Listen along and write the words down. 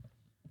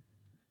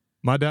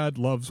My dad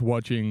loves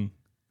watching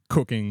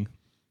cooking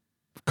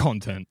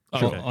content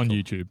on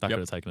YouTube. That could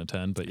have taken a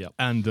turn, but yeah.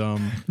 And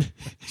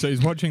so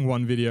he's watching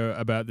one video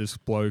about this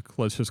bloke.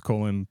 Let's just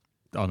call him,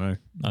 I don't know,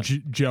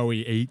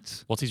 Joey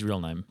Eats. What's his real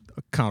name?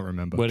 I can't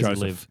remember. Where does he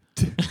live?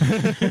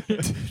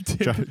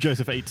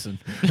 Joseph Eatson.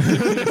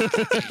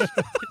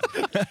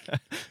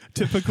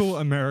 Typical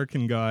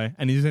American guy,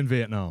 and he's in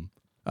Vietnam.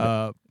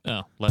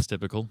 Less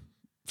typical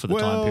for the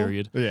time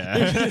period.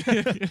 Yeah.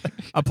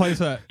 A place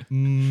that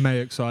may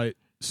excite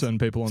certain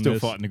people on Still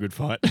this. fighting a good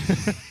fight.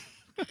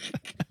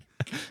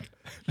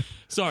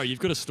 Sorry, you've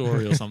got a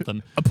story or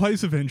something. A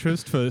place of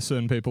interest for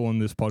certain people on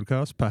this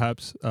podcast,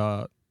 perhaps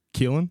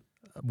Keelan,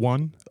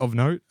 one of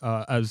note,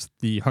 as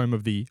the home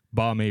of the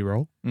banh mi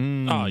roll.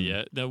 Oh,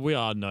 yeah. No, we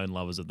are known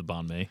lovers of the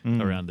banh mi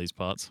around these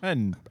parts.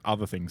 And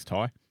other things,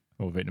 Thai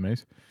or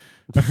Vietnamese.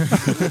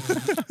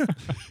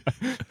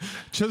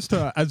 Just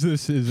as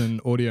this is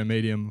an audio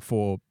medium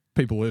for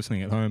people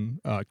listening at home,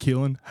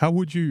 Keelan, how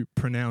would you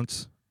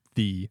pronounce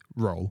the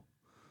roll?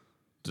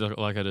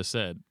 Like I just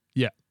said.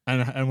 Yeah.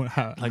 And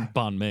how? Like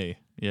banh mi.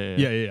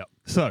 Yeah.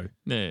 So,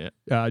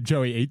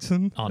 Joey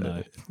Eatson. Oh,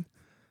 no.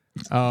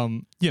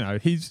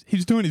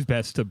 He's doing his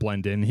best to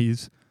blend in.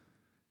 He's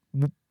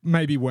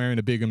maybe wearing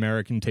a big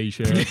American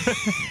t-shirt.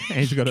 And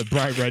he's got a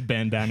bright red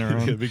bandana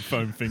on. A big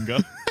foam finger.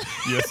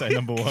 USA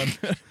number 1.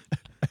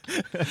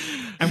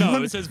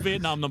 And it says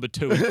Vietnam number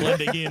 2. It's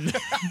blending in.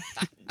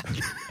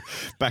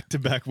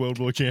 Back-to-back World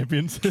War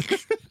champions.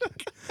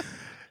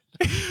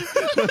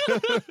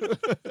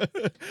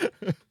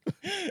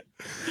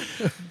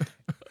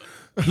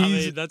 I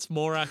mean, that's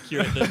more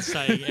accurate than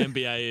saying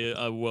NBA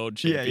are world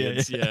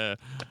champions. Yeah.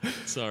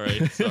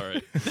 Sorry.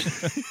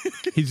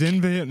 He's in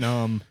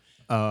Vietnam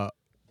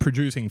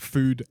producing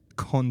food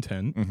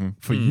content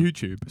for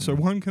YouTube. So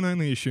one can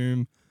only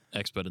assume...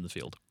 Expert in the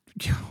field.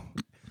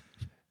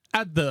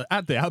 At the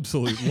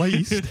absolute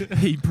least,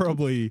 he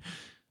probably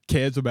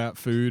cares about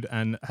food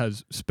and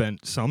has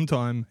spent some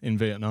time in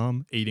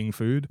Vietnam eating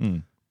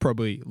food,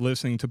 probably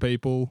listening to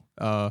people,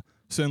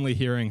 certainly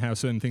hearing how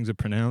certain things are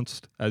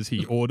pronounced as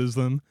he orders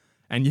them.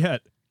 And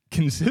yet,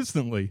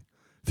 consistently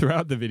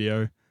throughout the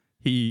video,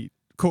 he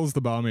calls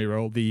the banh mi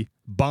roll the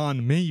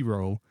banh mi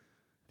roll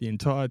the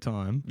entire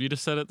time. You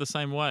just said it the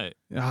same way.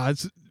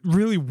 It's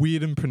really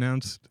weird and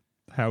pronounced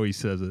how he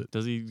says it.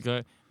 Does he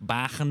go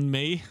banh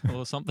mi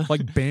or something?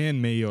 Like ban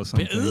me or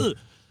something.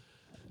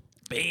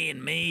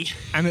 Ban me.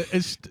 And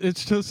it's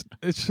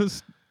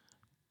just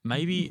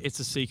maybe it's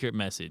a secret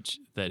message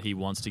that he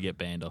wants to get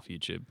banned off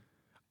YouTube.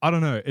 I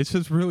don't know. It's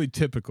just really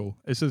typical.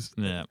 It's just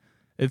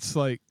it's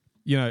like,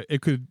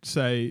 it could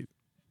say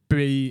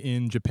be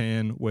in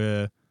Japan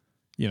where,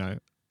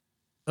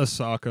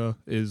 Osaka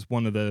is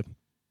one of the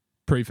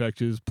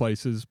prefectures,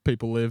 places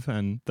people live,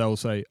 and they'll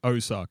say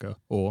Osaka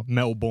or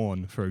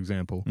Melbourne, for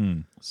example.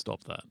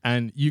 Stop that.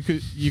 And you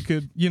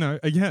could,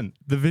 again,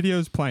 the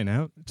video's playing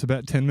out. It's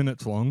about 10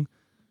 minutes long.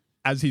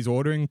 As he's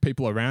ordering,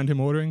 people around him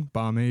ordering,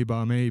 banh mi,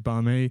 banh mi,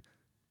 banh mi,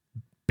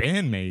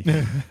 ban me.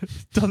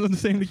 Doesn't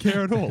seem to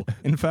care at all.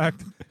 In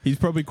fact, he's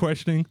probably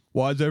questioning,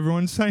 why is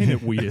everyone saying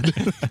it weird?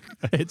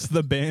 It's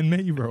the ban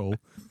me roll.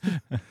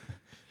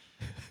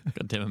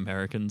 Goddamn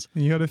Americans.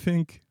 You got to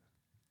think,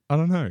 I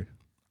don't know.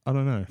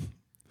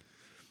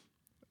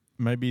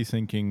 Maybe he's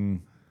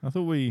thinking, I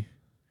thought we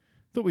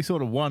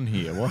sort of won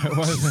here.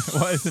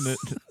 Why isn't it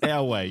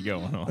our way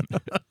going on?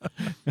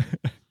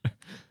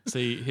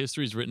 See,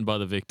 history's written by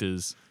the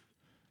victors,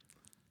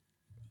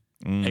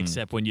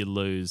 except when you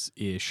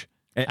lose-ish.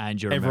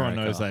 And you're everyone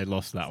America. knows they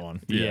lost that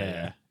one.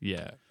 Yeah.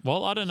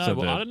 Well, I don't know.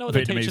 So I don't know what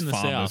they teach in the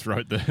farmers South.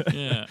 wrote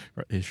the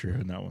history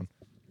in that one.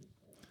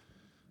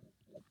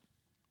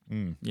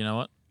 You know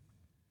what?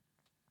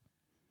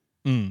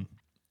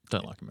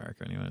 Don't like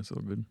America anyway. It's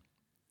all good.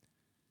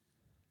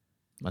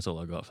 That's all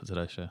I got for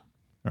today's show.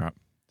 All right.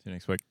 See you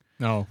next week.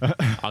 No.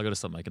 I got to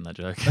stop making that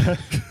joke.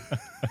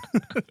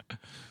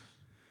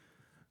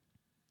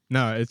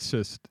 No, it's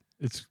just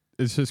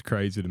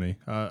crazy to me.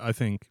 I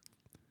think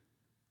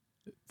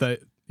that,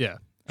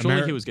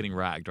 Surely he was getting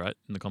ragged, right,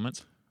 in the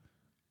comments?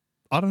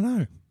 I don't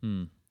know.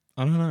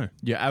 I don't know.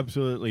 You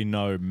absolutely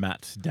know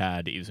Matt's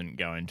dad isn't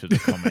going to the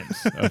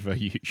comments of a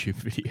YouTube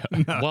video.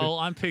 No. Well,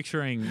 I'm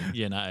picturing,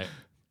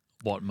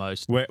 what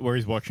most... Where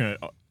he's watching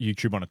it,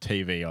 YouTube on a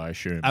TV, I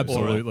assume.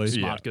 Absolutely. Or a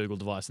smart Google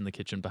device in the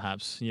kitchen,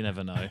 perhaps. You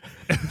never know.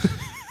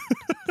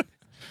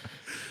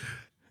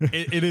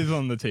 It is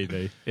on the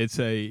TV. It's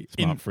a...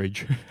 Smart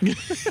fridge.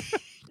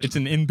 It's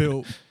an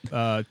inbuilt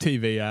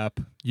TV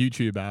app,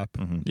 YouTube app.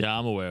 Yeah,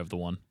 I'm aware of the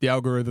one. The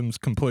algorithm's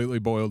completely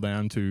boiled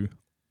down to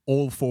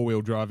all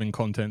four-wheel driving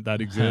content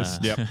that exists.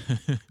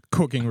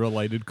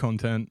 Cooking-related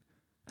content.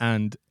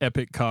 And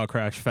epic car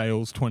crash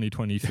fails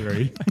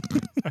 2023.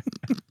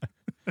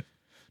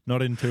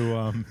 Not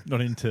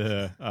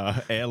into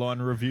airline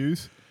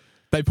reviews.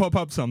 They pop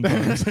up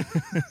sometimes.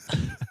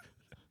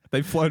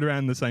 They float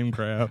around the same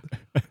crowd.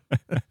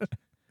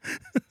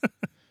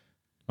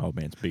 Old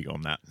man's big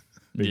on that.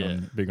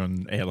 Big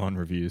on airline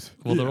reviews.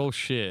 Well, they're all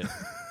shit.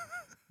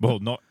 Well,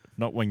 not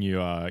Not when you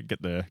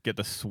get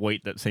the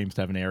suite that seems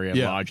to have an area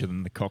larger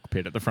than the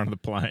cockpit at the front of the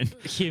plane.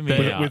 Hear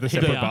me out. With a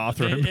separate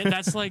bathroom.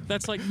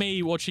 That's like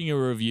me watching a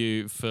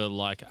review for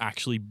like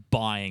actually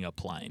buying a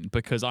plane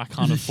because I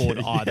can't afford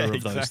either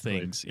of those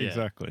things. Yeah.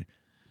 Exactly.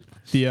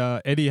 The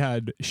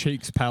Etihad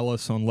Sheik's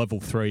Palace on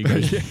level 3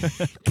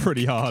 goes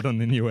pretty hard on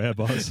the new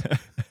Airbus.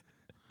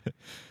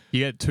 You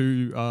get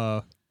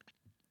 2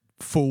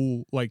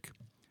 full, like,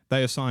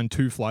 they assign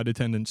 2 flight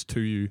attendants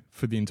to you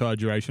for the entire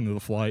duration of the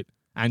flight,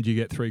 and you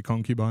get 3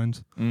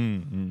 concubines.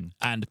 And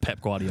Pep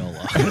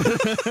Guardiola.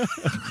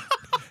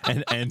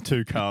 and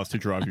 2 cars to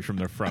drive you from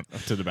the front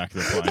to the back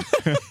of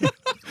the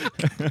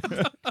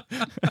plane.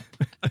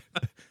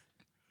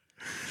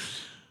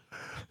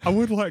 I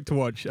would like to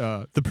watch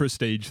The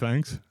Prestige,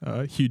 thanks.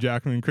 Hugh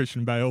Jackman and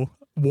Christian Bale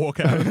walk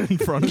out in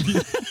front of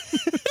you.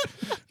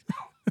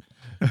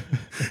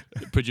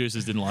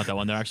 Producers didn't like that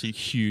one. They're actually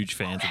huge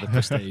fans of The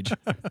Prestige.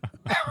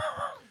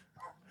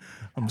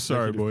 I'm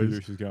sorry, boys.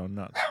 Producers going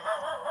nuts.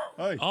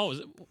 Hey. Oh,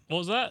 what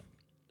was that?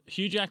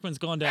 Hugh Jackman's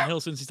gone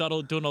downhill since he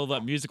started doing all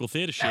that musical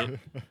theatre shit.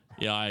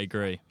 Yeah, I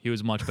agree. He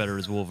was much better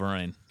as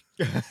Wolverine.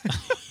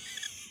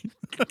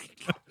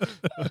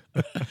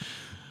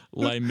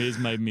 Les Mis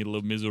made me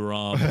Le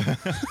Miserable.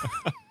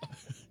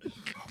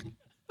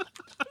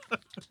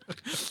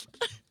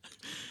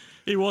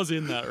 He was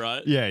in that,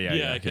 right?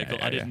 Yeah. Okay, cool.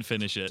 I didn't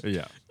finish it.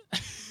 Yeah.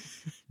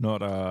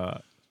 Not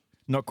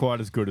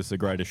quite as good as The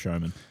Greatest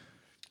Showman.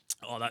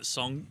 Oh, that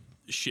song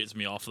shits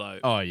me off though.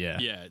 Oh yeah.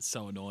 Yeah, it's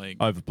so annoying.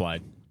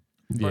 Overplayed.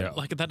 Yeah.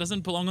 Like that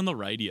doesn't belong on the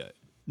radio.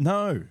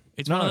 No.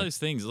 It's one of those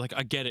things. Like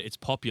I get it. It's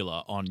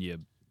popular on your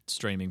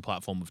streaming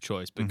platform of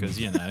choice because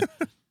you know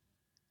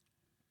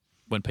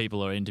when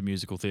people are into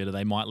musical theatre,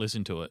 they might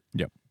listen to it.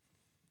 Yep.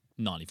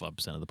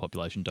 95% of the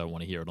population don't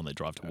want to hear it on their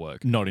drive to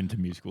work. Not into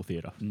musical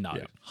theatre. No,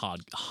 Yep.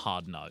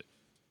 hard no.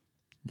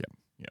 Yep.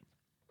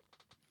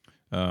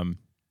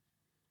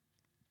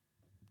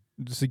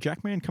 Is the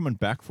Jackman coming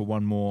back for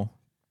one more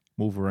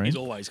Wolverine? He's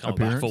always coming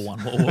appearance? back for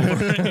one more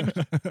Wolverine.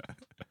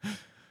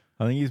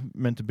 I think he's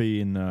meant to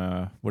be in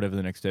whatever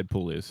the next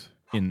Deadpool is.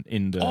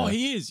 In the Oh,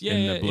 he is. Yeah,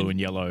 in the blue and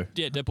yellow.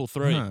 Yeah, Deadpool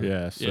 3. Huh.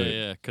 Yeah. So,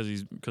 Yeah, because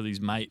he's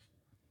mate,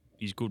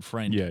 his good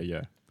friend.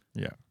 Yeah.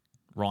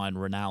 Ryan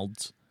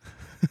Reynolds.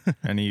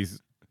 And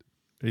he's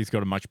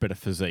got a much better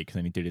physique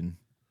than he did in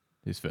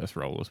his first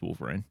role as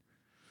Wolverine.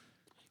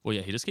 Well,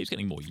 yeah, he just keeps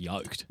getting more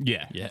yoked.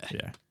 Yeah.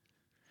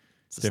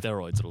 It's the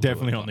steroids that'll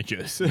Definitely do it. on the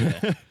juice.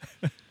 Yeah.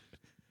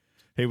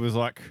 He was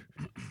like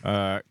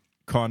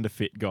kind of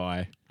fit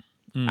guy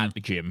at the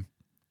gym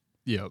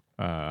Yep.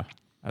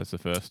 as the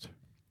first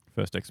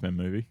X-Men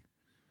movie.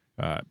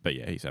 But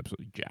yeah, he's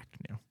absolutely jacked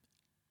now.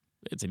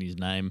 It's in his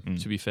name,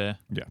 to be fair.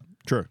 Yeah.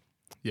 True.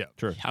 Yeah.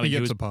 True. I mean, He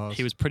gets a pass.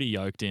 He was pretty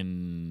yoked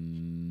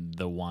in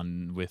the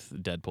one with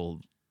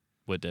Deadpool,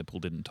 where Deadpool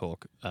didn't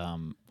talk.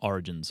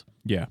 Origins.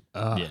 Yeah.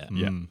 Yeah.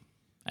 Mm.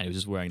 And he was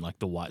just wearing like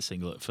the white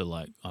singlet for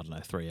like, I don't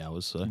know, 3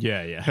 hours. So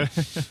Yeah. It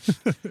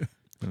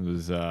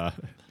was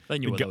they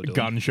knew what they were doing.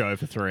 gun show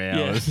for 3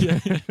 hours. Yeah.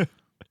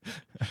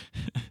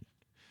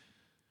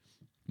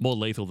 More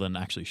lethal than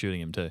actually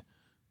shooting him too.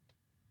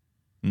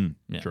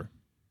 Yeah. True.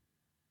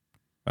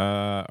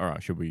 All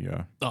right, should we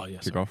Oh yeah.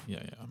 kick sorry. off?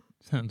 Yeah.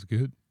 Sounds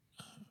good.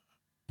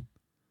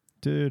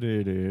 What's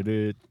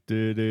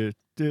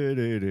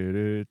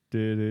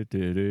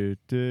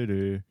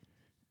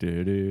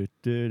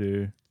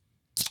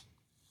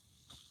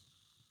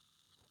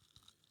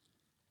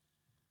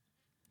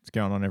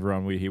going on,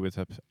 everyone? We're here with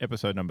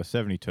episode number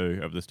 72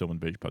 of the Stillman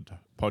Beach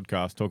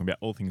podcast, talking about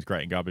all things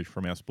great and garbage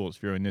from our sports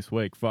viewing this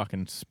week.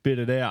 Fucking spit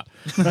it out.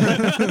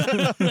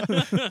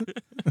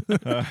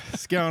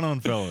 What's going on,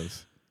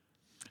 fellas?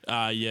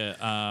 Happy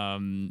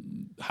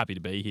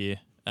to be here.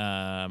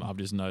 I've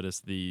just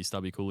noticed the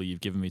stubby cooler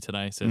you've given me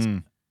today says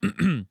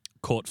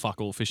Court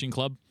Fuck All Fishing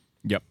Club.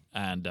 Yep.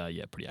 And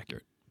pretty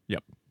accurate.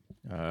 Yep.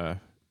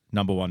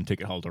 Number 1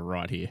 ticket holder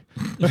right here.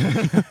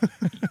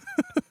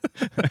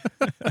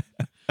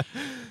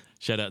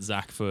 Shout out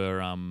Zach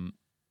for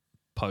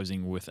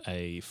posing with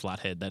a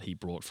flathead that he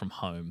brought from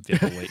home the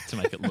other week to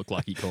make it look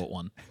like he caught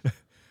one.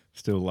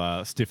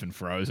 Still stiff and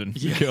frozen,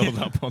 curled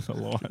up on the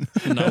line.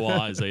 No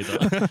eyes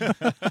either.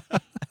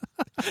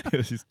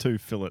 There's his 2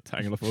 fillets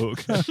hanging off a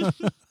hook.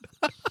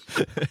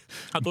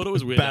 I thought it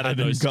was weird. Battered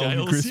and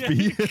golden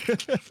crispy.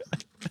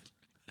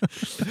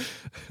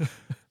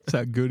 That's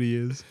how good he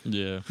is.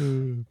 Yeah.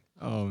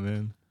 Oh,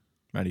 man.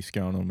 Matty's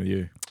going on with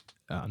you.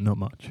 Not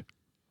much.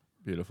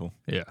 Beautiful.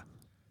 Yeah.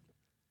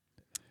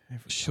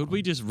 Should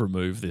we just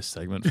remove this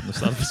segment from the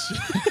start of the show?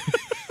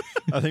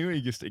 I think we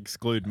just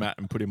exclude Matt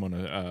and put him on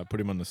the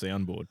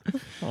soundboard.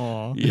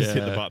 Oh, Just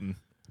hit the button.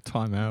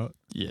 time out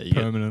Yeah, you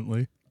get,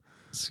 permanently.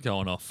 it's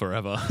going off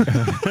forever.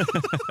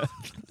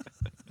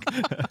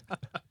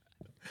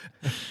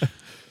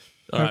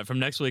 All right, from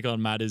next week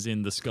on, Matt is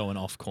in the going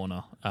off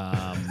corner.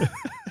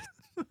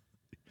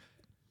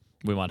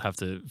 We might have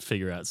to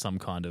figure out some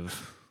kind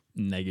of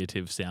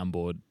negative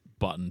soundboard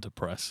button to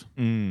press.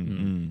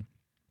 We'll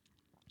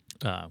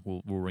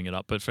ring it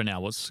up. But for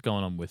now, what's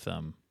going on with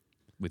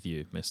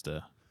you,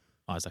 Mr.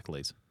 Isaac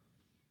Lees?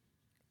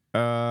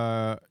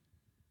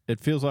 It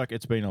feels like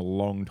it's been a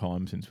long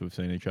time since we've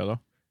seen each other,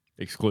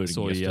 excluding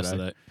Saw you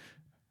yesterday.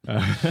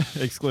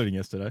 yesterday. Excluding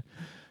yesterday.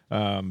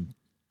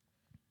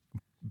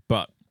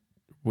 But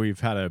we've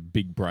had a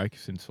big break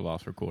since the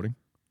last recording,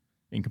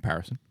 in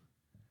comparison.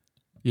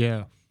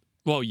 Yeah.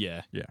 Well,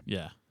 yeah. Yeah.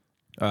 Yeah.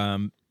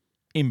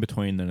 In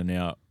between then and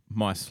now,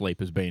 my sleep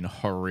has been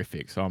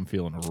horrific, so I'm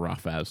feeling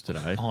rough as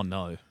today. Oh,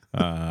 no.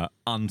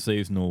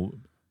 Unseasonal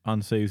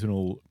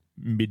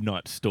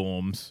midnight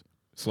storms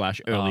 /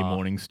 early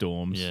morning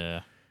storms.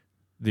 Yeah.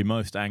 The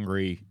most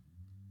angry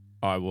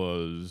I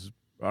was,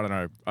 I don't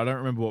know, I don't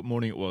remember what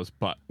morning it was,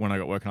 but when I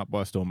got woken up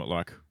by a storm at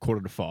like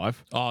 4:45.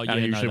 Oh, yeah.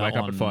 And I usually no, wake that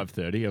up at one-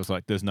 5:30. I was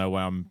like, there's no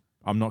way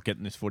I'm not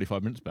getting this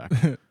 45 minutes back.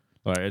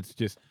 Like,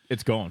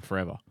 it's gone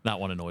forever. That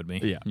one annoyed me.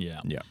 Yeah.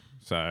 Yeah. Yeah.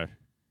 So,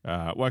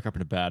 woke up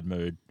in a bad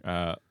mood.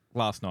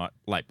 Last night,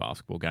 late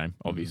basketball game,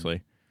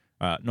 obviously.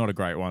 Not a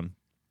great one.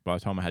 By the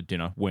time I had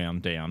dinner,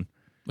 wound down.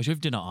 Was you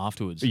have dinner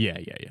afterwards? Yeah.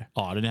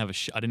 Oh, I didn't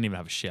even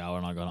have a shower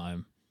when I got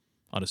home.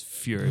 I just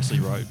furiously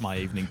wrote my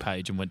evening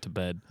page and went to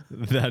bed.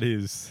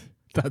 That's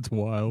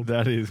wild.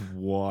 That is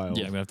wild.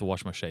 Yeah, I'm gonna have to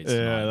wash my sheets.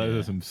 Yeah, tonight,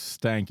 those are some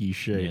stanky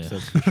sheets, Yeah.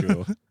 that's for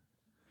sure.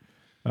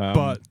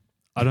 But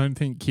I don't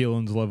think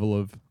Keelan's level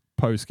of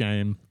post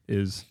game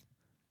is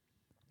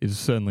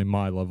certainly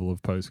my level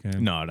of post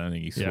game. no, I don't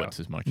think he sweats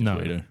as much as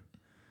we do.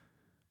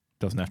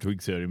 Doesn't have to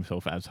exert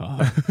himself as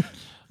hard.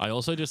 I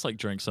also just like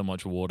drink so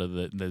much water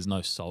that there's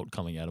no salt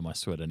coming out of my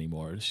sweat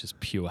anymore. It's just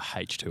pure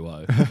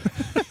H2O.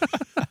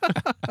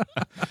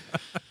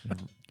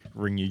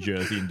 Ring your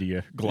jersey into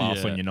your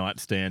glass Yeah. on your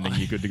nightstand and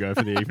you're good to go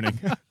for the evening.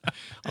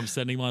 I'm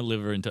sending my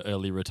liver into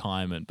early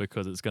retirement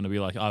because it's going to be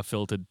like I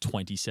filtered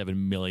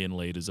 27 million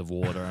liters of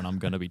water and I'm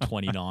going to be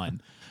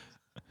 29.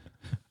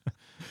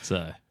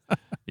 So,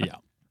 yeah.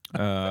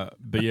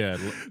 But yeah,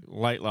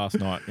 late last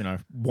night,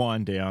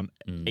 wind down,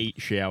 eat,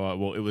 shower.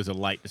 Well, it was a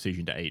late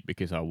decision to eat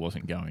because I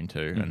wasn't going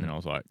to. And then I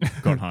was like,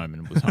 got home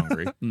and was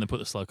hungry. And then put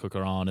the slow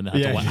cooker on and then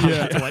had, Yeah, to,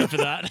 had to wait for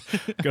that.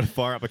 Got to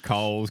fire up the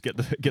coals, get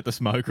the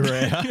smoker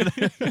out.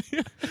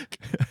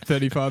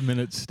 35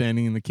 minutes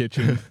standing in the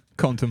kitchen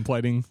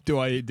contemplating, do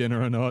I eat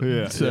dinner or not?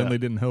 Yeah, Certainly yeah.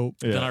 didn't help.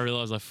 Yeah. Then I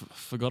realised I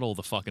forgot all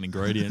the fucking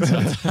ingredients.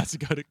 I had to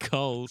go to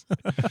Coles.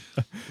 It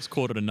was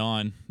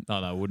 8:45.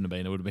 No, it wouldn't have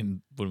been. It would have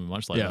been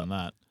much later Yeah. than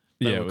that.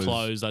 They Yeah, were it was-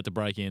 closed. I had to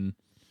break in.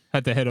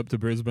 Had to head up to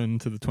Brisbane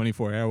to the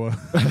 24-hour.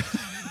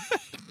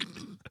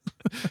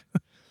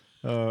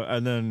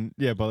 And then,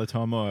 by the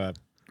time I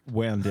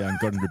wound down,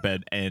 got into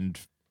bed and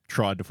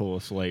tried to fall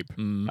asleep,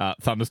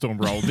 thunderstorm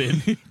rolled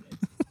in.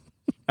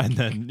 And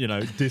then,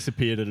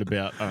 disappeared at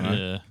about, I don't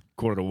know, Yeah.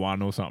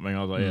 1:45 or something.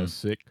 I was like,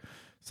 sick.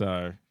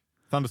 So,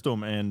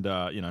 thunderstorm and,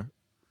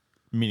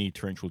 mini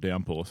torrential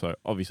downpour. So,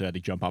 obviously I had to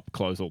jump up,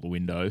 close all the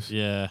windows.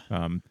 Yeah.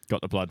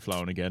 Got the blood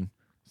flowing again.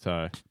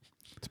 So,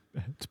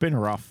 it's been a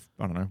rough,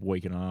 I don't know,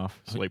 week and a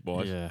half,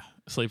 sleep-wise. Yeah.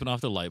 Sleeping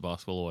after late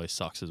basketball always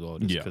sucks as well,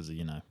 just Yeah. because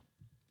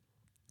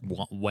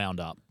of, wound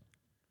up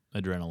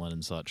adrenaline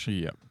and such.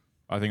 Yeah.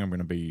 I think I'm going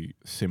to be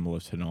similar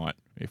tonight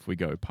if we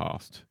go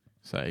past,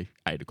 say,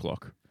 8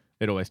 o'clock.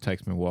 It always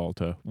takes me a while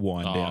to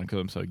wind down because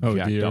I'm so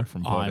jacked dear. up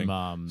from potting.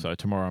 I'm So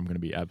tomorrow I'm going to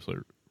be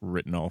absolutely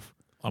written off.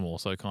 I'm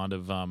also kind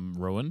of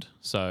ruined.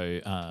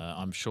 So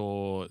I'm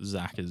sure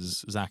Zach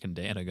and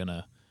Dan are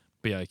gonna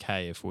be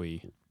okay if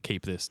we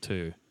keep this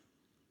to.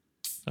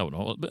 Oh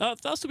no, but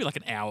that'll still be like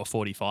an hour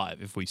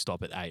 45 if we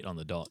stop at 8 on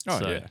the dot. Oh,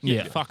 so, yeah. yeah,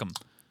 Yeah. fuck them.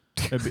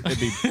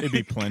 It'd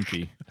be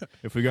plenty.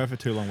 If we go for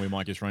too long, we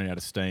might just run out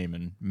of steam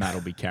and Matt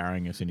will be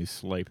carrying us in his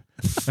sleep.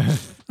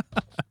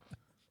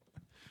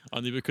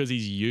 Only because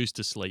he's used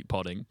to sleep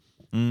potting.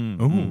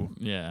 Ooh,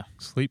 Yeah.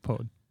 sleep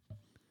pod.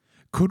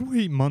 Could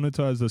we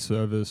monetize a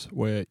service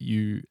where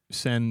you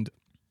send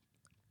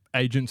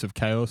agents of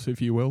chaos, if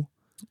you will,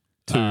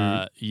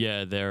 to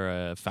Yeah,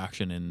 they're a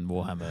faction in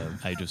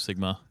Warhammer Age of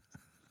Sigmar.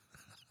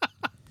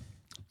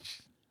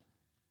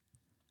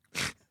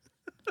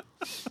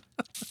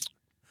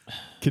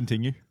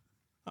 Continue.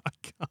 I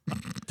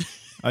can't.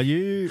 Are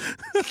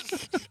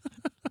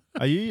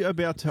you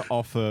about to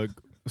offer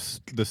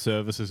the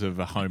services of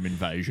a home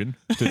invasion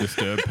to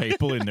disturb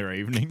people in their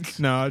evenings?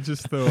 No, I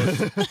just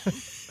thought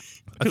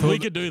We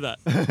could do that.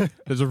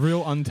 there's a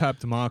real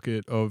untapped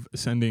market of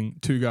sending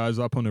two guys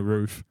up on a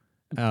roof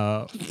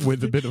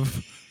with a bit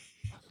of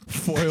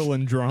foil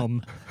and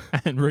drum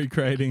and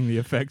recreating the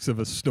effects of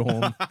a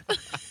storm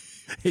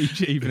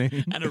each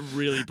evening. And a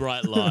really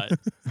bright light.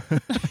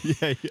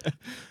 Yeah.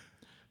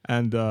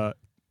 And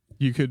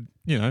you could,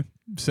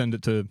 send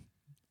it to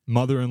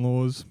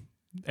mother-in-laws,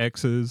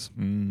 exes,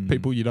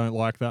 people you don't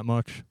like that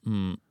much.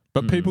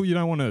 But people you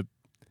don't want to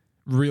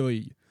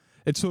really...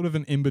 It's sort of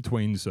an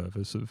in-between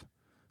service of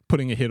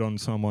putting a hit on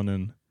someone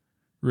and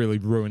really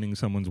ruining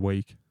someone's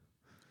week.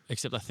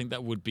 Except I think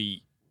that would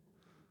be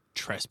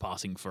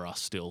trespassing for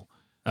us still.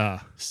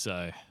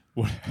 So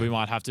we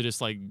might have to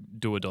just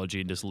do a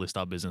dodgy and just list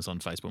our business on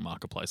Facebook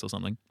Marketplace or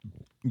something.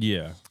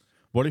 Yeah.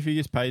 What if you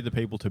just pay the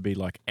people to be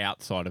like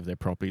outside of their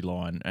property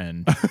line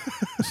and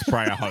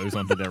spray a hose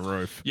onto their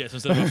roof? Yes,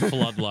 instead of a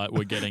floodlight,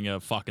 we're getting a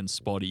fucking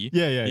spotty.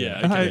 Yeah.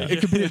 Okay. Hey,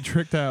 it could be a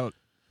tricked out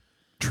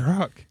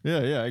truck. Yeah,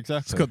 It's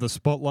exactly. got the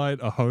spotlight,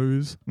 a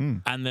hose.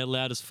 And they're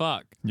loud as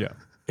fuck. Yeah.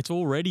 It's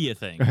already a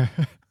thing.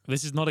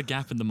 This is not a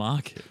gap in the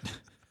market.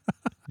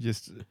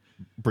 Just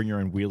bring your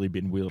own wheelie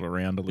bin, wheel it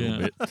around a little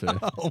bit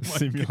to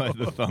simulate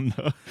the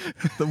thunder.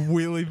 The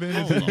wheelie bin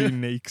is Hold a on.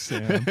 unique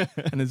sound,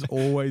 and there's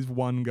always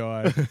one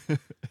guy.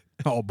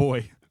 Oh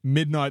boy,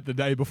 midnight the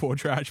day before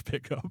trash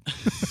pickup.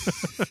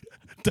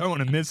 Don't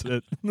want to miss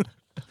it.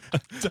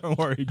 Don't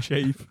worry,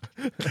 Chief.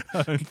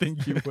 I don't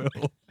think you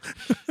will.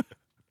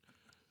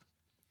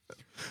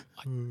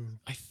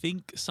 I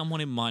think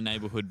someone in my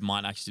neighborhood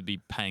might actually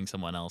be paying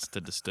someone else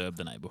to disturb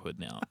the neighborhood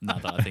now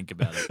that I think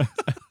about it.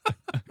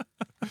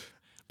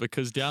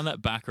 Because down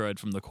that back road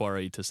from the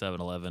quarry to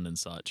 7-Eleven and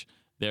such,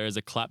 there is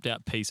a clapped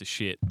out piece of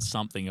shit,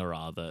 something or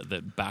other,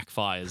 that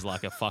backfires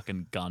like a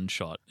fucking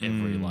gunshot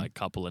every like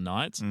couple of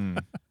nights. And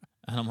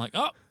I'm like,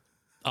 oh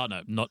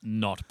no,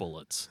 not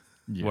bullets.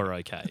 Yeah. We're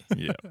okay.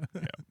 Yeah.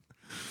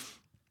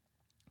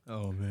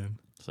 Oh man.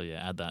 So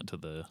yeah, add that to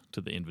the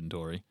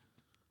inventory,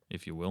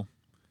 if you will.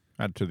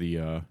 Add to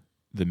the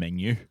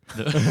menu.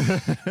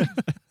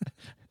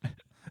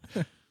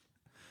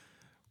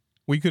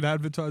 We could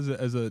advertise it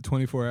as a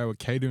 24-hour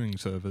catering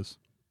service.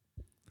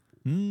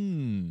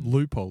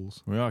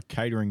 Loopholes. We are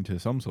catering to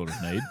some sort of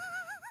need.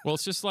 Well,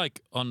 it's just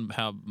like on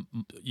how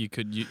you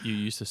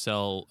used to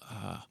sell,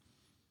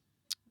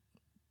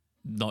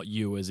 not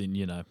you as in,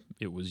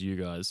 it was you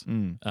guys,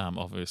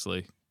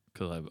 obviously,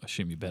 because I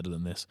assume you're better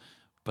than this,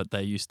 but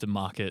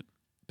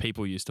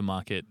people used to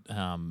market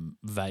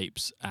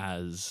vapes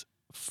as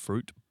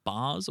fruit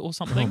bars or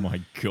something. Oh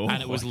my God.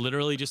 And it was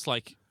literally just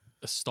like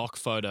a stock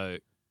photo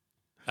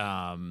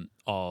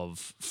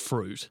of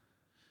fruit,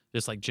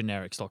 just like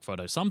generic stock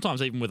photo,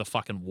 sometimes even with a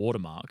fucking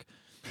watermark,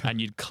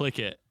 and you'd click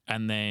it,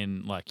 and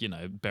then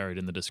buried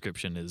in the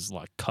description is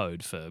like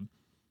code for,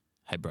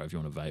 hey bro, if you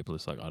want a vape,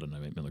 it's like, I don't know,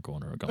 meet me in the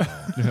corner or go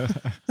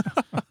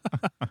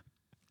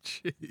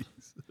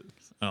Jesus.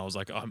 And I was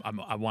like,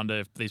 I wonder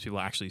if these people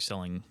are actually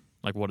selling,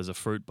 like, what is a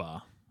fruit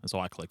bar? And so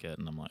I click it,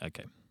 and I'm like,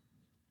 okay,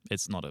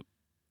 it's not a,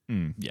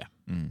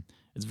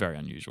 it's very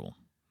unusual.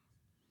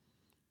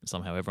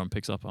 Somehow everyone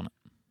picks up on it.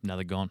 Now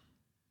they're gone.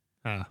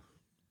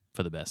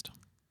 For the best.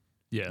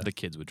 Yeah. The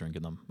kids were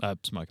drinking them,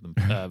 smoking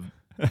them.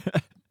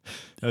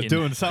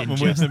 Doing something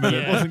with them, and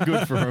it wasn't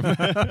good for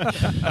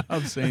them.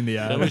 I've seen the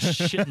There ad. was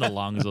shit in the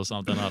lungs or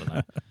something. I don't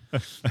know.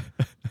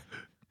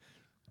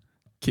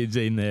 Kids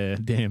eating their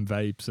damn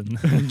vapes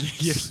and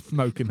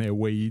smoking their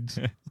weeds.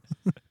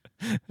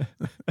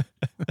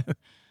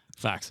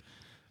 Facts.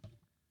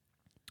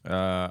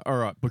 All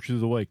right, Butchers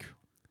of the Week.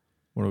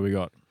 What do we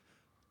got?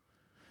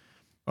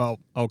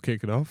 I'll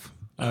kick it off.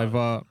 I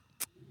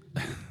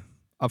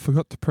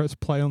forgot to press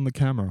play on the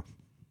camera.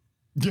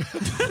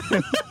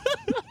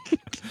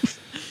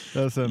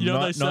 There's some they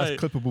nice say-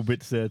 clippable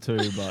bits there too,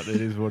 but it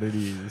is what it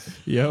is.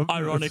 Yep.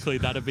 Ironically,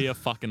 that'd be a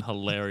fucking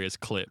hilarious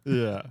clip.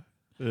 Yeah.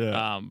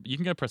 You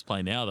can go press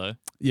play now, though.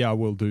 Yeah, I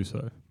will do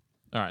so.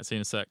 All right, see you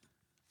in a sec.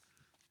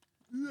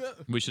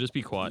 We should just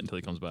be quiet until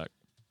he comes back.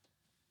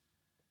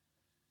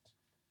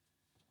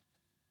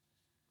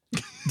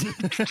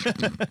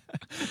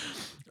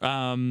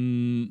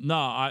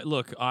 No,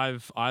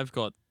 I've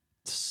got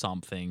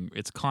something.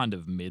 It's kind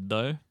of mid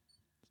though.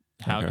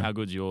 How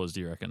good's yours?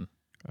 Do you reckon?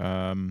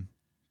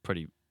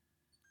 Pretty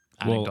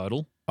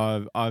anecdotal.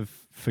 Well, I've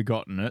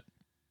forgotten it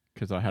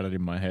because I had it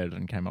in my head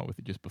and came up with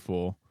it just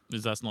before.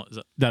 That's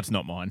That's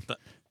not mine.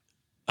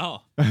 oh,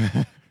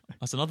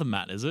 that's another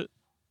Matt, is it?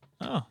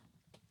 Oh,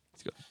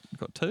 he's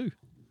got two.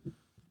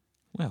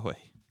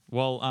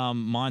 Well,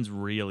 mine's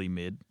really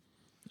mid,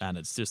 and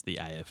it's just the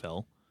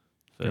AFL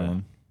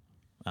Go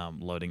for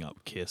loading up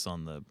Kiss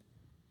on the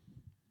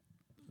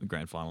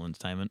grand final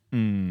entertainment.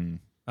 on.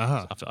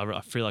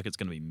 I feel like it's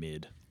going to be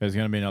mid. There's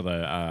going to be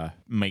another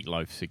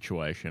meatloaf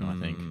situation, I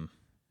think.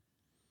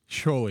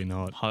 Surely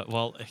not.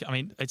 Well, I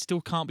mean, it still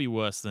can't be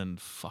worse than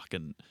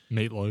fucking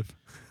Meatloaf.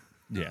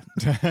 Yeah.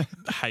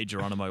 Hey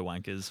Geronimo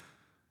wankers.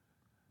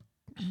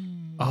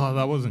 Oh,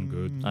 that wasn't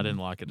good. I didn't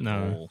like it at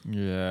No. all.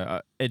 Yeah.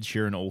 Ed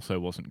Sheeran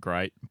also wasn't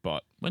great,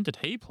 but When did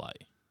he play?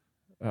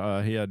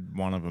 he had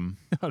one of them.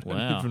 I don't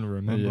Wow. even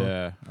remember.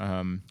 Yeah.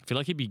 I feel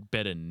like he'd be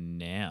better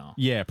now.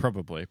 Yeah,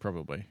 probably.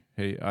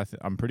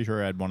 I'm pretty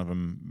sure I had one of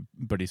them,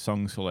 but his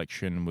song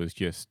selection was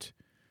just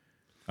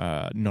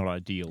not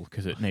ideal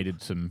because it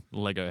needed some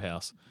Lego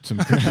house.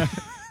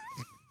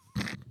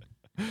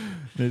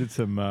 needed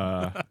some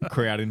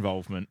crowd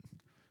involvement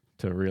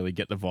to really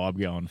get the vibe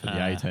going for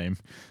the A team.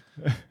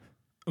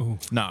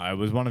 No, it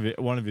was one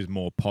of his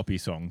more poppy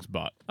songs,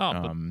 but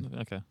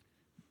Okay.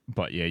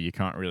 but yeah, you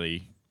can't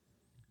really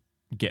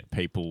get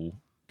people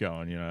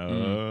going,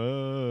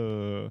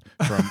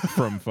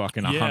 from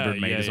fucking 100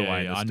 meters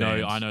away. In the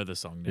stands. I know the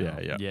song now.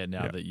 Yeah.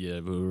 Now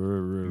Yeah.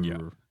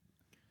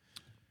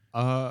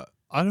 that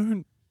I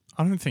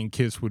don't think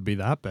Kiss would be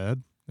that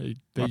bad. They're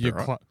Might be your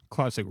right.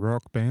 classic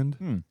rock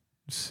band.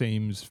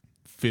 seems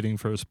fitting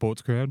for a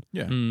sports crowd.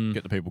 Yeah, Mm.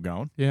 get the people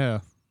going. Yeah.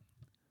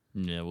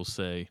 Yeah, we'll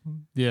see.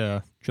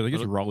 Yeah. Should they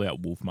just roll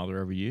out Wolf Mother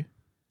every year?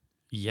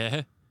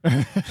 Yeah.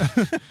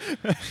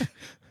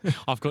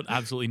 I've got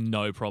absolutely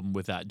no problem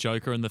with that.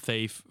 Joker and the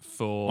Thief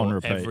On for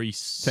repeat. every 10 hours.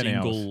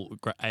 single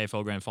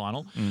AFL Grand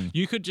Final.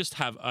 You could just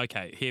have,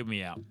 okay, hear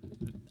me out.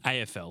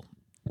 AFL.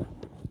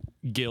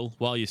 Gil,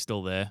 while you're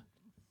still there,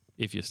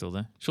 if you're still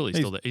there. Surely he's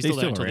still there. He's still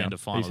there until the end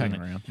of finals. He's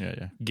hanging isn't he? around.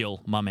 Yeah, yeah.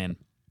 Gil, my man.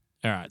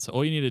 All right, so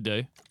all you need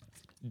to do,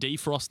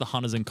 defrost the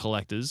hunters and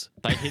collectors.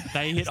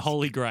 They hit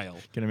Holy Grail.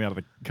 Get him out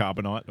of the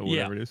carbonite or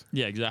whatever it is.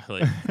 Yeah,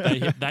 exactly.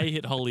 They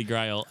hit Holy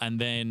Grail, and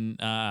then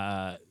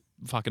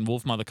fucking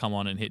Wolf Mother come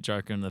on and hit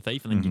Joker and the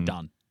Thief, and then you're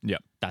done.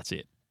 Yep. That's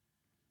it.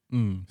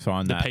 Sign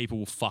The that. people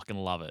will fucking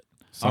love it.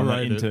 Sign that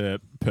rate it. into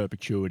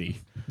perpetuity.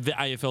 The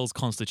AFL's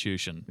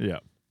constitution. Yeah.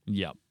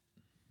 Yep.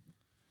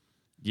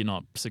 You're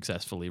not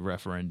successfully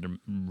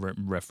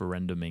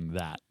referenduming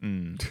that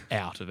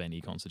out of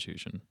any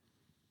constitution.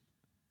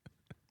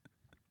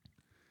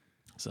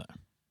 So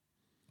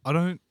I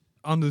don't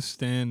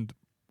understand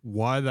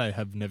why they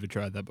have never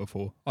tried that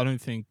before. I don't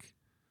think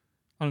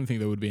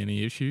there would be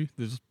any issue.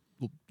 There's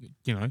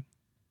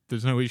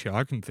no issue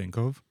I can think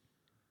of.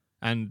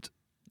 And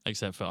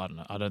except for, I don't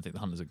know, I don't think the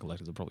Hunters and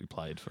Collectors have probably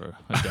played for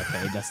a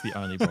decade. That's the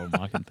only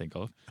problem I can think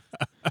of.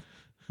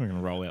 We're going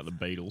to roll out the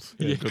Beatles.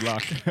 Yeah, good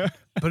luck.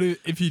 but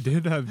if you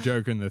did have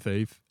Joker and the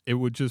Thief, it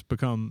would just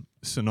become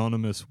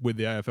synonymous with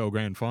the AFL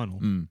Grand Final,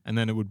 and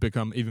then it would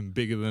become even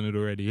bigger than it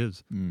already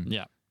is.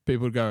 Yeah.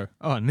 People would go,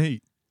 "Oh,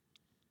 neat,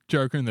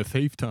 Joker and the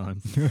Thief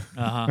time,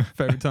 Uh-huh.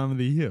 favorite time of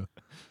the year."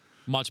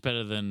 Much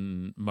better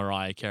than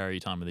Mariah Carey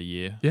time of the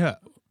year. Yeah,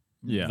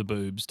 Yeah. The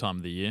boobs time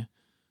of the year.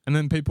 and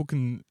then people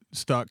can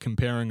start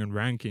comparing and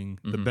ranking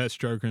the best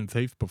Joker and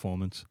Thief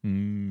performance.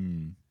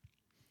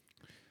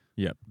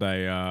 Yep.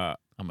 They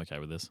I'm okay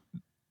with this.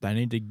 they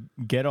need to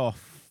get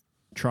off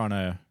trying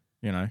to,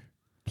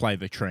 play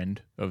the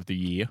trend of the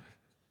year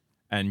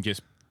and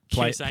just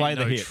play Kiss ain't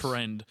the no hits.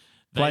 trend.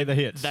 Play the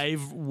hits.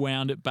 They've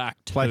wound it back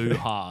Play too the-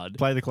 hard.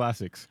 Play the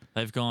classics.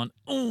 They've gone,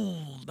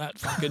 oh, that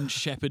fucking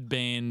Shepherd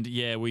band.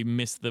 Yeah, we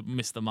missed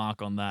the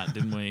mark on that,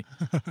 didn't we?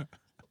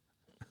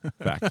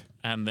 Fact.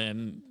 And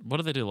then what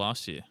did they do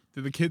last year?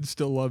 Do the kids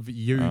still love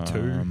you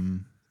too?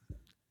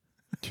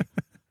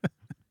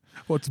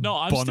 What's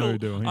Bono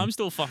doing? I'm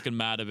still fucking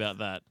mad about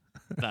that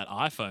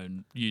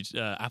iPhone,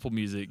 Apple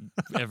Music.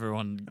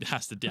 Everyone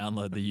has to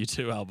download the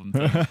U2 album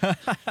thing.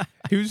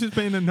 He was just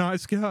being a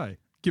nice guy,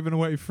 giving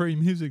away free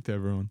music to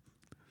everyone.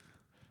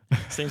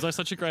 Seems like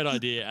such a great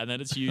idea, and then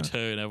it's U2,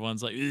 and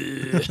everyone's like,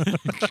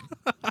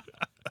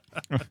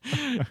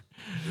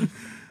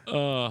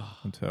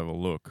 Let's have a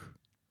look.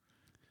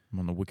 I'm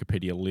on the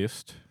Wikipedia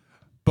list.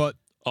 But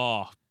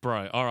oh,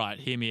 bro, all right,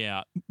 hear me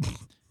out.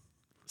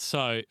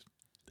 So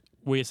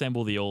we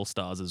assemble the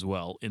All-Stars as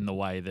well in the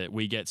way that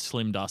we get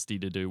Slim Dusty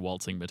to do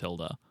Waltzing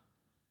Matilda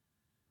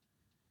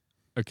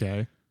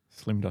okay,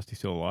 Slim Dusty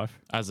still alive?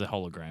 as a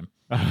hologram.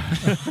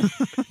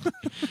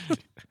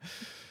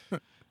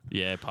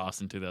 Yeah,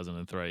 passed in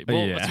 2003.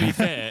 Well, Yeah. to be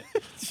fair,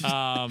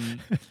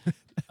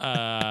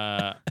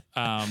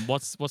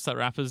 what's that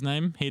rapper's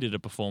name? He did a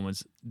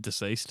performance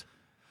deceased.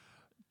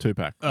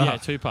 Tupac. Yeah,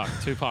 Tupac.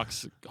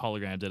 Tupac's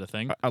hologram did a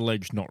thing.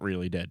 Alleged not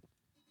really dead.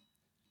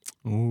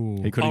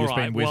 ooh, He could have All just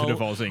right, been Wizard well,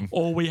 of Ozing.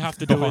 All we have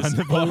to do is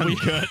Behind the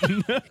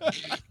curtain.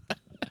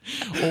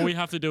 all we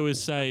have to do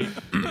is say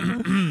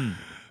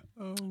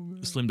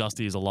Slim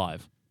Dusty is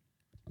alive.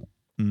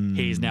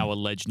 He is now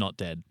alleged not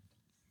dead.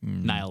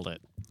 Nailed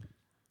it.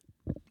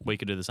 We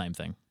could do the same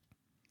thing.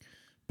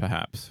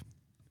 Perhaps.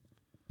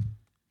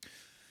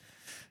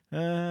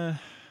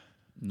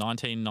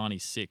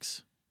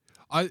 1996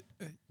 was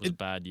a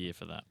bad year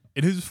for that.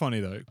 It is funny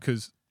though,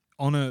 because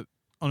on a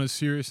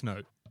serious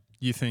note,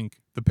 you think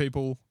the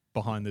people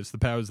behind this, the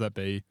powers that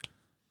be,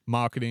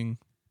 marketing,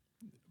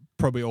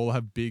 probably all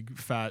have big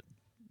fat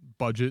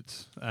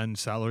budgets and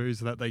salaries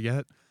that they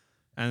get,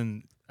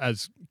 and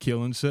as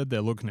Keelan said,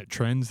 they're looking at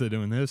trends, they're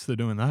doing this, they're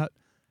doing that,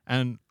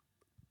 and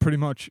pretty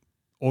much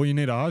all you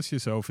need to ask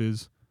yourself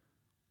is,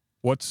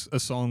 what's a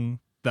song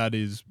that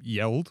is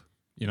yelled?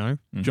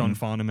 John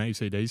Farnham,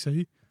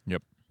 AC/DC.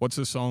 Yep. What's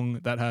a song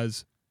that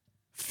has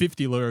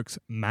 50 lyrics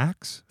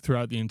max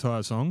throughout the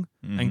entire song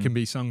and can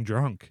be sung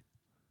drunk?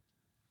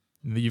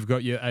 You've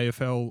got your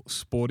AFL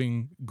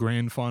sporting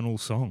grand final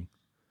song,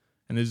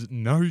 and there's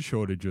no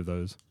shortage of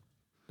those.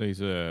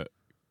 These are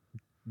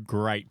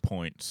great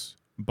points,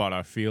 but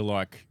I feel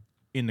like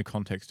in the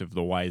context of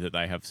the way that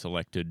they have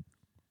selected,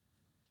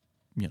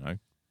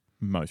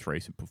 most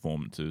recent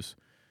performances,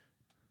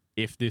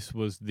 if this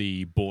was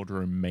the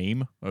boardroom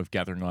meme of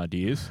gathering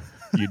ideas,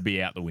 you'd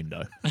be out the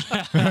window.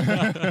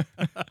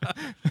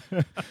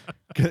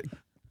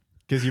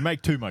 Because you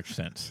make too much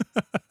sense.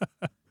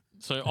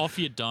 So off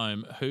your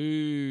dome,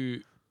 who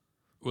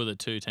were the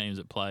two teams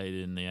that played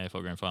in the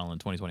AFL Grand Final in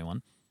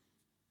 2021?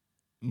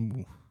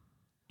 Ooh,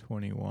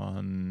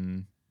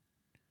 21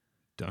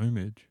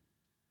 Domage.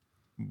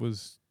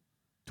 was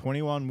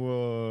 21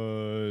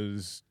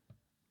 was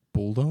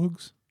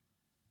Bulldogs?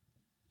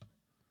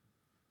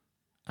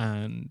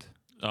 and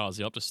Oh, it was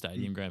the Optus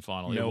Stadium grand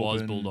final. It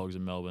was Melbourne. Bulldogs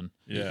in Melbourne.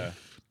 Yeah.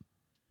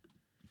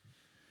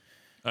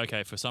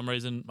 Okay, for some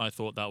reason, I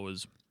thought that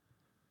was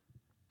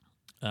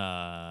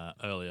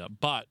earlier.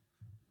 But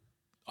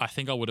I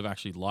think I would have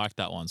actually liked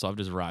that one. So I've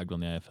just ragged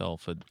on the AFL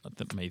for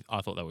me. I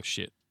thought they were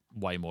shit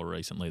way more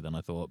recently than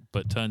I thought.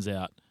 But turns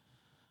out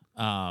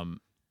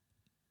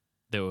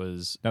there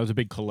was... That was a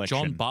big collection.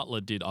 John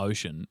Butler did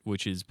Ocean,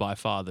 which is by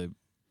far the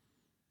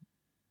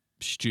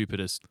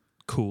stupidest,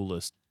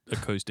 coolest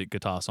acoustic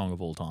guitar song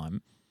of all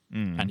time.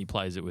 And he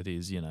plays it with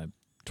his,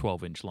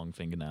 12-inch long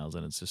fingernails,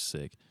 and it's just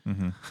sick.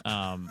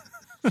 Mm-hmm.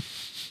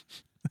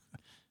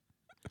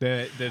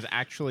 There's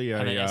actually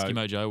and then a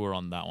Eskimo Joe were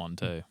on that one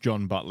too.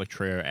 John Butler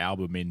Trio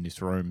album in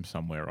this room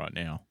somewhere right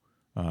now.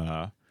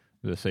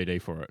 The CD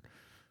for it.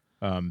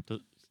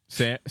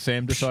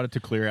 Sam decided to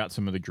clear out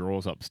some of the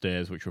drawers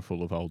upstairs, which were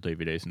full of old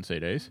DVDs and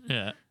CDs.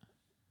 Yeah.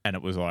 And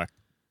it was like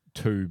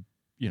 2,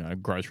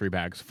 grocery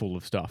bags full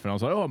of stuff. And I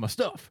was like, oh, my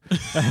stuff.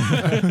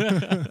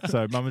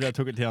 So Mum and Dad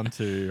took it down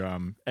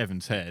to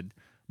Evan's Head,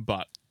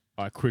 but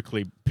I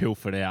quickly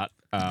pilfered out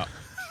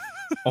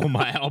all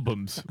my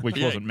albums, which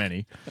wasn't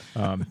many.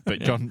 But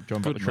John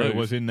Butler Trio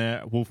was in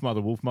there. Wolf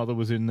Mother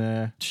was in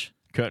there.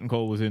 Curtain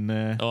Call was in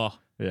there. Oh.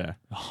 Yeah.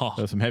 Oh.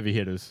 There were some heavy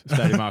hitters.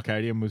 Stadium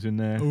Arcadium was in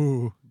there.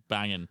 ooh,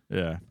 Banging.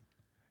 Yeah.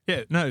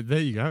 yeah, no, there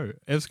you go,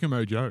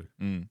 Eskimo Joe,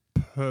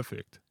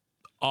 perfect.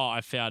 Oh,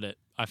 I found it.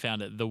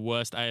 The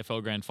worst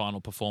AFL grand final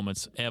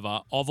performance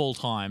ever of all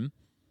time.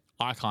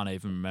 I can't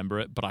even remember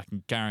it, but I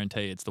can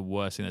guarantee it's the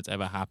worst thing that's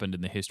ever happened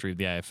in the history of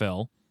the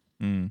AFL.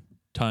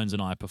 Tones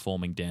and I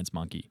performing Dance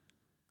Monkey.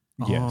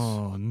 Yes.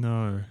 Oh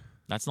no,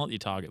 That's not your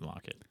target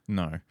market.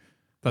 No.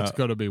 that's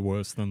got to be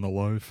worse than the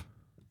loaf.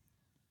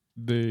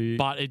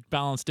 But it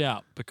balanced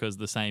out because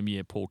the same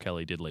year Paul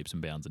Kelly did Leaps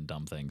and Bounds and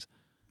Dumb Things.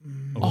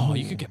 Oh,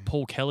 you could get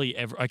Paul Kelly.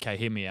 Okay,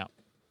 hear me out.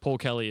 Paul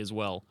Kelly as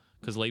well,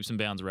 because Leaps and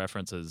Bounds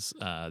references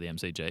the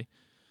MCG.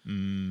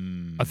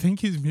 I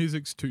think his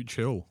music's too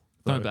chill.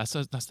 No, but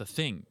that's the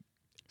thing.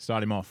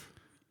 Start him off.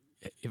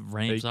 It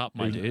ramps up,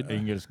 my dude. He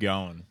can get us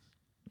going.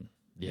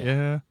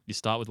 Yeah. You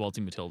start with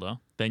Waltzing Matilda,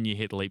 then you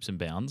hit Leaps and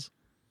Bounds,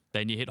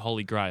 then you hit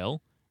Holy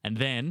Grail, and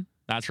then,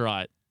 that's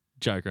right,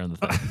 Joker and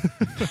the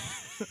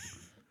Thief.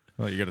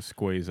 Well, you got to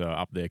squeeze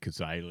Up There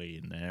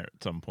Kazali in there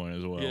at some point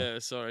as well. Yeah,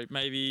 sorry.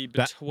 Maybe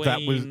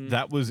between...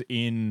 That was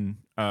in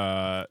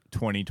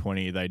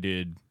 2020. They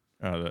did,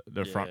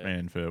 the front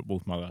man for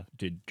Wolf Mother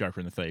did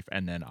Joker and the Thief,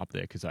 and then Up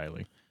There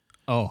Kazali.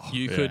 Oh,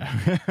 you could...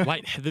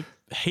 Wait,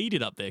 he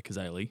did Up There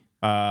Kazali.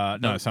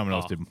 No, someone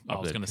else did. I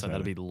was going to say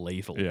that'd be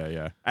lethal.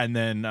 Yeah. And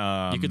then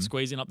you could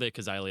squeeze in Up There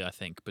Kazali, I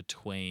think,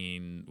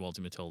 between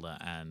Waltzing Matilda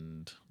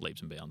and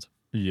Leaps and Bounds.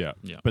 Yeah.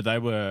 But they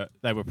were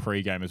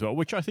pre-game as well,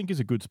 which I think is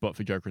a good spot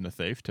for Joker and the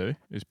Thief too.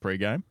 Is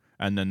pre-game,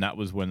 and then that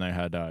was when they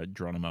had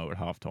Geronimo at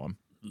halftime.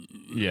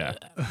 Yeah.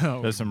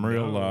 Oh, there's some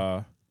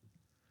real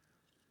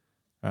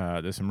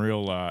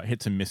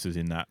hits and misses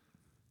in that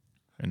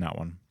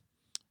one.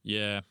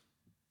 Yeah,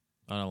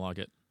 I don't like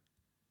it.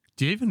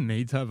 do you even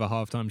need to have a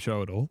halftime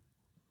show at all?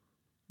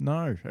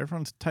 No,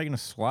 everyone's taking a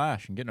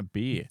slash and getting a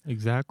beer.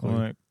 Exactly.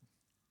 Like,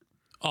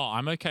 Oh,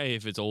 I'm okay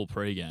if it's all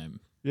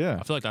pre-game. yeah.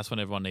 I feel like that's when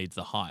everyone needs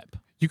the hype.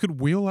 You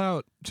could wheel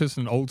out just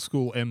an old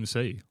school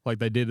MC like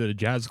they did at a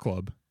jazz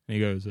club, and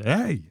he goes,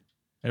 "Hey!"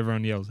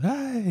 Everyone yells,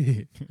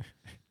 "Hey!"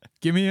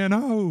 Give me an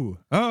oh,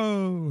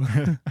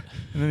 and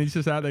then he's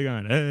just out there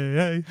going,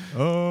 "Hey,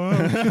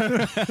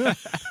 oh."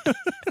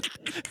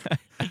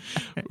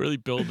 Really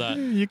build that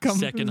You come-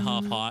 second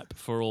half hype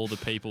for all the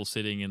people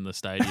sitting in the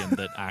stadium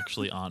that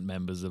actually aren't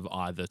members of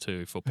either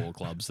two football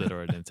clubs that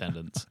are in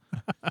attendance.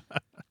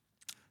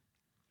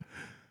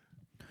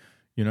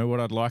 You know what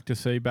I'd like to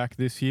see back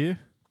this year?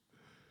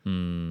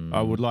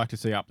 I would like to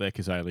see Up There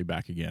Kazali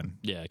back again.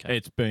 Yeah, okay.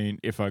 It's been,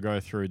 if I go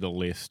through the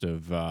list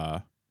of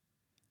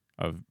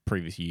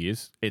previous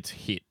years, it's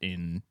hit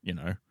in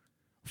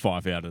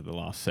 5 out of the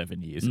last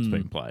 7 years it's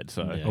been played.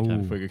 So Yeah, okay.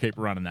 if we could keep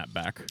running that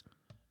back.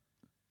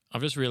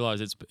 I've just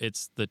realised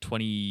it's the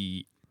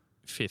 25th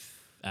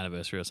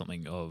anniversary or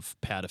something of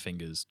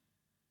Powderfinger's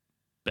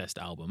best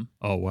album.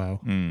 Oh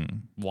wow,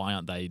 Why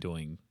aren't they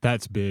doing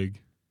that's big.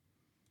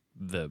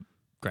 the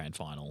grand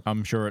final?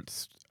 I'm sure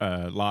it's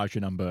a larger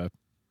number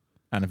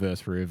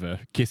anniversary of a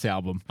Kiss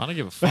album. I don't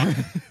give a fuck.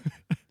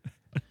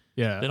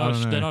 Yeah, They're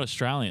not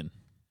Australian.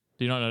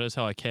 Do you not notice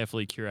how I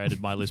carefully curated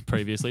my list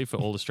previously for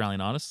all Australian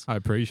artists I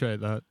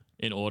appreciate that.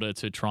 in order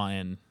to try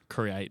and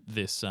create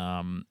this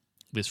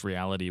this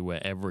reality where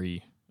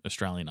every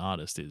Australian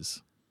artist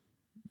is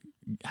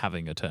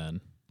having a turn,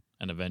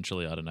 and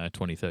eventually, I don't know,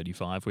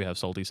 2035, we have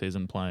Salty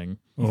Season playing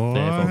the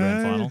AFL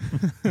Grand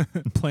Final.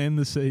 Plant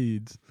the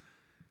seeds.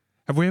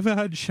 Have we ever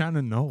had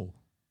Shannon Knoll?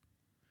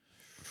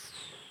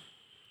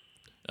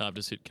 I've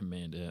just hit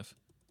Command F.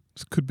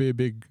 This could be a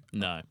big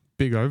No,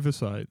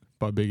 oversight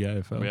by Big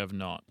AFL. we have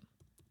not.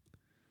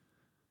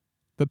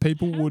 The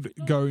people would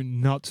go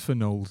nuts for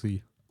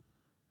Knowlesy.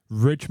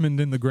 Richmond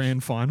in the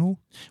grand final?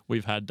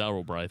 We've had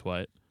Darryl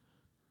Braithwaite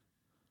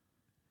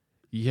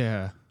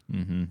Yeah.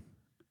 Mm-hmm.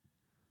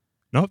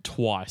 Not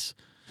twice.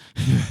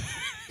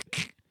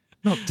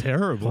 Not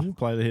terrible.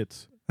 Play the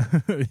hits.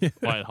 Yeah.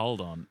 Wait,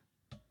 hold on.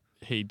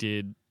 He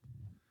did.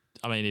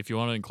 I mean, if you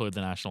want to include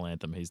the national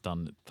anthem, he's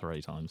done it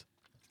 3 times.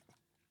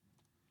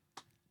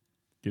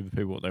 Give the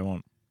people what they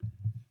want.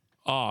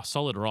 Oh,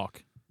 Solid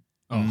Rock.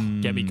 Oh.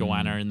 Get me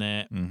Goanna in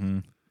there. Mm-hmm.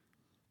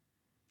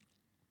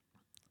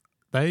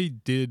 They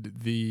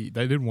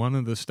did one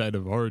of the State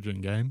of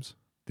Origin games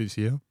this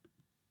year.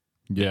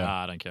 Yeah.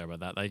 I don't care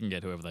about that. They can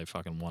get whoever they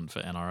fucking want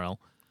for NRL.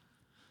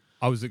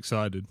 I was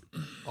excited.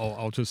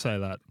 I'll just say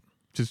that.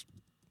 Just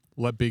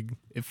let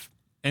if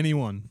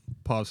anyone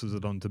passes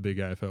it on to Big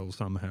AFL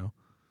somehow.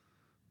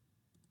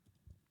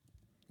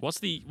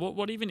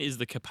 What even is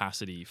the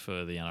capacity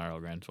for the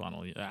NRL Grand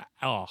Final?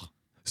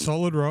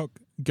 Solid Rock,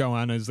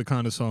 Goanna is the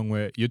kind of song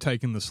where you're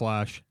taking the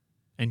slash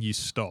and you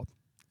stop.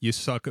 You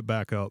suck it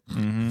back up.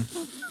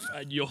 Mm-hmm.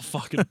 And you're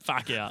fucking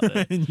back out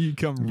there. And you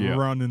come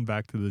running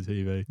back to the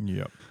TV.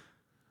 Yep.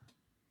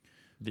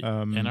 The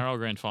NRL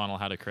Grand Final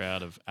had a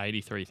crowd of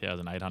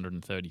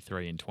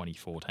 83,833 in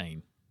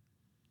 2014.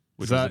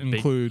 Which Does that was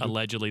include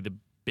allegedly the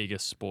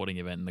biggest sporting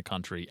event in the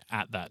country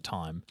at that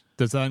time.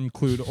 Does that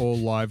include all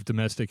live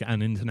domestic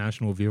and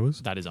international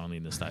viewers? That is only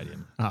in the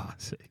stadium. Ah,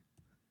 see.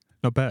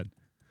 Not bad.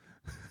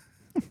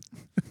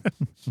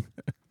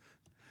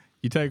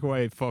 You take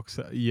away Fox,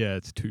 yeah,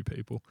 it's 2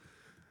 people.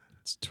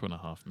 It's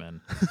 2.5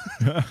 men.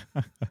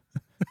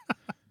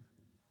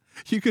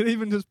 You could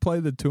even just play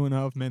the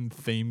 2.5 Men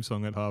theme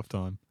song at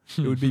halftime.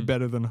 It would be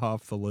better than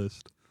half the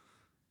list.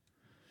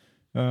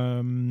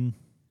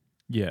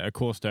 Yeah,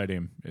 Accor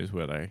Stadium is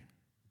where they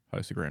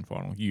host the grand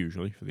final,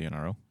 usually for the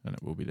NRL, and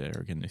it will be there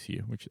again this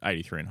year, which is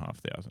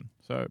 83,500.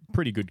 So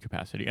pretty good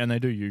capacity. And they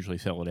do usually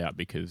sell it out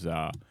because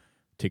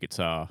tickets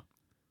are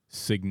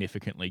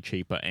significantly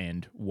cheaper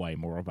and way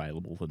more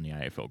available than the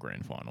AFL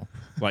grand final.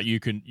 Like you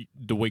can,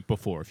 the week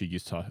before, if you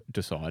just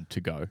decide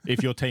to go,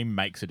 if your team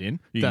makes it in,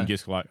 you can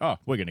just like, oh,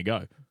 we're going to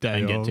go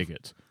and get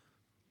tickets.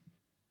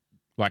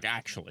 Like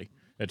actually,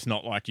 it's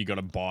not like you got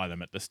to buy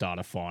them at the start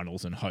of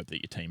finals and hope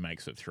that your team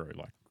makes it through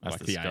like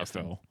the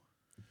AFL.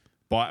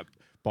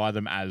 Buy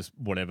them as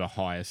whatever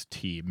highest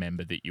tier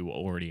member that you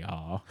already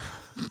are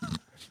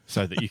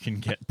so that you can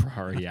get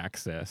priority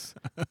access.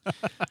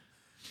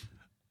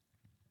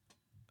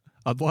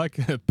 I'd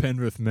like a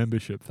Penrith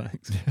membership,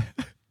 thanks.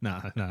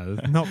 No,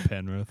 not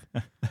Penrith.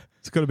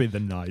 It's got to be the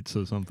Knights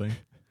or something.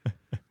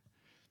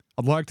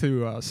 I'd like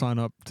to sign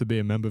up to be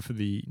a member for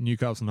the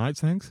Newcastle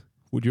Knights, thanks.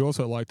 Would you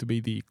also like to be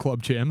the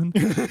club chairman?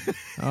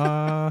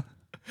 No,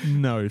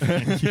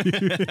 thank you.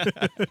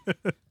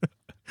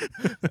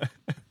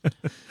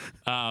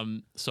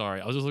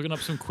 Sorry, I was just looking up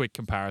some quick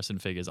comparison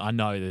figures. I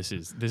know this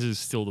is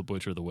still the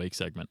Butcher of the Week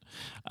segment.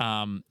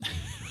 But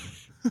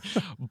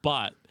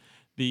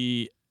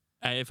the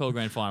AFL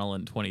Grand Final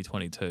in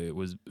 2022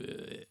 was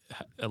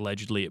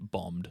allegedly it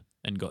bombed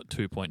and got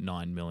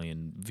 2.9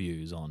 million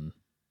views on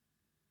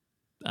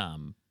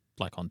on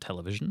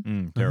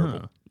television. Terrible.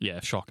 Uh-huh.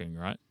 Yeah, shocking,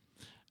 right?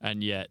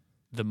 And yet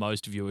the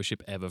most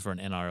viewership ever for an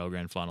NRL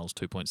Grand Final is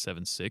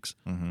 2.76.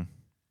 Mm-hmm.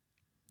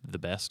 The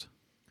best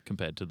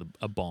compared to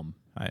a bomb.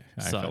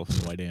 AFL's on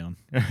the way down.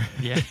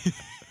 Yeah.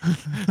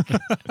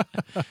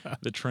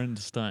 The trend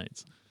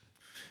states.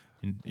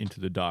 Into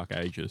the dark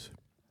ages.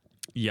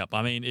 Yep.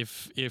 I mean,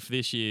 if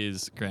this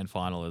year's grand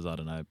final is, I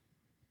don't know,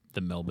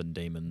 the Melbourne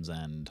Demons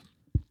and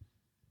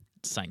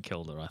St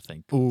Kilda, I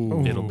think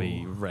it'll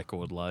be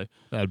record low.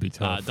 That'd be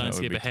tough. Don't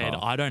skip ahead.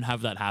 Tough. I don't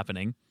have that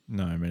happening.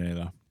 No, me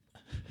neither.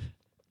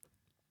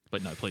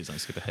 But no, please don't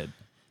skip ahead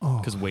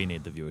because we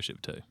need the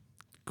viewership too.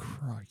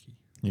 Crikey.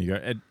 Here you go.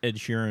 Ed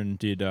Sheeran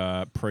did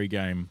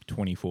pre-game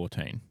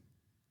 2014.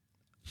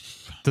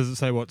 Does it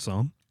say what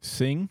song?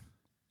 Sing,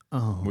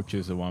 Oh. which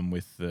is the one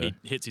with the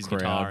He hits his crowd.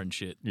 guitar and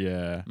shit.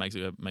 Yeah, Makes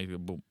it a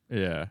boom.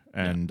 yeah,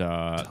 and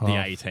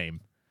the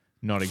A-Team.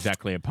 Not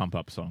exactly a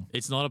pump-up song.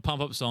 It's not a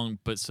pump-up song,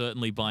 but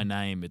certainly by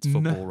name, it's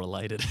football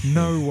related.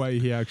 No way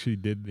he actually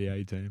did the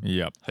A-Team.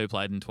 Yep, Who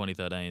played in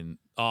 2013?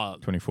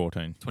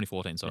 2014.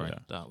 2014, sorry. Yeah.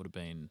 That would have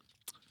been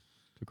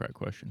It's a great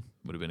question.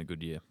 a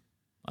good year.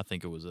 I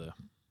think it was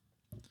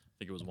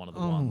one of the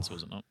ones,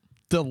 was it not?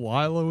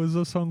 Delilah was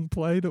a song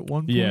played at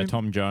one point. Yeah,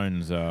 Tom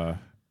Jones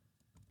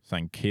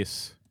sang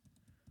Kiss.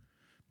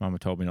 Mama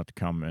told me not to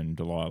come, and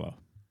Delilah.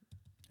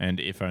 And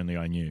If Only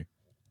I Knew.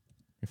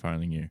 If I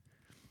Only Knew.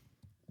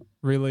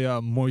 Really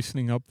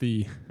moistening up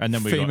the And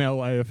then we female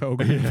AFL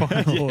Grand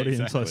Final Yeah, audience,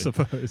 exactly. I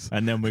suppose.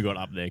 And then we got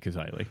Up There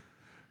Kazali.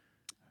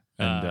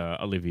 And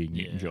Olivia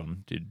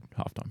Newton-John did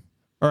halftime.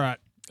 All right.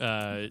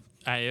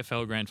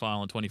 AFL Grand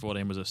Final in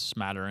 2014 was a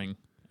smattering.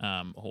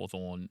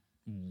 Hawthorn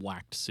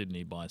whacked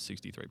Sydney by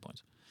 63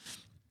 points.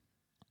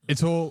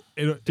 It's all...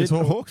 Did It's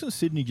all... Hawks and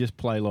Sydney just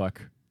play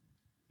like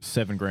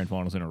 7 grand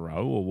finals in a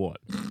row or what?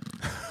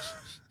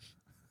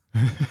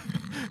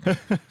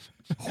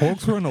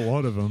 Hawks were in a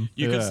lot of them.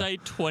 You could say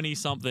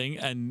 20-something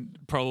and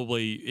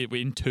probably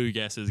in 2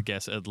 guesses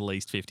guess at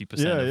least 50%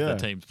 of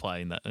the teams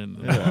playing that in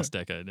the last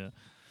decade. Yeah.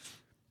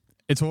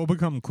 It's all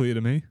become clear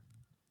to me.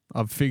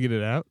 I've figured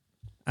it out.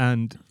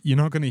 And you're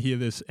not going to hear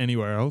this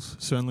anywhere else,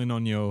 certainly not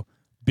on your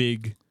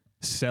big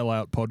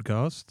sellout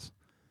podcasts.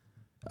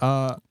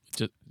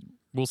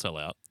 We'll sell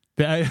out.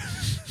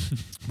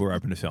 We're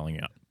open to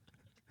selling out.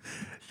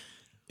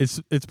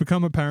 It's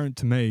become apparent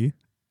to me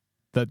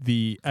that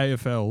the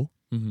AFL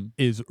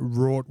is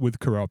wrought with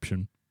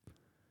corruption.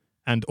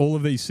 And all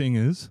of these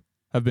singers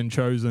have been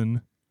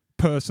chosen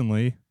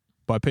personally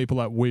by people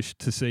that wish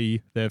to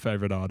see their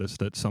favourite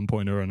artist at some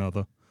point or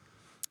another.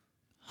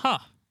 Huh.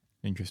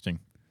 Interesting.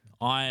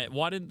 Why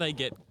didn't they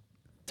get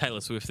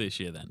Taylor Swift this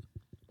year then?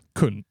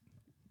 Couldn't.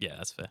 Yeah,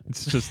 that's fair.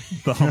 It's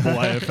just the humble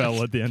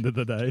AFL at the end of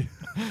the day.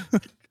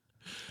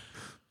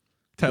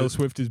 Taylor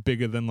Swift is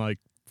bigger than like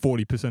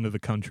 40% of the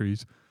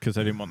countries. Because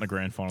they didn't want the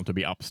grand final to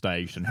be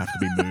upstaged and have to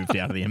be moved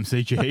out of the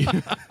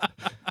MCG.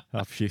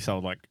 After she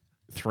sold like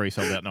 3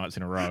 sold-out nights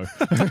in a row.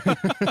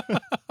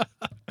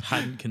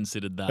 Hadn't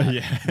considered that.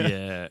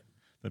 Yeah.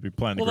 They'd be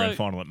playing the grand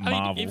final at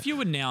Marvel. If you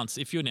announce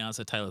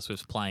that Taylor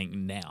Swift's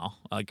playing now,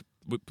 like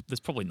there's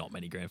probably not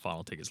many grand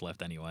final tickets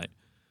left anyway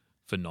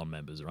for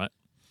non-members, right?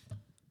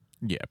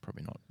 Yeah,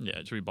 probably not. Yeah,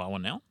 should we buy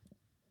one now?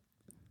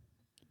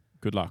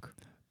 Good luck.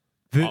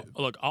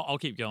 Look, I'll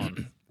keep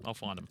going. I'll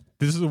find them.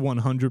 This is a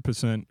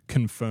 100%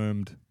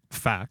 confirmed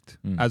fact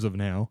as of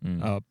now,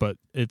 but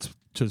it's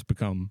just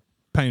become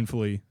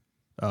painfully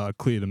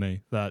clear to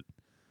me that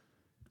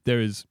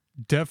there is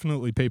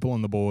definitely people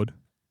on the board,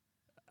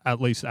 at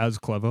least as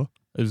clever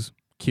as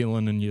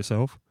Keelan and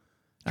yourself,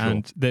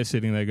 and they're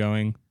sitting there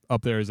going,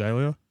 up there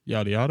Azalea,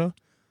 yada yada.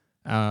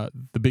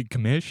 The big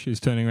commish is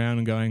turning around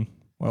and going,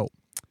 well,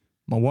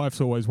 my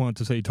wife's always wanted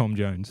to see Tom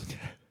Jones.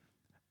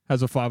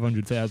 Has a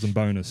 500,000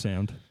 bonus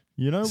sound.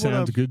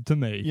 Sounds good to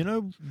me. You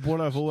know what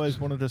I've always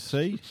wanted to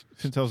see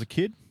since I was a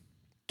kid?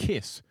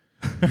 Kiss.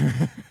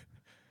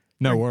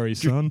 No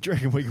worries, son. Do you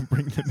reckon we can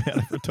bring them out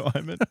of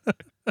retirement?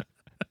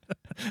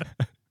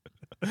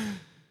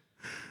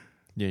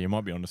 Yeah, you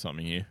might be onto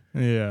something here.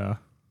 Yeah.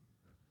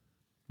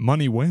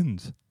 Money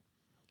wins,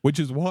 which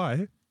is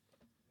why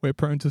we're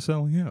prone to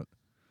selling out.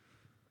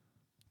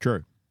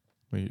 True.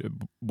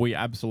 We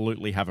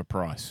absolutely have a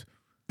price.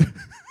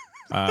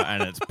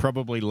 And it's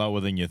probably lower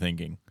than you're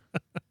thinking.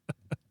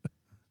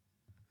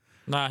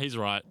 Nah, he's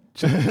right.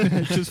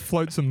 Just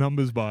float some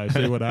numbers by,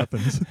 see what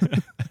happens.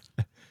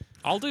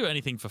 I'll do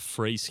anything for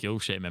free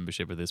Skillshare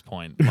membership at this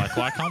point. Like,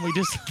 why can't we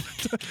just...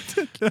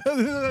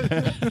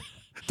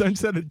 Don't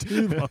set it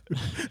too low.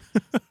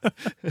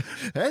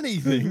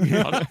 Anything.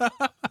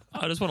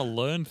 I just want to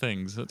learn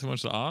things. Is that too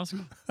much to ask?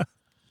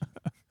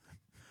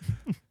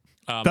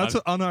 That's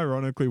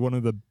unironically one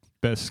of the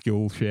best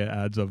Skillshare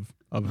ads I've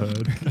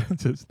heard.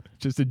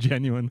 just a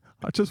genuine,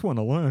 I just want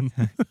to learn.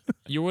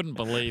 You wouldn't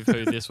believe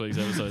who this week's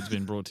episode's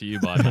been brought to you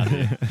by,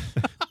 Matthew.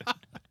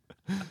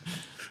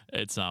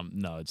 It's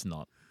no, it's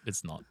not.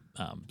 It's not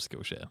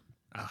Skillshare.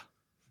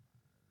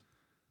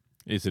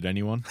 Is it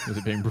anyone? Is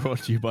it being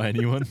brought to you by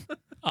anyone?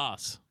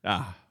 Us.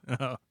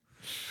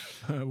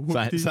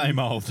 Same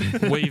old.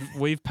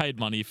 We've paid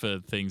money for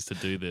things to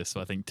do this,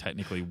 so I think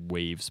technically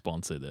we've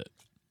sponsored it.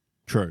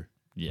 True.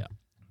 Yeah.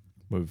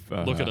 We've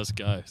Look at us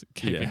go,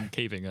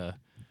 keeping a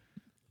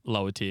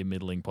lower tier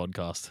middling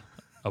podcast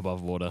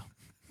above water.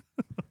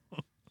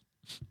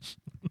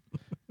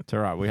 It's all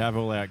right. We have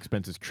all our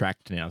expenses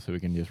tracked now, so we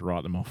can just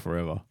write them off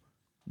forever.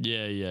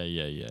 Yeah.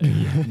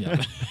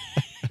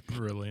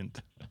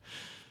 Brilliant.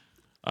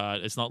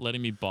 It's not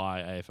letting me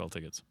buy AFL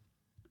tickets.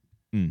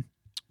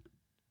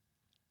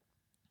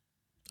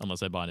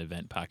 Unless I buy an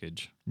event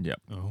package.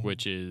 Yep.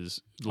 Which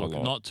is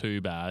not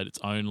too bad. It's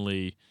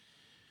only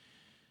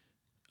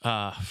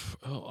per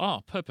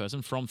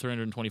person from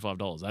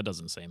 $325. That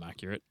doesn't seem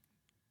accurate.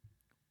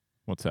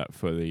 What's that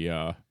for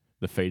the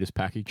fetus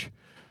package?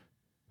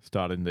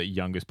 Starting the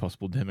youngest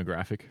possible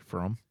demographic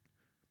from?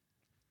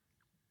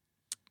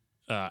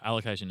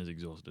 Allocation is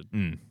exhausted.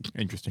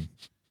 Interesting.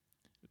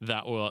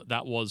 That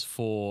was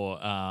for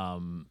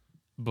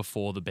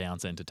before the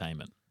bounce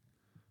entertainment.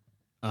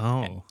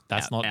 Oh,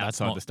 that's not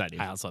outside the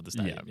stadium. Outside the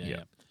stadium.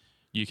 Yeah.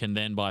 You can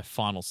then buy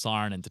Final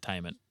Siren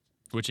entertainment,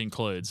 which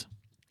includes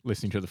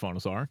listening to the Final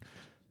Siren.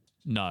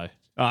 No.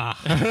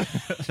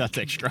 That's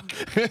extra.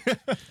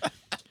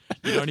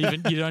 You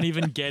don't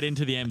even get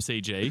into the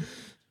MCG.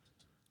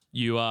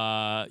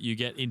 You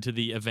get into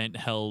the event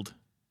held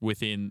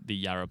within the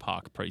Yarra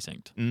Park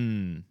precinct.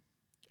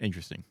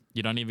 Interesting.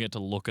 You don't even get to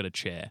look at a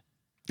chair.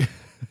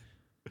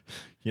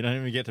 You don't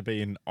even get to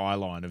be in eye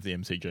line of the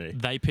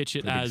MCG. They pitch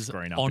it as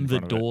on the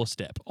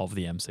doorstep of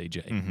the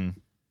MCG.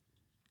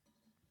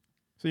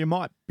 So you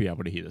might be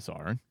able to hear the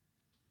siren.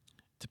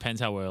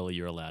 Depends how early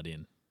you're allowed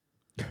in.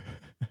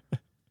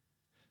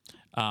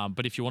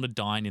 But if you want to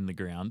dine in the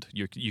ground,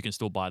 you can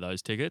still buy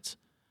those tickets.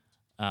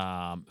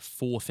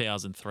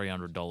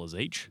 $4,300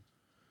 each.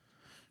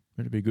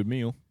 It'd be a good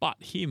meal. But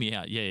hear me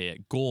out. Yeah.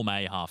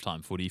 Gourmet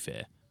halftime footy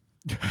fare.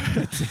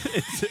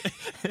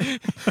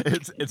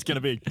 It's going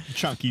to be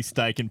chunky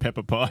steak and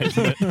pepper pie,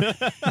 isn't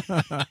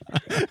it?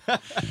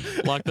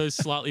 Like those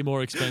slightly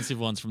more expensive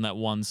ones from that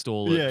one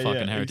stall at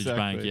fucking Heritage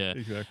Bank. Yeah,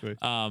 exactly.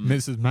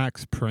 Mrs.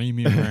 Max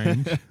premium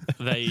range.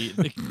 They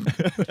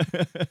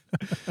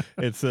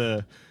it's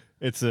a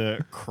It's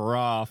a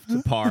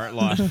craft Pirate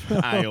Life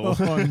ale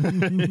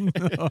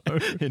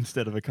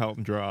instead of a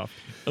Carlton Draft.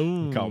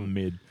 Ooh. Carlton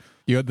Mid.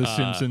 You had the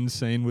Simpsons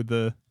scene with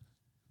the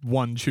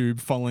one tube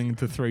falling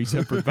into 3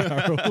 separate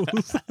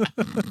barrels.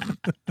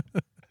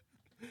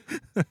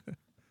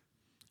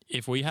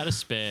 If we had a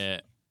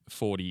spare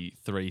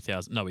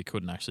 43,000, no, we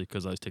couldn't actually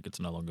because those tickets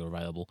are no longer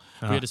available.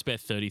 If we had to spare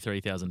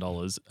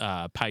 $33,000.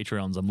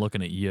 Patreons, I'm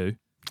looking at you.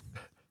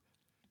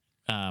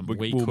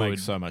 We'll make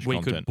so much we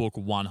content. could book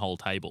one whole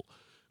table,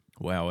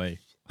 Wowee.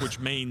 which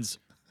means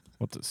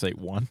What's it, seat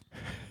 1?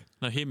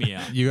 no. Hear me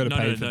out. You gotta no,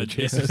 pay no, for no, the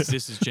this chairs. is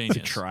this is genius.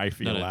 It's a tray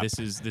for your no, lap. this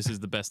is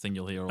the best thing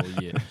you'll hear all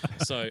year.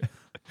 So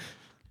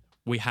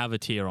we have a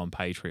tier on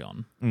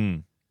Patreon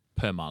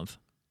per month,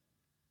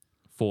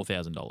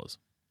 $4,000.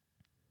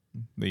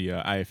 The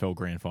AFL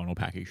Grand Final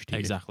package tier.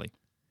 Exactly.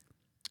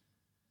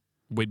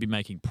 We'd be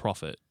making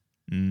profit,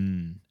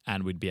 and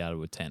we'd be able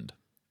to attend.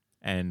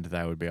 And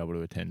they would be able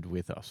to attend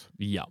with us.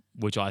 Yeah,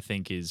 which I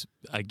think is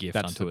a gift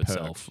That's unto the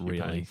itself. perk you're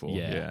paying Really, for.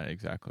 yeah. Yeah,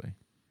 exactly.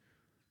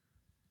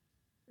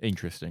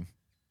 Interesting.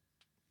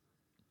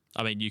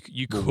 I mean, you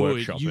We'll could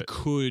workshop you it.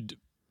 could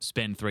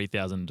spend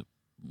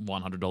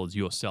 $3,100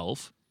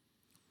 yourself.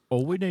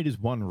 All we need is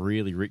one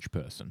really rich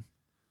person.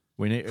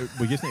 We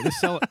just need to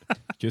sell it.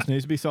 Just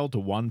needs to be sold to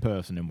one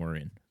person, and we're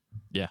in.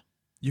 Yeah.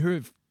 You're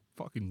a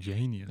fucking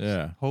genius.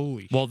 Yeah.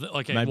 Holy Well,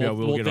 okay. Maybe I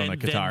will get then, on a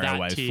then Qatar that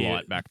Airways tier-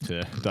 flight back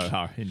to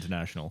Doha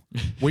International.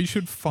 We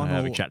should And funnel.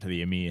 have a chat to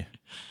the Emir.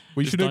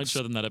 We Just should don't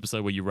show them that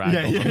episode where you rag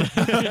on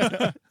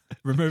them.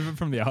 remove it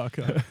from the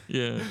archive.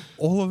 Yeah.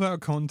 All of our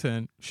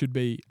content should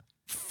be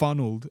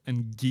funneled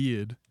and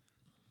geared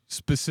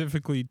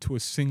specifically to a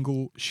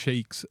single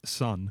sheik's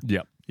son.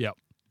 Yep. Yep.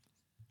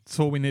 That's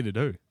all we need to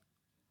do.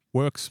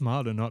 Work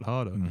smarter, not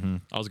harder. Mm-hmm.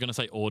 I was going to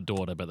say or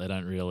daughter, but they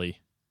don't really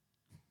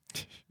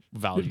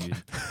value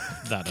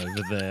that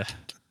over there.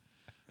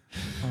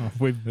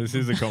 This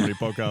is a comedy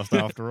podcast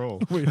after all.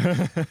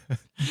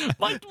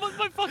 my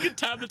fucking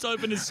tablet's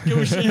open as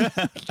Skillshare.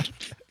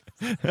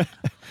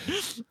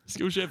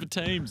 Skillshare for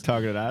Teams.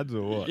 Targeted ads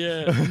or what?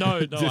 Yeah,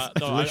 no, Just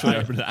I literally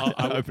open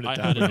a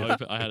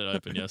tab. I had it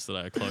open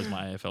yesterday. I closed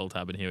my AFL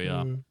tab, and here we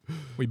are.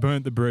 We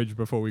burnt the bridge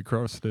before we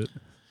crossed it.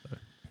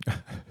 So.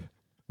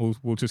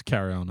 We'll just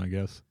carry on, I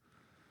guess.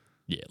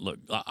 Yeah, look,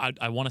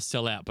 I want to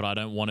sell out, but I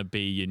don't want to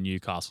be your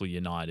Newcastle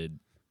United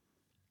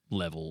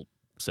level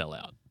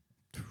sellout.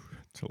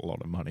 It's a lot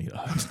of money,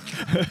 though.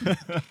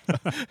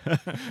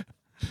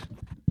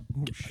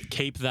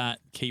 Keep that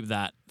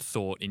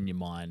thought in your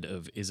mind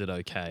of, is it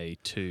okay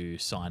to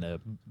sign a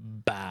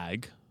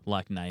bag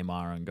like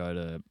Neymar and go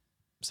to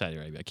Saudi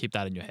Arabia? Keep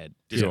that in your head.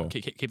 Just Sure.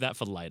 keep that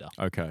for later.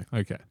 Okay.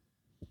 Okay.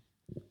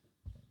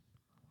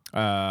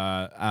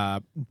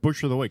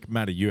 Bush of the Week.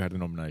 Matty, you had a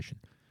nomination.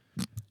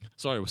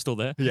 Sorry, we're still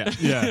there. Yeah.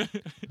 Yeah.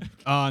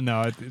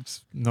 No,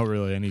 it's not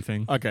really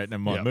anything. Okay, never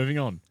mind. Yep. Moving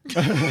on.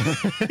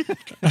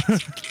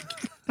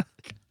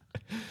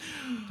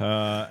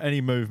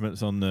 Any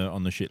movements on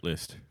the shit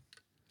list?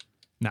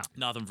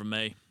 Nothing from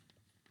me.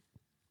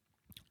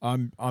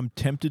 I'm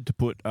tempted to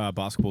put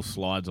basketball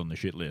slides on the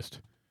shit list.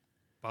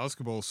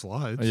 Basketball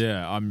slides.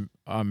 Yeah,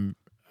 I'm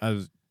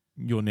as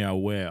you're now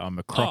aware, I'm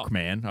a Croc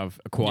man. I've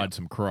acquired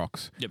some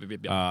Crocs.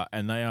 Yep.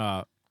 And they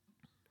are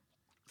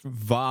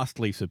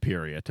vastly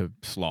superior to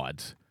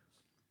slides.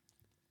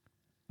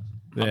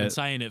 I've They're been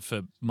saying it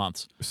for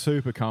months.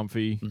 super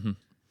comfy,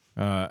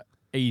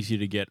 easy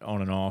to get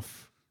on and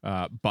off,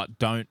 but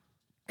don't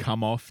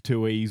come off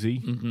too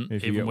easy.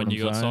 If Even get when what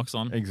you I'm got saying. socks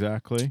on.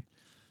 Exactly.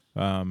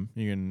 You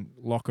can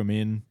lock them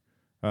in.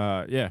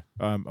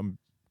 I'm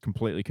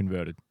completely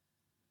converted.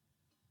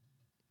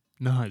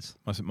 Nice.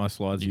 My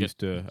slides used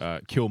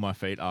to kill my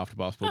feet after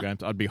basketball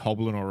games. I'd be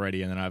hobbling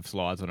already, and then I have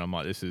slides, and I'm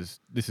like, this is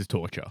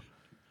torture.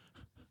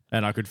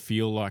 And I could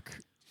feel like,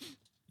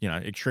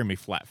 extremely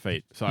flat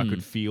feet, so I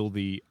could feel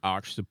the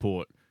arch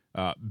support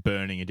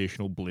burning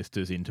additional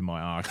blisters into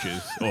my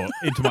arches or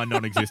into my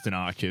non-existent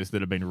arches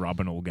that have been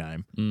rubbing all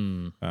game.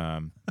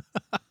 I'm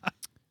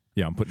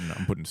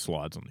putting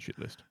slides on the shit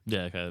list.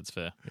 Yeah, okay, that's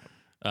fair.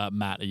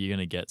 Matt, are you going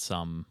to get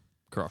some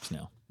Crocs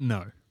now?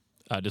 No.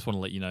 I just want to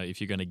let you know, if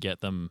you're going to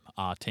get them,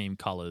 our team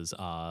colours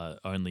are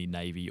only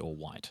navy or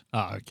white.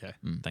 Okay.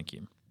 Thank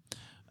you.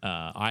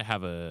 I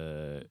had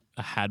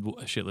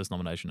a shit list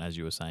nomination as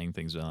you were saying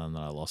things, and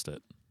then I lost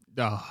it.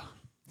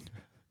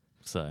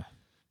 So,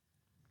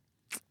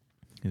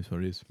 Here's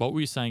what it is. what were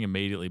you saying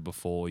immediately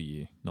before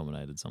you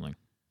nominated something?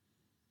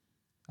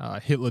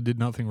 Hitler did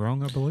nothing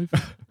wrong, I believe.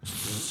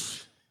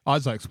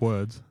 Isaac's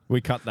words.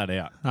 We cut that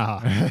out.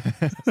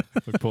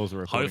 We pause the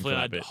recording Hopefully, for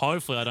that bit.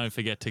 hopefully I don't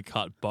forget to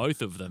cut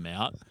both of them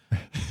out.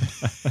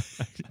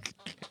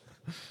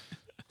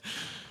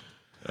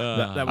 That I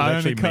was only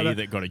actually cut me it-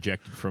 that got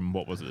ejected from,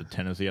 what was it, the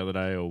tennis the other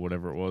day or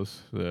whatever it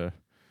was. There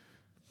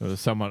was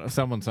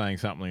someone saying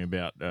something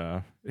about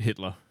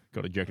Hitler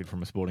got ejected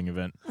from a sporting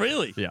event.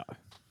 Really? Yeah.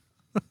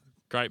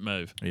 Great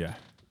move. Yeah.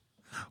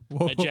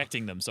 Whoa.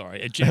 Ejecting them,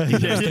 sorry. Ejecting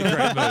them is a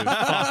great move.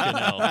 Fucking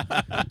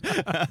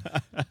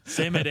hell.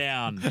 Simmer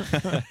down.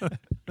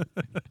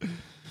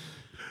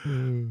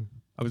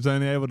 I was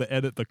only able to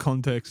edit the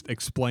context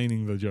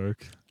explaining the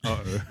joke.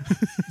 Uh-oh.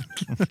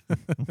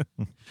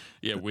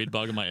 Yeah, weird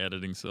bug in my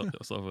editing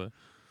software.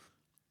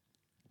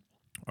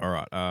 All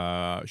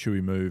right. Should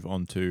we move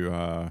on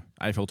to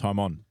AFL time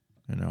on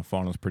and our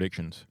finals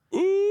predictions?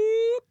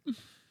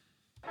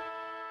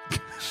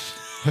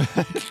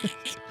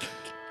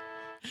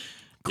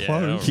 Close. Yeah,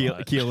 all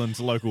right. Keelan's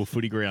local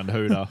footy ground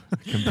hooter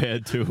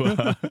compared to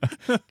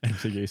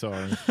MCG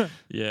Sirens.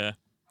 Yeah,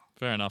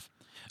 fair enough.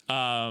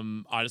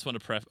 I just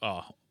want to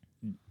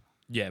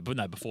but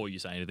no, before you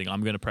say anything,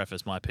 I'm going to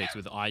preface my picks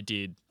with I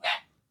did.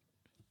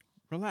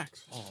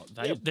 Relax. Oh,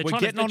 they're we're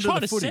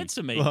trying to footy.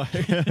 censor me.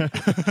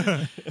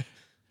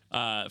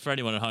 For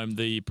anyone at home,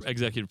 the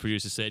executive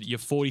producer said, you're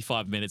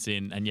 45 minutes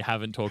in and you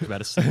haven't talked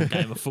about a single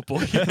game of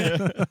football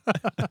yet.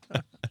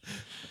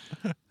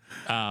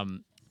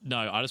 No,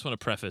 I just want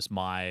to preface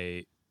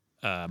my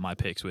my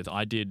picks with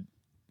I did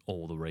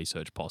all the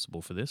research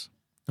possible for this.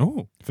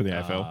 Oh, For the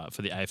AFL?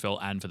 For the AFL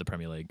and for the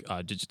Premier League.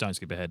 Just don't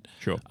skip ahead.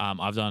 Sure.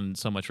 I've done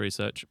so much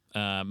research.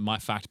 My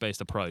fact-based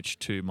approach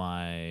to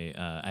my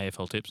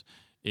AFL tips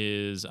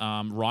is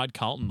ride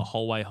Carlton the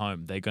whole way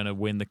home. They're going to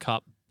win the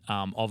cup.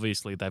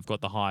 Obviously, they've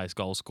got the highest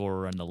goal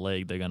scorer in the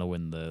league. They're going to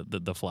win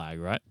the flag,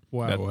 right?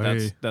 wow.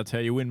 That's how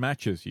you win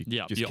matches. You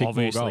Yeah, just you kick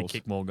obviously more goals.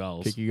 kick more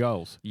goals. Kick your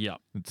goals. Yeah,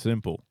 It's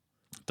simple.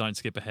 don't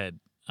skip ahead.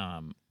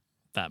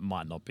 That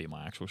might not be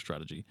my actual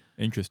strategy.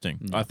 Interesting.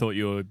 Yeah. I thought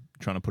you were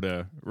trying to put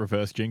a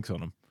reverse jinx on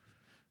them.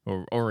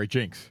 Or a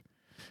jinx.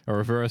 A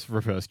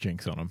reverse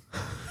jinx on them.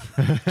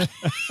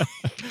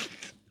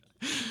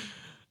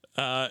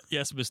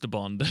 Yes, Mr.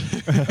 Bond.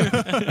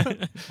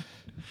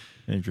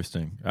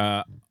 Interesting.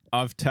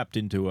 I've tapped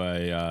into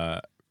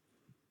a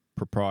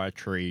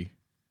proprietary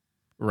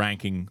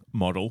ranking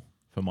model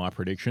for my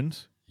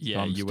predictions.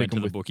 Yeah, I'm you went to sticking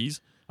the with-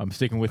 bookies. I'm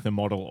sticking with the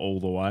model all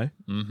the way.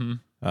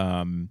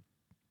 Mm-hmm.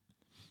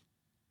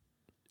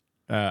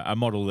 A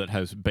model that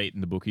has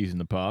beaten the bookies in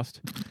the past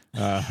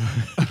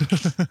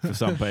for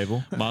some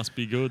people. Must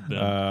be good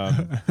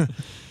then.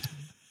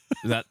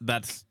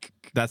 That's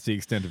the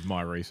extent of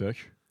my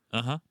research.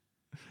 Uh-huh.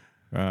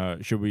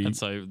 Should we? And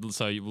sorry.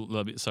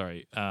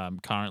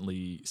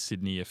 Currently,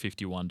 Sydney are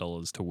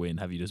 $51 to win.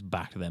 Have you just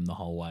backed them the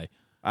whole way?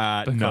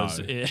 No,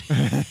 Yeah.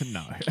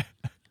 no.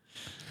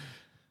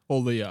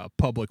 All the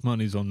public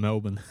money's on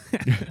Melbourne.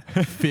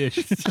 Fish.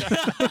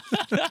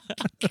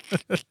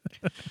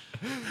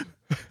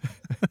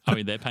 I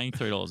mean, they're paying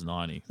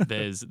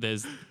 $3.90.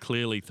 There's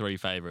clearly three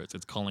favourites.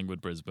 It's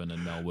Collingwood, Brisbane,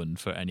 and Melbourne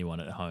for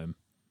anyone at home.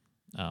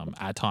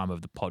 At time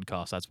of the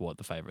podcast, that's what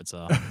the favourites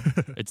are.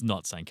 It's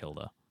not St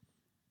Kilda.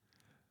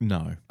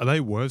 No. Are they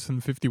worse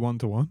than 51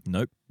 to 1?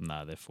 Nope.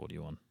 No, they're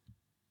 41.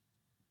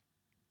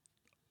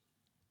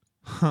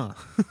 Huh.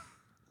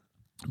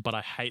 But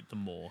I hate them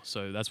more,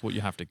 so that's what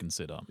you have to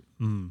consider.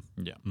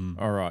 Yeah.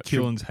 All right.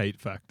 Keelan's hate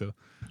factor.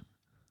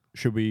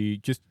 Should we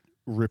just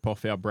rip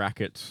off our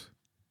brackets?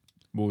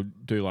 We'll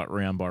do like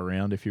round by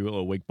round, if you will,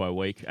 or week by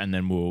week, and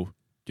then we'll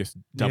just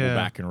double Yeah.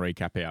 back and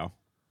recap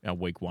our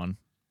week one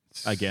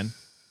again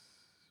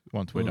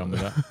once we're done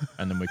with that,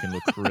 and then we can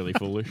look really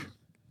foolish.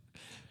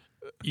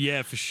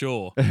 Yeah, for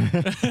sure.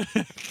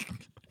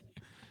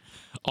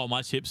 Oh,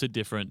 my tips are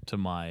different to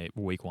my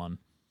week one.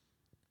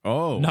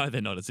 Oh, No,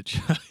 they're not. It's a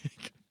joke.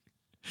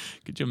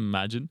 Could you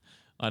imagine?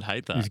 I'd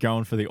hate that. he's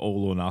going for the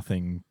all or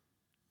nothing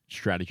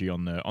strategy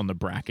on the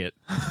bracket,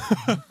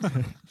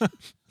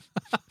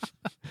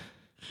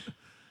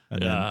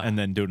 and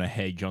then doing a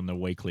hedge on the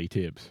weekly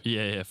tips.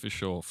 Yeah, for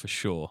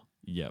sure.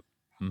 Yep.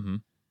 Mm-hmm.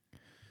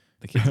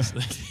 The kids.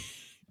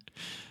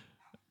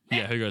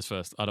 Yeah, who goes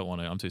first? I don't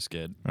want to. I'm too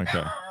scared.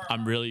 Okay.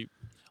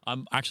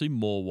 I'm actually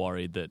more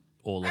worried that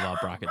all of our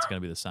brackets are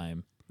going to be the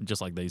same,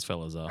 just like these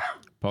fellas are.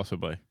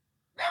 Possibly.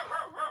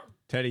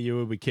 Teddy, you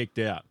will be kicked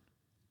out.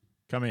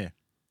 Come here.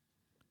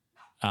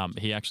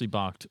 He actually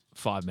barked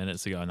 5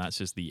 minutes ago, and that's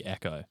just the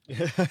echo.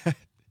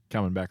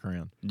 Coming back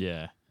around.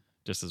 Yeah,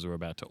 just as we're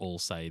about to all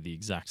say the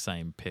exact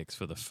same picks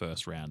for the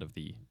first round of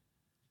the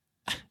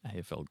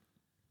AFL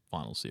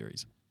final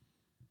series.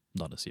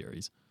 Not a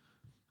series.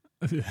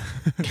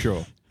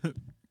 Sure.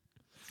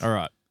 All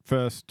right.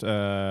 First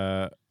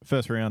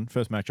round,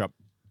 first matchup,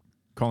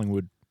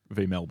 Collingwood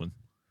v Melbourne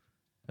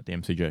at the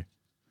MCG.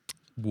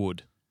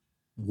 Wood.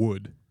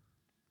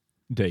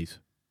 D's.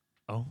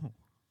 Oh.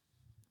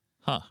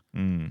 Huh.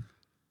 Mm.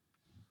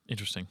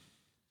 Interesting.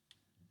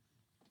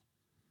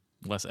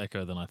 Less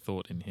echo than I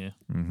thought in here.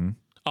 Mm-hmm.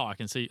 Oh, I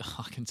can see.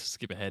 I can just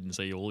skip ahead and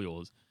see all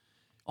yours.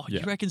 Oh, Yeah.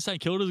 you reckon St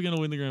Kilda's going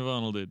to win the grand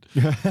final, dude?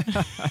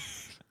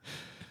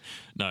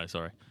 No,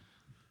 sorry.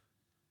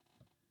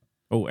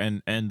 Oh,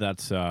 and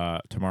that's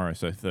tomorrow,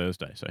 so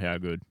Thursday. So how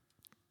good?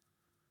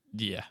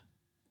 Yeah.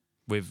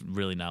 We've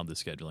really nailed the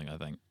scheduling, I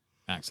think.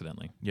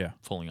 Accidentally. Yeah.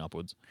 Falling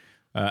upwards.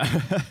 All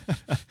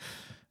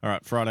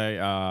right.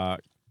 Friday,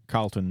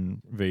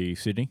 Carlton v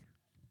Sydney.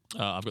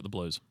 I've got the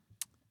Blues.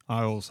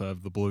 I also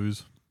have the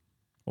Blues.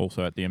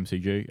 Also at the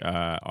MCG.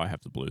 I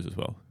have the Blues as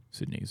well.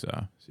 Sydney's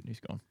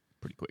gone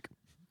pretty quick.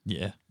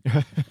 Yeah.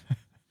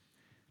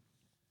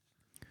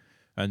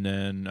 And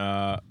then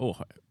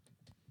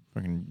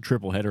Fucking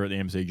triple header at the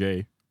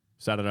MCG.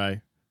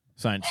 Saturday,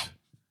 Saints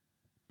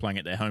playing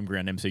at their home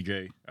ground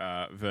MCG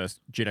versus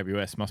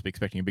GWS. Must be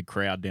expecting a big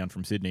crowd down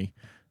from Sydney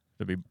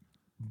to be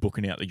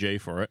booking out the G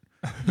for it.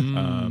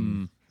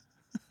 I'm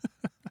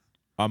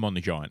on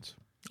the Giants.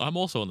 I'm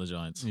also on the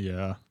Giants.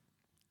 Yeah.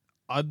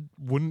 I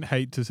wouldn't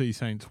hate to see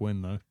Saints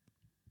win, though.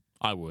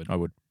 I would.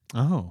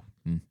 Oh.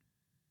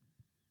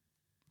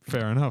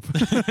 Fair enough.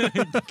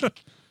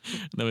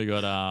 Then we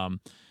got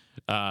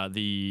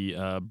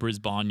the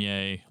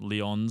Brisbane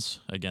Lions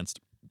against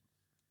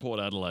Port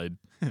Adelaide.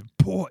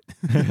 Port.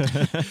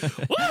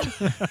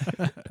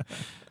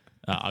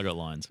 I got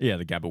Lions. Yeah,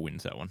 the Gabba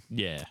wins that one.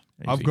 Yeah,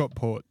 I've got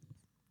Port.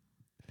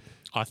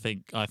 I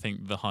think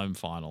the home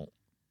final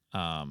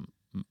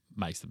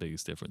makes the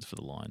biggest difference for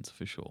the Lions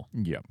for sure.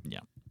 Yep. Yeah.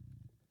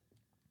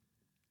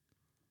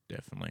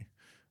 Definitely.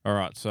 All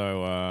right,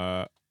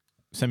 so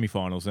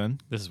semi-finals then.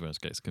 This is where it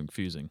gets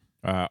confusing.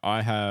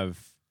 I have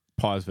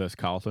Pies versus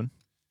Carlton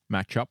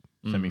matchup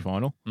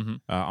semi-final. Mm-hmm.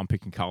 I'm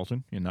picking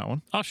Carlton in that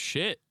one. Oh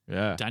shit!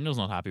 Yeah. Daniel's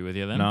not happy with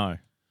you then. No.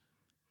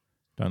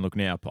 Don't look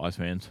now, Pies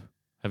fans.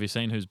 Have you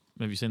seen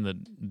the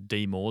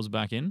D Moores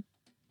back in?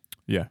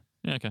 Yeah.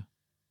 Yeah. Okay.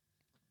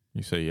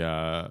 You see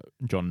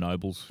John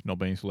Noble's not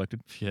being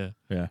selected. Yeah.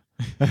 Yeah.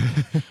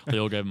 They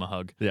all gave him a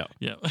hug. Yeah.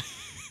 Yeah.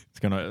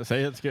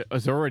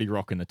 It's already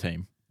rocking the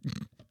team.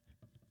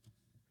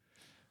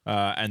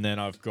 And then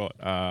I've got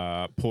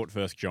Port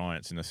versus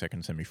Giants in the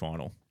second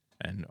semi-final,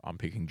 and I'm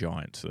picking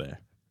Giants there.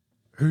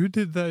 Who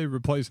did they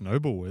replace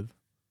Noble with?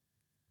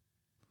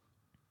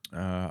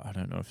 I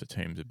don't know if the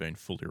teams have been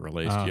fully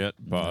released yet,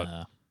 but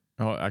Nah.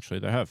 oh, actually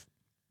they have.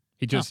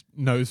 He just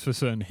knows for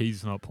certain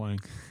he's not playing.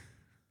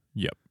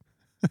 Yep.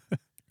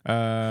 They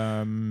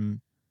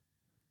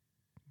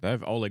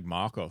have Oleg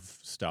Markov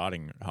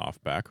starting at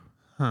halfback,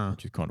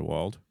 which is kind of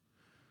wild.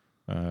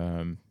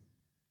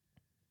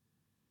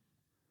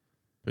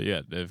 But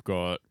yeah, they've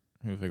got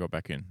who have they got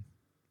back in?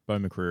 Bo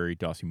McCreary,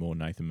 Darcy Moore,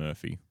 Nathan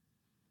Murphy,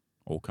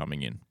 all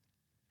coming in.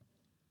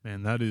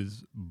 Man, that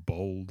is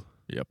bold.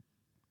 Yep.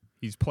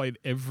 He's played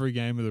every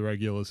game of the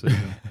regular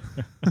season.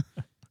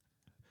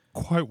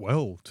 Quite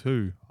well,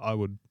 too, I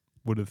would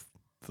have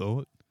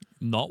thought.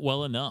 Not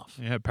well enough.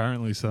 Yeah,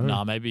 apparently so.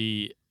 Nah,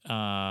 maybe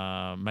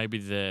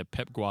they're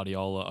Pep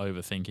Guardiola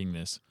overthinking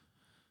this.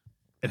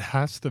 It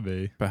has to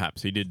be.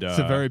 Perhaps he did. It's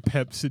a very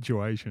Pep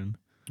situation.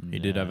 He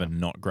did have a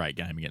not great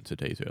game against the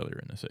D's earlier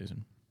in the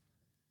season.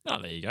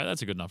 Oh, there you go.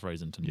 That's a good enough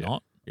reason to Yeah.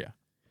 not.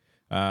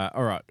 Yeah.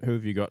 All right. Who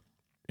have you got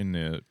in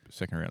the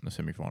second round, the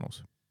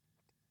semi-finals?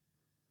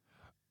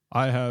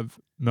 I have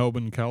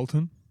Melbourne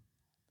Carlton.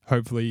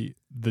 Hopefully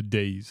the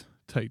D's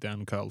take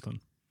down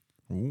Carlton.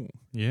 Ooh.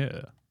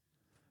 Yeah.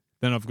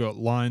 Then I've got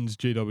Lions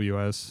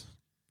GWS.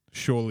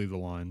 Surely the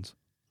Lions.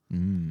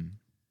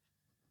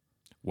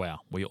 Wow,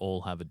 we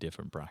all have a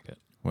different bracket.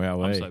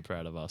 Wow, I'm so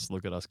proud of us.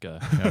 Look at us go.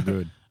 how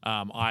good.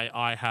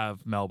 I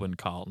have Melbourne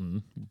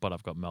Carlton, but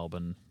I've got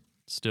Melbourne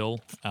still.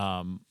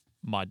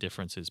 My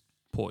difference is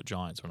Port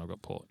Giants when I've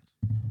got Port.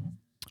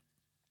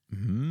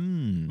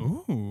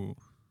 Ooh.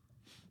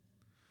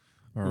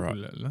 All right. Ooh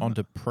la la. On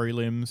to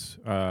prelims.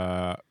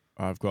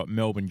 I've got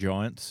Melbourne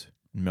Giants.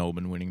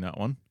 Melbourne winning that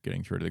one,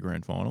 getting through to the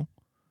grand final.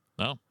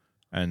 Oh.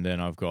 And then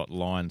I've got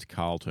Lions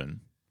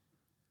Carlton,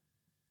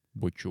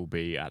 which will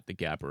be at the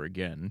Gabba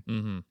again.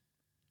 Mm-hmm.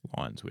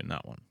 Lions win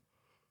that one.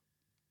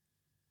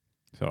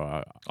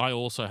 So I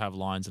also have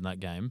Lions in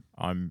that game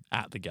I'm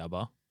at the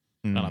Gabba,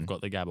 and I've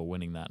got the Gabba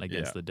winning that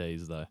against the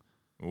D's, though.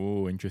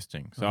 Oh,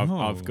 interesting. So Oh.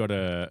 I've got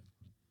to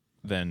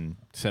then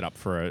set up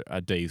for a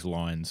D's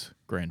Lions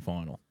grand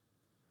final.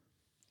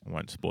 I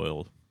won't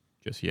spoil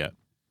just yet.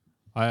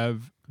 I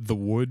have the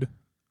Wood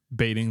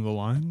beating the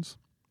Lions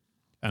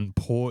and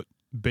Port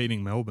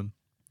beating Melbourne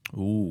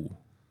Ooh.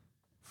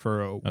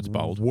 for a That's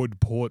bold.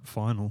 Wood-Port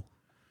final.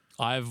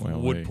 I have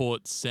Well,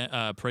 Woodport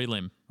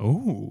prelim,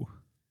 Ooh.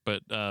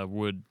 but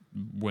Wood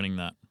winning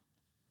that.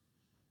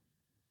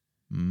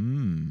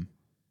 And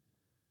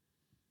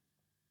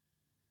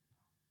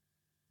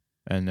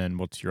then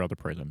what's your other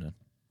prelim then?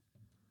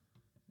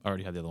 I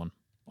already had the other one.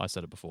 I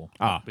said it before.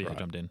 Ah, but yeah, right.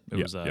 jumped in. It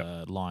Yep, was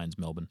yep. Lions,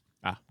 Melbourne.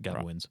 Gabba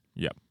right. wins.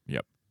 Yep.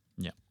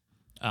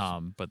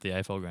 But the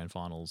AFL Grand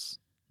Finals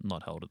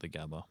not held at the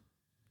Gabba.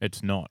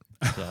 It's not.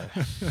 So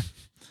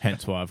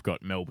Hence why I've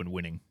got Melbourne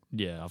winning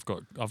yeah, I've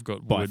got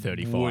by Wood,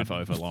 35 Wood.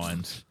 over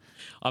Lions.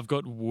 I've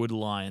got Wood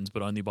Lions,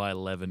 but only by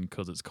 11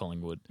 because it's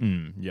Collingwood.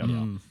 Yep.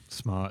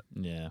 Smart.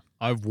 Yeah,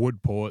 I have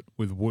Wood-Port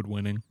with Wood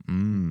winning.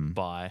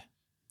 by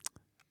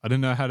I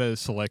didn't know how to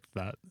select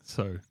that,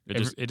 so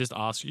it just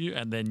asks you,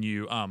 and then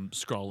you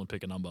scroll and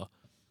pick a number.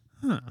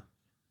 Huh.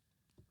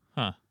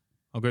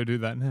 I'll go do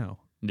that now.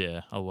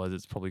 Yeah, otherwise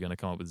it's probably going to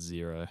come up with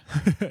 0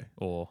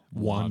 or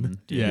One. 1.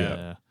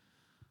 Yeah.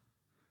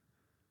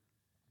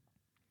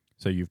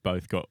 So you've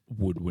both got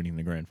Wood winning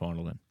the grand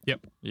final then.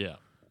 Yeah.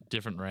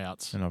 Different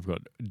routes. And I've got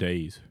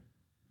D's.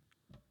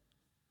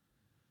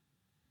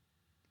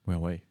 Well,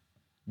 wait.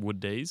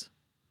 Wood D's.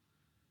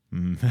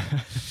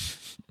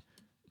 That's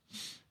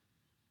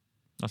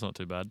not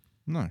too bad.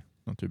 No,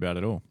 not too bad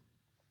at all.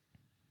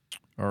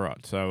 All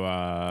right.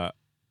 So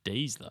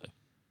D's though.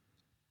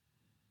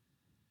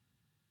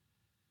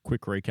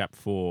 quick recap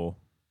for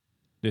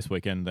this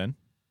weekend then.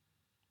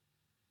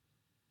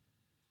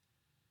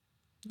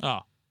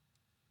 Oh,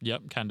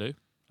 yep, can do.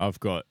 I've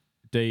got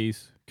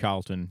D's,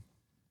 Carlton,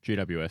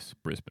 GWS,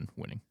 Brisbane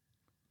winning.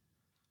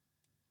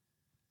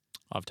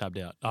 I've tabbed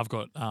out. I've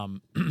got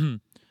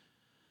Collingwood,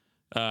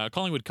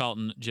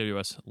 Carlton,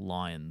 GWS,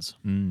 Lions.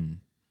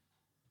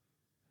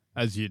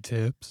 As your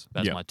tips,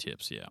 That's Yep. my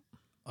tips. Yeah.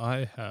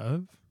 I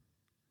have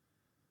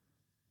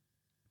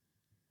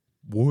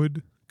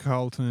Wood,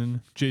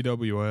 Carlton,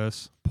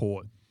 GWS,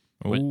 Port.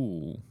 Wait.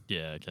 Ooh.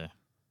 Yeah. Okay.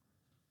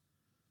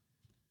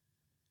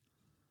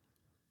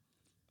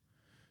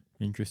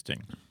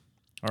 Interesting.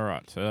 All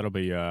right. So that'll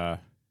be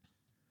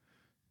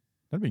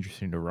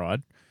interesting to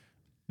ride.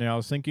 Now I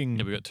was thinking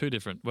Yeah, we got three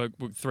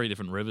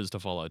different rivers to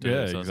follow too.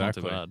 Yeah, so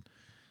exactly. it's not too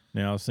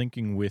Now I was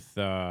thinking with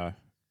bad.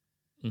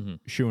 Mm-hmm.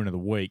 shoeing of the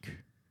week,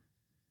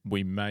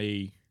 we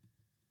may,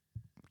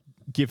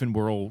 given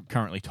we're all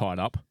currently tied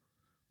up,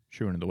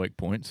 shoeing of the week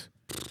points.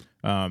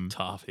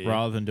 Tough here.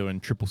 Rather than doing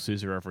triple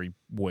scissor every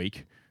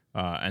week,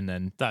 and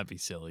then That'd be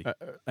silly.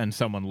 and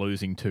someone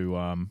losing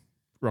to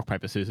rock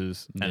paper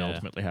scissors and Yeah.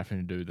 ultimately having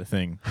to do the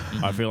thing,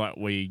 I feel like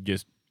we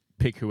just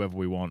pick whoever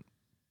we want,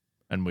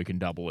 and we can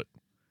double it.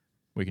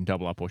 We can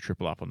double up or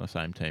triple up on the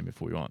same team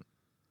if we want.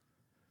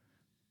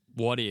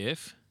 What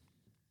if?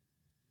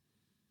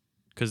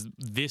 Because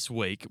this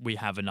week we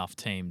have enough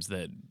teams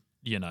that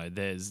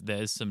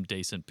there's some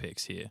decent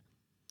picks here.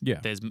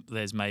 Yeah,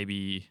 There's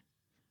maybe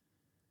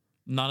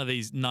none of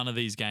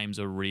these games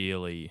are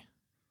really,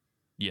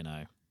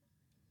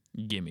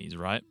 gimmies,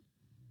 right?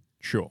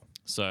 sure.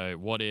 So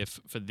what if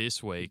for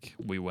this week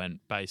we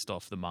went based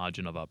off the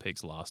margin of our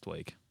picks last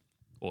week,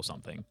 or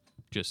something,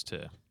 just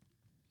to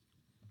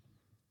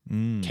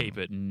keep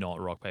it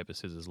not rock paper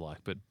scissors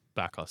but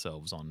back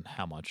ourselves on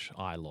how much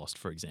I lost,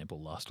 for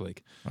example, last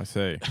week. I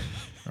see.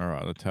 All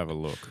right, let's have a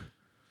look.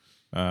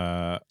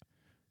 I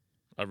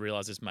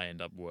realise this may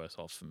end up worse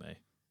off for me.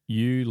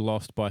 You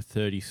lost by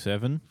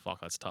 37.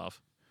 Fuck, that's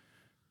tough.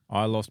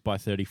 I lost by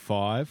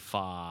 35.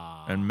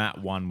 Fuck. And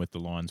Matt won with the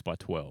Lions by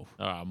 12.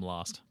 All right, I'm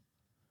last.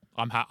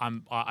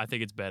 I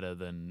think it's better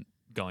than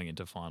going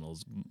into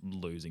finals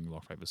losing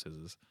rock paper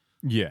scissors.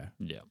 Yeah.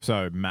 Yeah.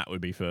 So Matt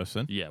would be first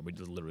then? Yeah, we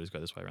just literally just go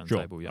this way around Sure.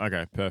 the table. Yeah.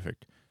 Okay,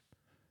 perfect.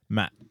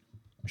 Matt,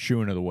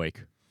 shoeing of the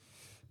week.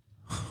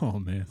 Oh,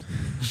 man.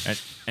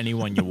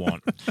 Anyone you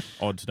want.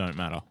 Odds don't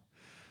matter.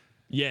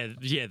 Yeah.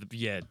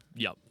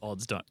 Yep.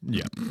 Odds don't.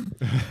 Yeah.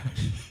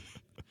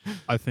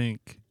 I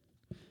think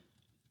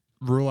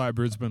rule out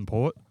Brisbane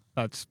Port.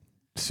 That's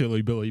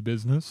silly Billy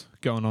business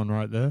going on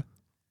right there.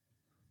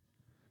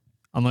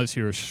 Unless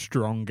you're a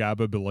strong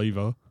Gabba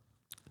believer.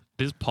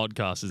 This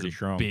podcast is Pretty a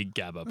strong. big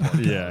Gabba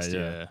podcast.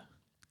 Yeah.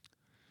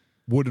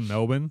 Wood and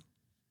Melbourne,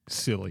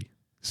 silly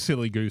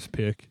goose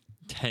pick.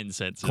 10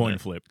 cents. Coin in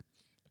it. flip.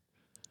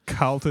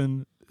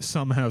 Carlton,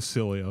 somehow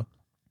sillier.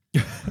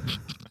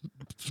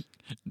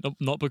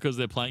 Not because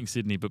they're playing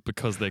Sydney, but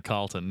because they're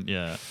Carlton.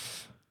 Yeah.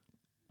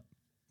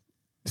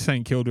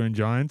 St Kilda and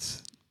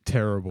Giants,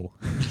 terrible.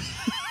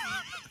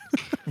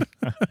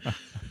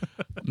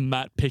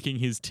 Matt picking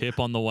his tip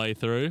on the way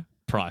through,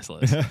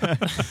 priceless.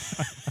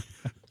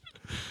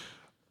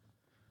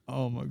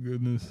 Oh my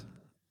goodness.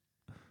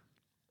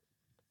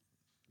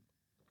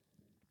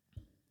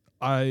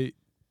 Oh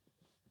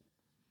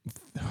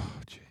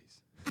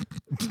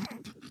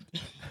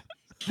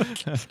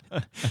jeez.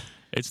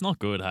 It's not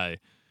good, hey.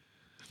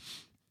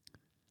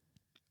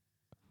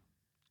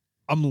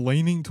 I'm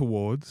leaning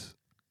towards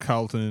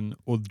Carlton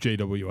or the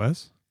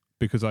GWS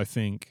because I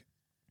think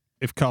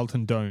if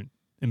Carlton don't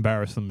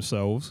embarrass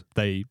themselves,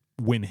 they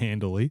win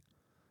handily.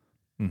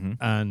 Mm-hmm.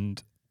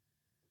 And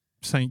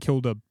St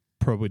Kilda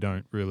probably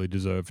don't really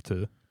deserve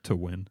to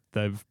win.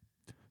 They've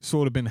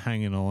sort of been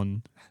hanging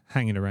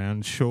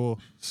around. Sure,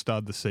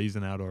 started the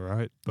season out all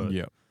right, but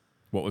yeah.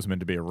 What was meant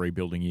to be a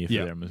rebuilding year for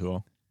Yeah. them as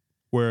well.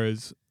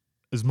 whereas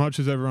as much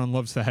as everyone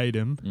loves to hate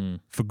him,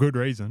 for good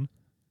reason,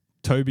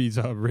 Toby's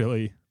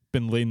really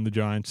been leading the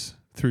Giants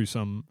through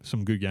some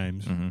good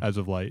games as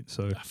of late.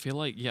 So I feel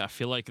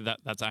like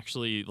that's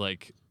actually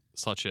like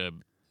such a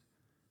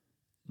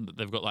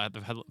they've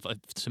had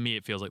to me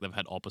it feels like they've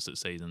had opposite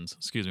seasons.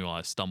 Excuse me while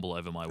I stumble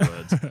over my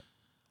words.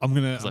 I'm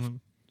gonna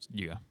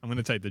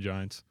take the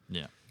Giants.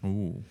 Yeah.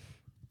 Ooh.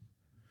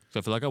 So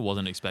I feel like I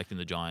wasn't expecting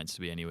the Giants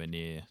to be anywhere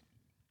near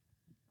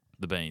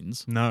the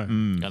Beans. No,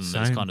 And they just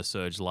same. kind of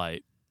surged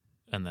late.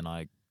 And then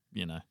I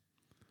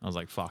was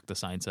like, fuck, the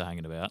Saints are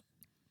hanging about.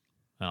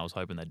 And I was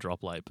hoping they'd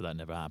drop late, but that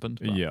never happened.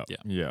 But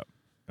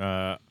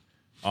Yeah.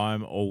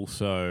 I'm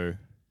also.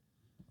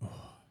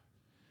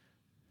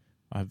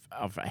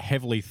 I've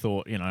heavily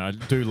thought. I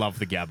do love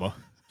the Gabba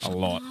a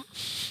lot,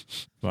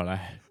 but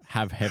I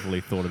have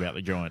heavily thought about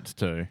the Giants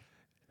too.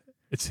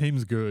 It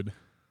seems good.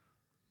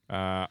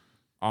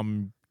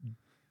 I'm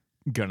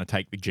gonna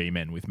take the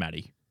G-men with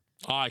Matty.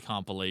 I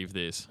can't believe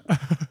this.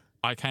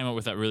 I came up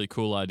with that really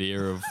cool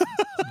idea of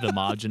the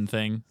margin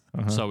thing,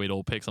 so we'd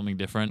all pick something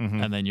different,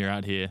 and then you're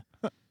out here.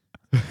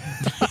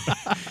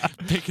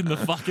 Picking the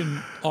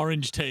fucking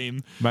orange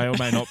team. May or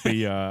may not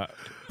be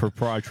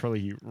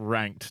proprietarily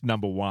ranked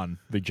number one,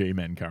 the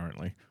G-Men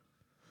currently.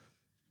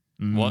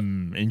 What?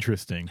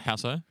 Interesting. How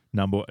so?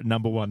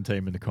 Number one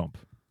team in the comp,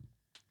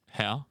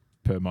 How?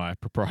 per my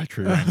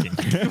proprietary ranking.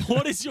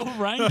 What is your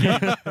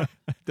ranking?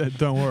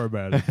 Don't worry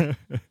about it.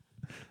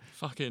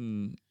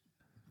 Fucking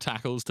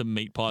tackles to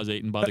meat pies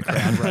eaten by the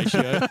crowd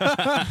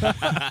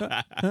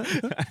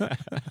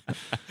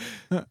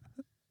ratio.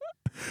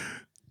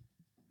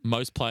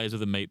 Most players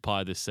with a meat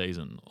pie this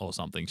season or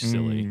something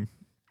silly.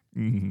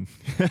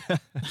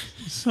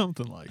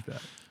 Something like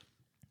that.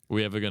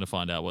 We ever going to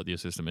find out what your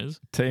system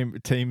is? Team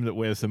that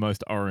wears the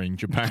most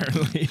orange,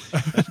 apparently.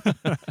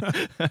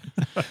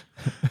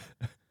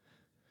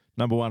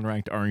 Number one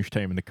ranked orange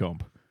team in the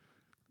comp.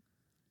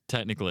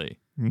 Technically.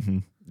 Mm-hmm.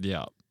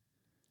 Yeah.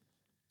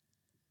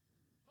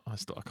 I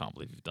can't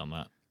believe you've done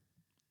that.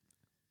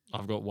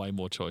 I've got way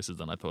more choices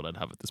than I thought I'd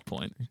have at this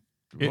point.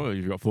 Well,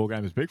 you've got 4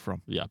 games to pick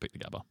from. Yeah, I picked the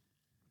Gabba.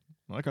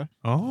 Okay.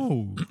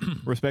 Oh,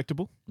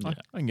 Respectable. Yeah.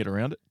 I can get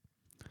around it.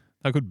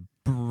 I could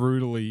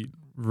brutally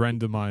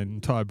render my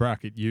entire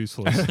bracket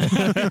useless.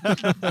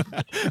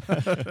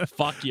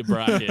 Fuck your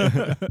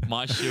bracket.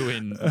 My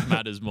shoe-in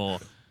matters more.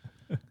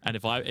 And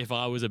if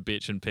I was a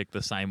bitch and picked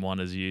the same one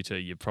as you two,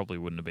 you probably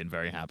wouldn't have been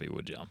very happy,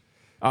 would you?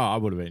 Oh, I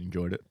would have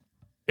enjoyed it.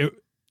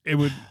 It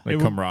would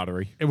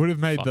Camaraderie. it would have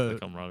made Fuck the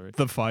camaraderie.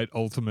 the fight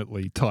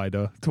ultimately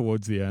tighter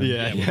towards the end.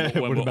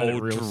 When Would have we're made it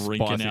all real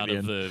drinking spicy out at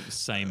of the end. the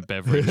same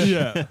beverage.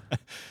 Yeah.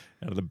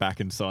 Out of the back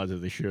and sides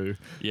of the shoe.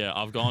 Yeah,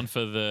 I've gone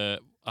for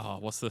the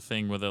what's the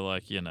thing where they're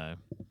like, you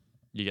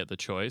get the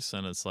choice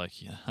and it's like,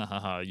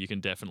 you can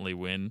definitely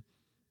win,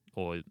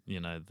 or you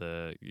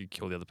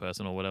kill the other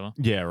person or whatever.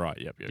 Yeah, right.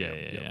 Yep.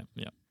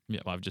 Yeah.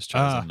 I've just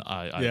chosen.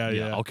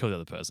 yeah. I'll kill the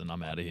other person.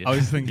 I'm out of here. I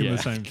was thinking Yeah. the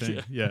same thing.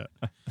 Yeah.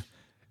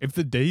 If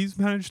the D's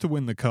manage to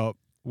win the cup,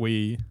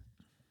 we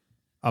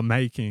are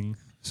making,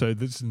 so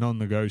this is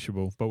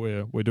non-negotiable, but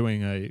we're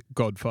doing a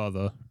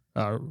Godfather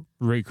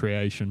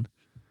recreation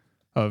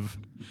of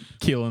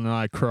Keelan and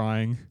I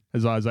crying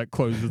as Isaac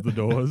closes the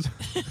doors.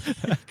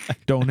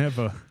 Don't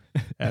ever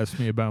ask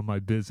me about my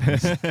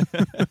business.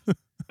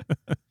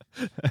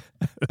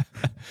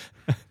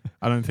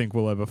 I don't think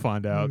we'll ever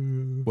find out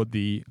what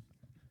the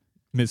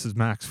Mrs.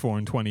 Max 4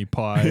 and 20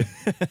 pie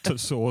to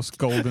sauce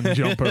golden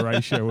jumper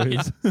ratio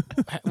is.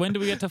 When do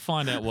we get to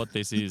find out what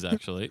this is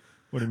actually?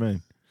 What do you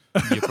mean?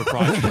 Your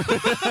proprietary.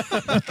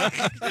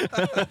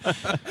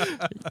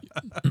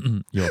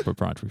 Your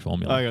proprietary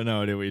formula. I got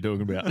no idea what you're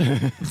talking about.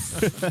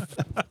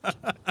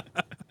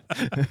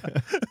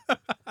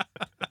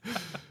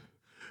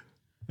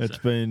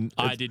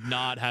 I did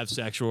not have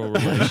sexual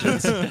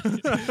relations.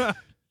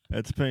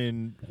 It's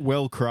been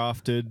well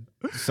crafted.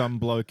 Some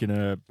bloke in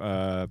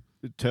a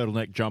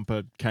turtleneck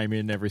jumper came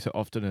in every so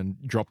often and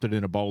dropped it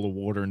in a bowl of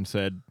water and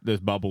said, "There's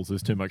bubbles.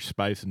 There's too much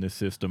space in this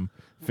system.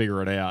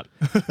 Figure it out.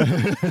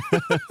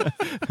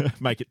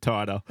 Make it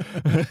tighter."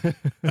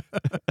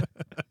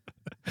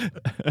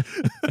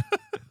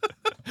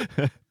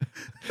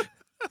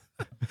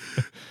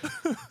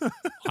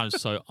 I'm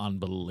so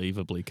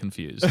unbelievably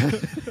confused.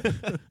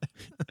 Have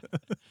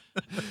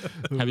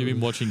you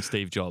been watching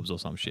Steve Jobs or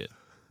some shit?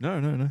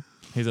 No.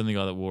 He's the only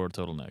guy that wore a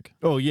turtleneck.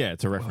 Oh yeah,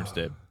 it's a reference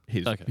to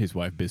his Okay. his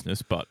way of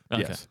business, but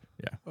Okay. yes,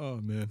 yeah, Oh,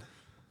 man.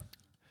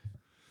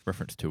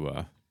 reference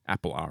to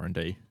Apple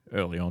R&D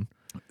early on.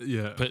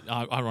 Yeah. But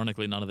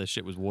ironically, none of this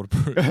shit was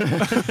waterproof.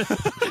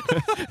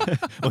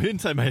 Well, he didn't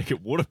say make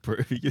it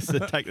waterproof. He just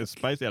said take the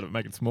space out of it,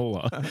 make it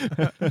smaller.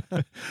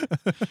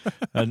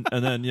 and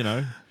then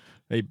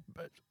he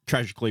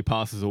tragically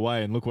passes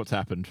away, and look what's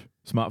happened.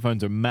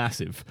 Smartphones are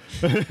massive.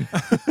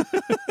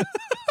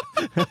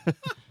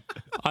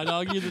 I'd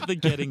argue that the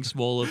getting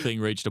smaller thing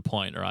reached a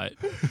point, right?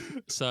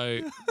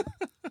 So,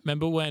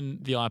 remember when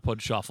the iPod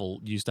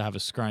Shuffle used to have a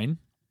screen?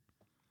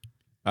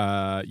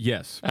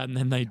 Yes. And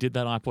then they did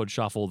that iPod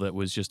Shuffle that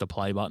was just a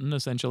play button,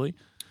 essentially.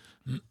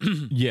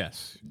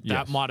 Yes.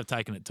 That might have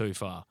taken it too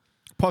far.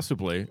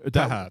 Possibly.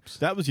 Perhaps.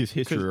 That was just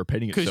history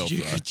repeating itself.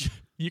 Because though.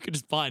 you could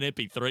just buy an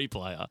MP3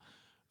 player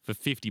for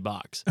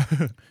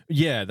 $50.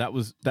 Yeah, that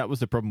was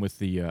the problem with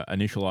the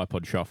initial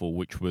iPod Shuffle,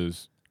 which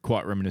was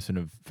quite reminiscent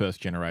of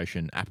first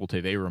generation Apple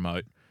TV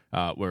remote,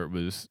 where it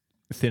was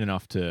thin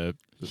enough to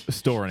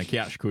store in a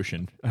couch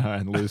cushion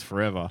and lose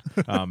forever.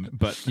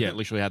 But yeah, it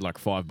literally had like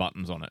 5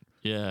 buttons on it.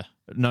 Yeah.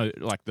 No,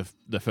 like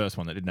the first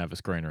one that didn't have a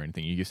screen or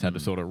anything. You just had to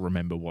sort of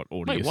remember what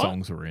order Wait, your what?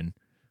 songs were in.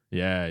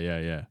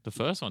 Yeah. The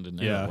first one didn't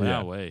Yeah. have it. Yeah.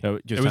 Wow, wait.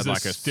 It just It was had a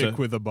like stick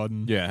with a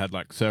button. yeah, it had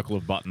like circle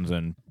of buttons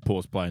and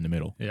pause play in the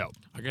middle. Yeah.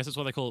 I guess that's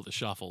why they call it the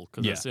Shuffle,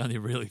 because Yeah. that's the only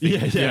really thing you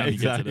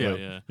get to do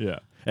it, yeah.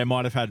 It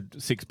might have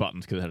had 6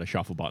 buttons because it had a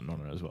shuffle button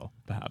on it as well,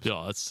 perhaps.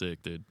 Oh, that's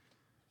sick, dude.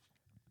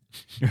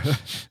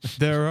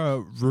 There are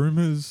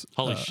rumors.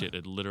 Holy shit,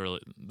 it literally...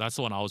 That's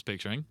the one I was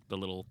picturing, the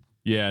little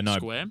Yeah, no.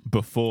 square.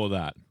 Before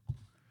that,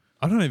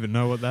 I don't even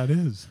know what that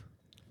is.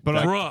 But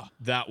Bruh,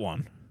 that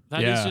one. that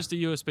is Yeah. just a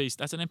USB...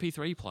 That's an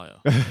MP3 player.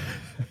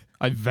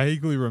 I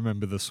vaguely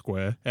remember the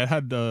square. It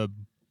had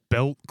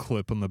belt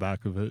clip on the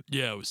back of it.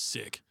 Yeah, it was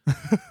sick.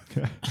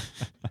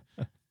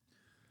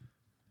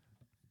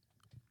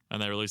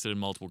 And they released it in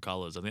multiple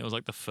colors. I think it was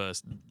like the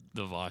first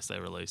device they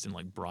released in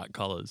like bright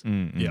colors.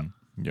 Yeah.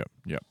 Yep.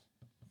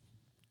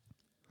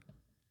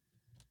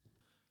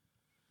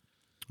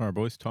 All right,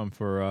 boys. Time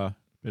for a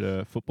bit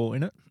of football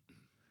in it.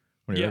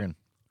 What do you reckon?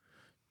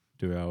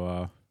 Do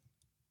our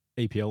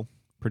EPL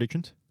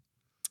predictions?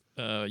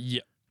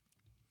 Yeah.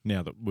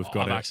 Now that we've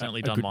got I've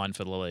accidentally done mine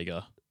for La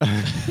Liga.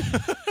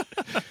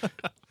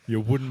 You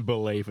wouldn't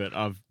believe it.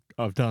 I've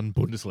done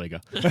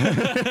Bundesliga.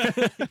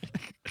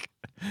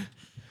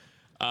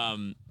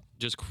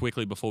 Just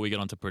quickly before we get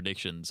on to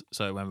predictions.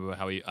 So remember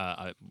how we,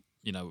 the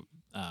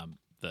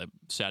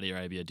Saudi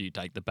Arabia, do you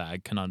take the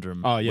bag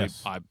conundrum? Oh,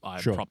 yes. I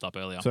Sure. propped up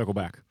earlier. Circle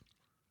back.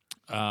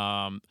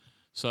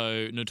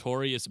 So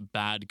notorious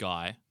bad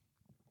guy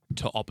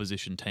to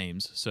opposition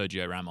teams,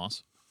 Sergio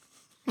Ramos,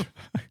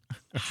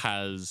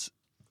 has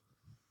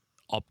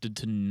opted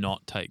to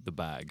not take the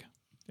bag.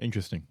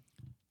 Interesting.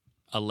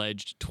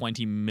 Alleged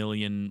 20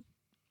 million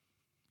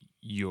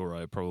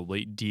euro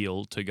probably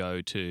deal to go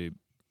to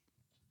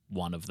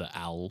one of the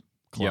Al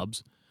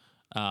clubs.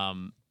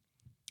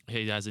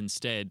 He has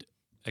instead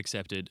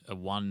accepted a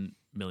 1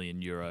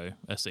 million euro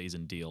a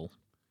season deal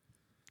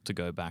to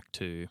go back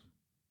to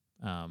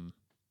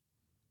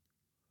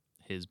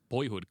his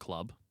boyhood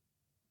club,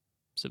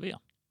 Sevilla.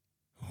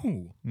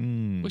 Ooh.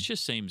 Which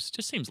just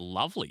seems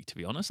lovely, to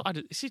be honest.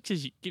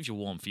 It gives you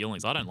warm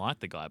feelings. I don't like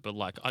the guy, but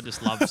like I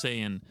just love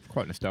seeing.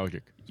 Quite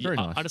nostalgic. Very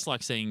nice. I just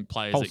like seeing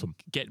players Wholesome.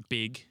 that get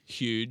big,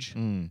 huge,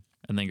 and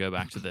then go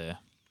back to the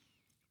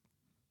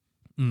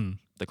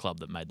club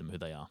that made them who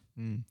they are.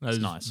 That's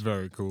nice.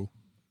 Very cool.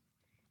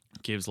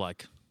 Gives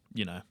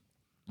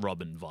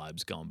Robin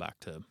vibes going back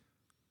to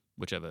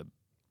whichever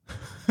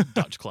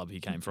Dutch club he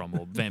came from,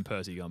 or Van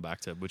Persie going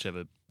back to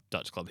whichever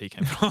Dutch club he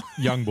came from.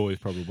 Young boys,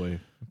 probably.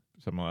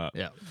 Something like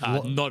that.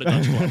 Yeah. Not a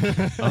Dutch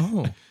club.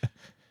 Oh.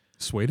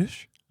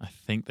 Swedish? I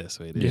think they're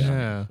Swedish.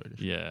 Yeah.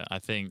 Yeah, I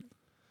think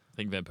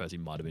Van Persie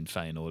might have been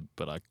Feyenoord,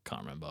 but I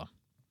can't remember.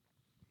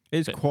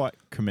 It's quite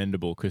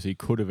commendable because he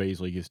could have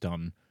easily just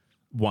done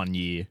 1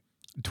 year,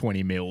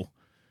 20 mil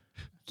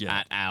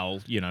at Al,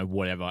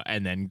 whatever,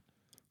 and then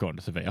gone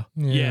to Sevilla.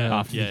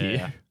 After the year.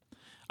 Yeah.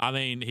 I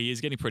mean, he is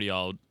getting pretty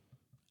old.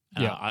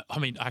 I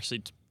mean,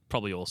 actually,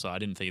 probably also, I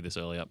didn't think of this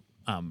earlier.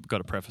 Got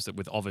to preface it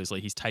with,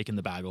 obviously, he's taken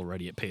the bag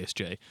already at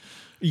PSG.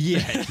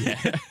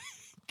 Yeah.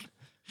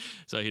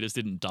 So he just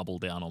didn't double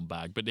down on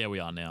bag. But there we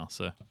are now.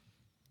 So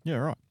Yeah,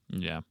 right.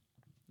 yeah,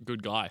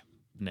 good guy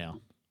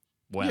now.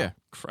 Wow, Yeah.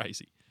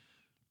 crazy.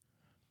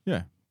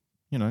 Yeah.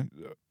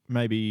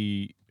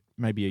 Maybe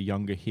a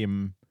younger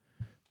him,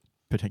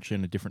 potentially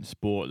in a different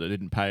sport that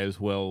didn't pay as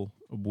well,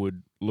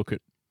 would look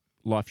at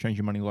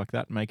life-changing money like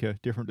that and make a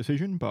different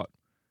decision. But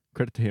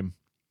credit to him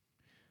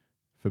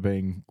for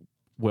being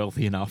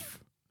wealthy enough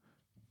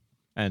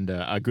and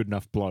a good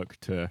enough bloke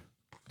to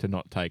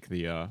not take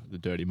the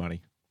dirty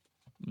money.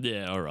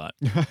 Yeah, all right.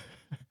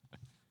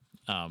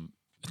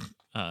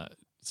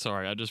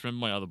 Sorry, I just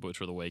remember my other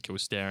butcher of the week who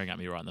was staring at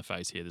me right in the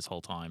face here this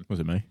whole time. Was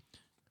it me?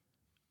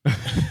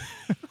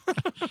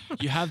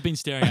 You have been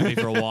staring at me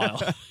for a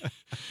while.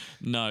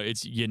 No,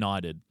 it's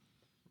United.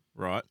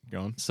 Right,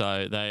 go on.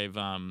 So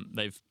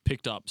they've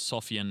picked up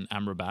Sofian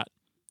Amrabat,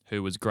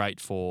 who was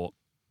great for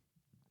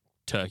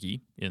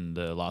Turkey in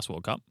the last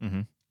World Cup.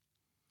 Mm-hmm.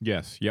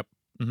 Yes, yep.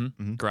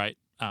 Mm-hmm. Great.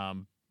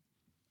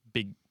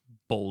 Big,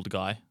 bald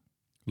guy.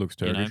 Looks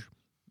Turkish.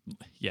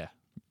 Yeah.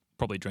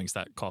 Probably drinks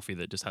that coffee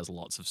that just has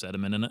lots of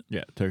sediment in it.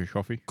 Yeah, Turkish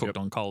coffee. Cooked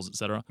on coals,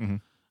 etc.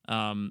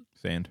 Mm-hmm.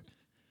 Sand.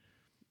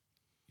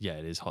 Yeah,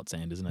 it is hot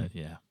sand, isn't it?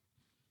 Yeah.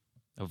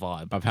 A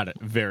vibe. I've had it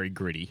very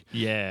gritty.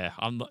 Yeah.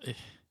 I'm not, did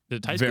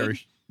it taste very good?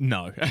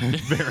 No.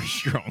 Very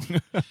strong.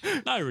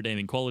 No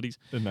redeeming qualities.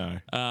 No.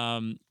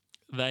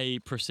 They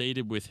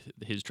proceeded with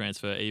his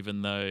transfer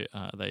even though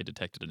they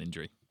detected an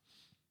injury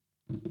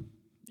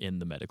in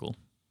the medical.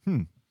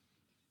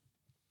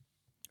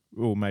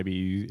 Well,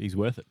 maybe he's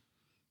worth it.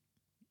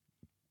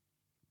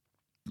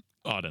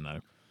 I don't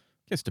know.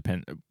 Guess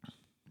depend.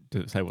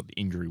 Does it say what the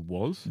injury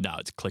was? No,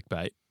 it's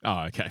clickbait.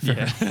 Oh, okay.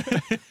 Fair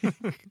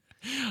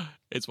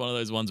It's one of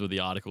those ones with the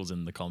articles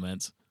in the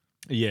comments.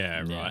 Yeah,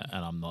 right. Yeah,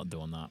 and I'm not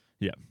doing that.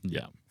 Yeah.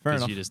 Yeah. Fair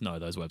Because enough. you just know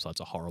those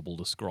websites are horrible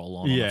to scroll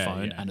on the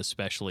phone, and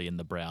especially in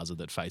the browser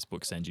that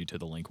Facebook sends you to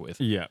the link with.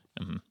 Yeah.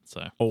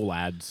 So All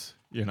ads,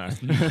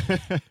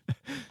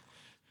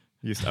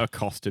 Just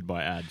accosted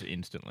by ads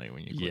instantly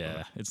when you click on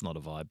it. it's not a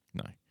vibe.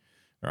 No.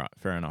 All right,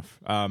 fair enough.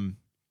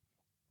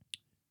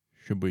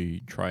 Should we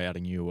try out a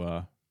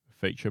new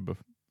feature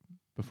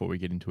before we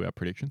get into our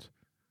predictions?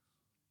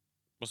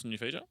 What's the new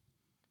feature?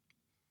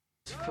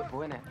 It's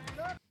football, innit?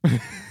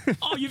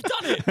 Oh, you've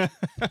done it!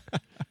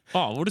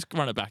 Oh, we'll just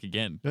run it back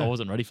again. Yeah. I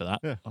wasn't ready for that.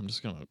 Yeah. I'm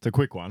just going to... It's a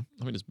quick one.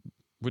 Let me just...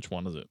 Which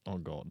one is it? Oh,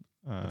 God.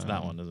 It's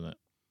that one, isn't it?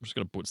 I'm just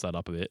going to butch that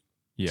up a bit.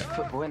 Yeah. It's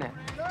football, innit?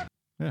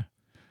 Yeah.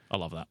 I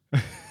love that.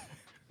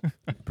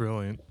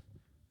 Brilliant.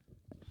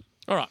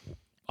 All right.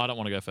 I don't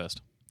want to go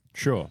first.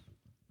 Sure.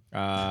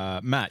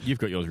 Matt, you've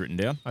got yours written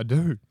down. I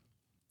do.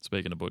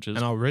 Speaking of butchers.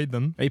 and I'll read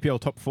them EPL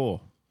top 4.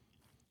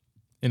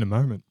 in a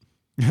moment.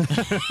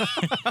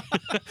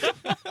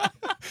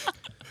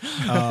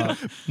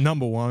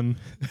 Number 1,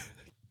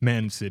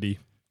 Man City.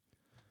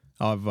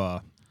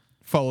 I've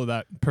followed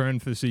that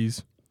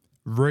parentheses,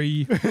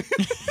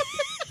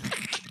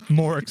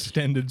 more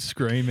extended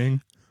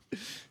screaming,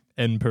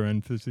 end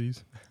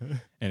parentheses.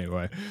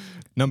 Anyway,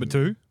 number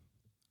 2,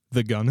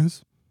 the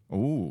Gunners.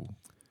 Ooh.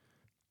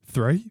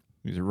 3,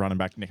 He was a running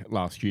back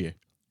last year.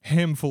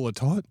 handful of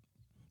tot.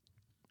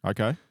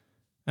 Okay.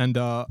 And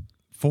 4,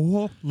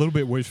 a little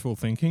bit wishful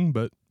thinking,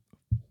 but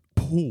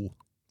Pool.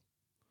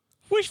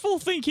 Wishful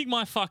thinking,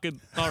 my fucking.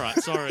 All right,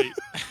 sorry.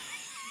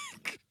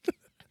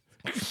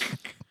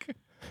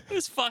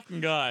 This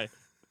fucking guy.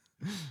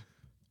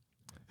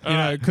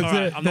 know, 'cause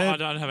I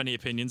don't have any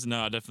opinions.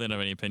 No, I definitely don't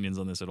have any opinions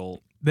on this at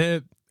all.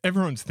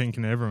 Everyone's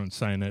thinking, everyone's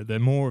saying it. They're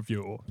more of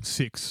your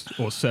 6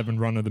 or 7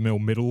 run-of-the-mill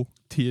middle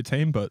tier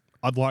team, but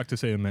I'd like to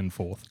see them in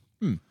 4th.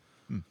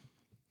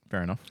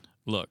 Fair enough.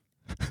 Look,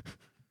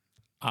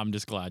 I'm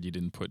just glad you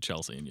didn't put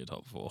Chelsea in your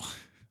top 4.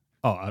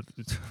 Oh,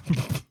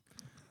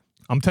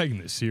 I'm taking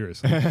this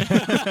seriously.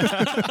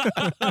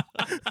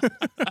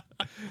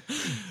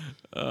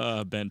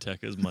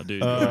 Benteke's my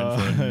dude. You're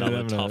in for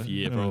another tough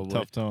year, probably.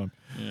 Tough time.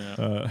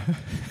 Yeah.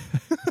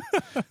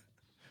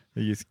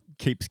 He just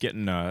keeps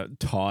getting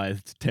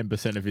tithed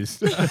 10% of his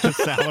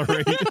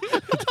salary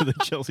to the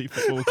Chelsea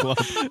Football Club.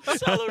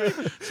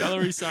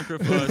 salary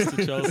sacrifice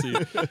to Chelsea.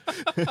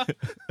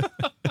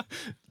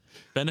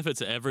 Benefits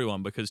to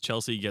everyone because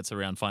Chelsea gets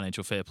around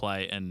financial fair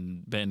play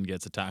and Ben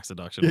gets a tax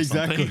deduction or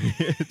Exactly.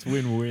 something. It's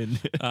win-win.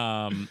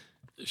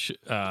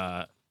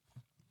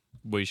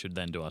 We should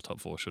then do our top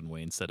 4, shouldn't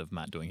we, instead of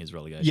Matt doing his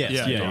relegation?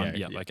 Yes.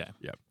 Yeah, okay.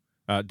 Yep.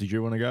 Did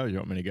you want to go? You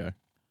want me to go?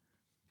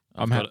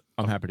 I'm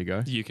happy to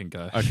go. You can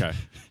go. Okay.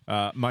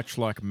 Much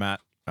like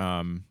Matt,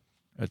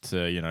 it's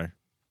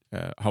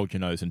hold your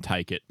nose and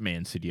take it.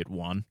 Man City at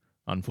 1,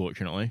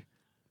 unfortunately.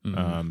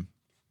 Mm-hmm.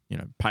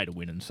 Pay to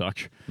win and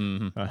such.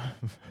 Mm-hmm.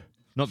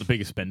 Not the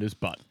biggest spenders,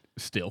 but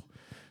still,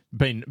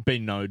 been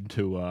known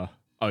to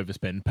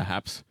overspend,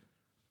 perhaps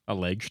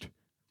alleged.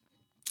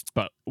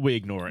 But we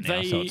ignore it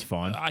now, so it's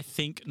fine. I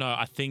think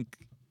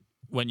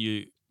when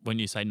you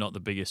say not the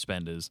biggest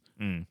spenders,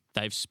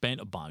 they've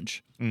spent a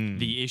bunch.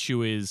 The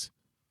issue is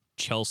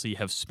Chelsea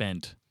have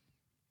spent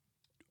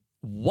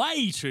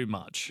way too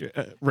much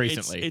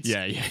Recently. It's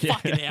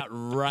fucking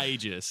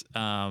outrageous.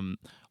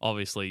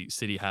 Obviously,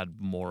 City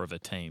had more of a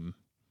team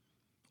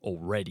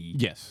already.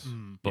 Yes.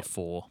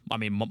 Before. I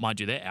mean,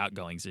 mind you, their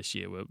outgoings this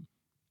year were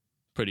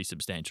pretty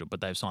substantial, but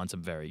they've signed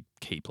some very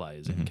key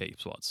players in key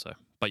spots. So,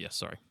 but yes,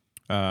 sorry.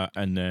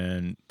 And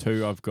then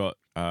 2, I've got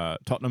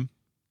Tottenham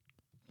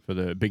for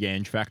the big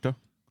Ange factor.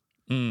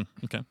 Okay.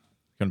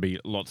 Going to be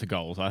lots of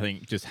goals. I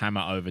think just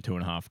hammer over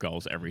 2.5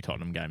 goals every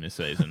Tottenham game this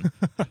season.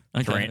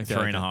 Three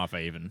and a half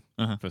even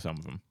for some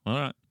of them. All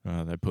right.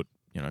 They put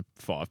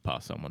 5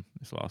 past someone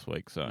this last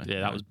week. So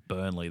yeah, that was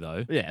Burnley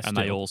though. Yeah, and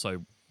they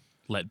also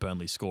let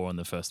Burnley score in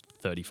the first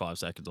 35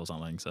 seconds or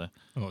something. So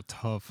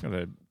Tough.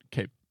 Gotta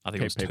keep. I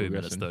think it was 2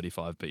 minutes guessing.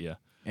 35. But yeah,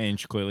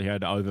 Ange clearly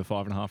had over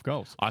 5.5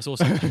 goals. I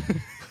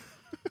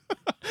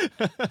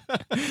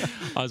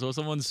saw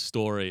someone's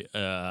story.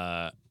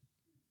 I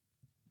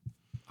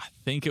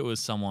think it was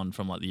someone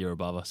from like the year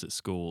above us at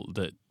school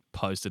that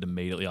posted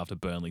immediately after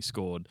Burnley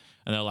scored,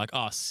 and they're like,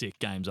 "Oh, sick,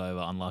 game's over,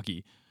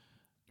 unlucky."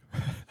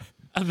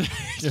 And then,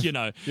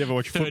 You ever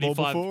watch football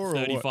before?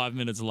 35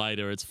 minutes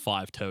later, it's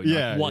 5-2.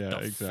 Yeah, what yeah, the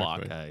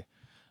exactly. fuck, hey?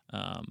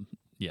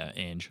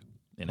 Ange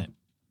in it.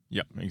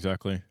 Yep,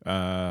 exactly.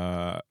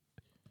 Arsenal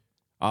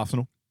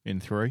in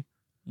 3.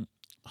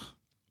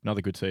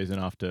 Another good season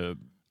after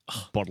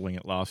bottling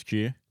it last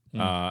year.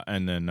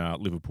 And then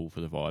Liverpool for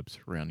the vibes,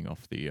 rounding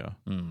off the Oh,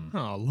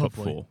 top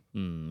lovely.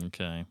 4.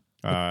 Okay.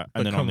 And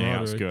then on the camaraderie.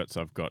 outskirts,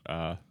 I've got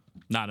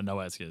No,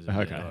 outskirts.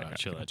 Okay, All right, okay,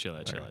 chill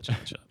okay. out.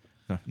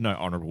 no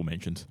honourable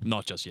mentions.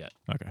 Not just yet.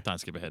 Okay. Don't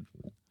skip ahead.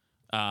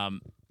 All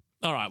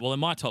right. Well, in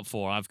my top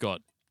 4, I've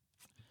got.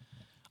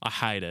 I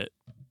hate it.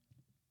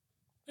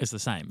 It's the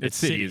same. It's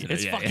City, isn't it?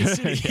 It's Yeah, fucking yeah.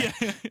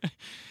 City.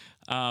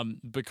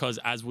 Because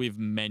as we've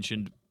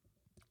mentioned,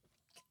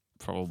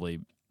 probably,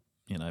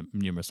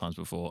 numerous times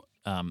before,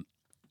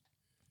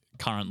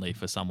 currently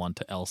for someone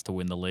else to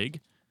win the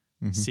league,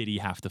 City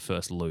have to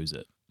first lose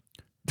it.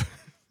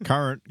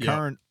 Current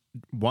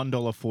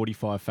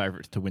 $1.45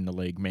 favourites to win the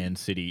league, Man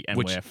City, and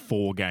we're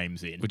 4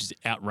 games in. Which is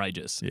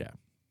outrageous. Yeah.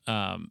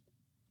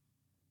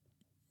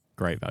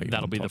 Great value.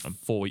 That'll be Tottenham. the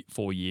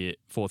fourth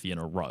year in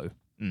a row.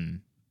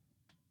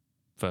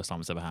 First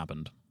time it's ever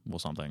happened or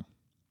something.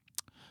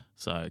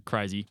 So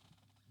crazy.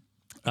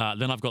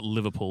 Then I've got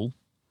Liverpool.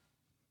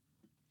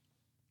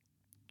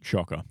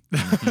 Shocker.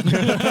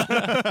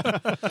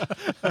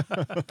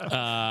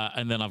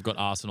 And then I've got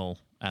Arsenal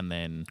and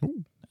then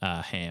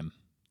Ham.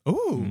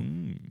 Ooh.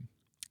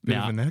 Bit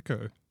Now- of an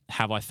echo.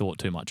 Have I thought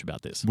too much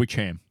about this? Which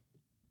Ham?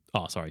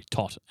 Oh, sorry.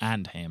 Tot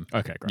and Ham.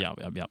 Okay, great.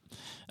 Yep.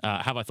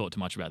 Have I thought too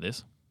much about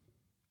this?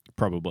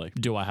 Probably.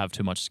 Do I have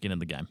too much skin in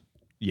the game?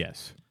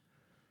 Yes.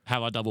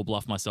 Have I double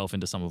bluffed myself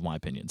into some of my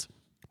opinions?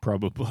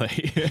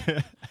 Probably.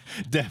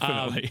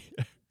 Definitely.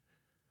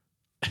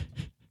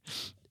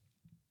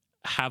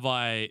 Have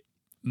I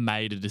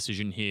made a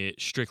decision here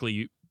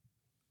strictly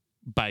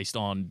based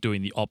on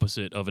doing the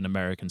opposite of an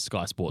American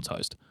Sky Sports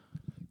host?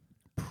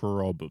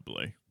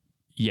 Probably.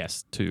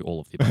 Yes, to all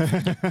of the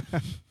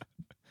above.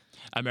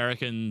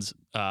 Americans,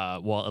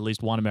 well, at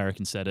least one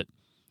American said it,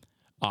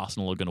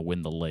 Arsenal are going to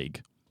win the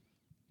league.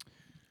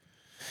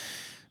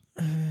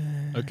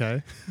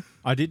 Okay.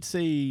 I did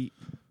see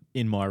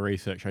in my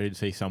research, I did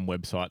see some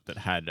website that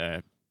had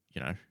a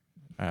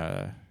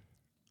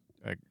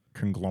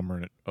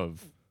conglomerate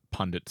of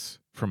pundits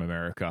from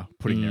America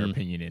putting their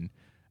opinion in,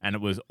 and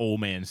it was all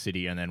Man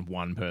City and then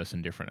one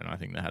person different, and I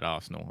think they had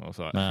Arsenal. I was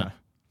like,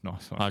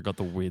 nice one. I got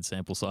the weird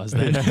sample size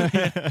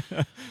there.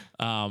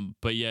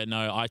 But yeah,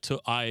 no,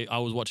 I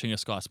was watching a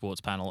Sky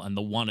Sports panel, and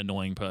the one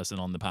annoying person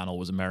on the panel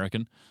was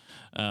American,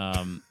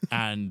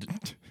 and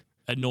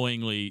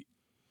annoyingly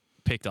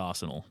picked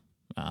Arsenal.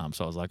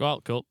 So I was like,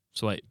 oh, cool,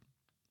 sweet,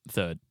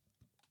 third.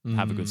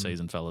 Have a good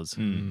season, fellas.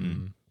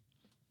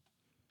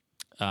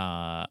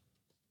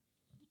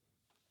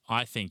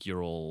 I think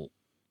you're all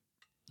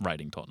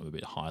rating Tottenham a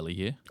bit highly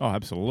here. Oh,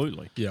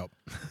 absolutely. Yep.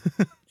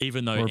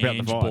 Even though We're about the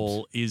Ange vibes.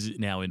 Ball is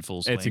now in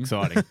full swing. It's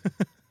exciting.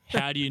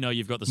 How do you know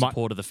you've got the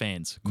support of the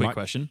fans? Quick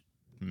question.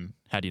 Hmm.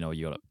 How do you know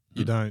you got it?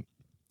 You don't.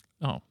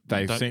 Oh,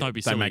 They don't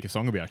be silly. make a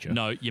song about you.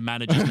 No, your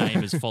manager's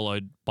name is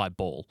followed by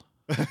Ball.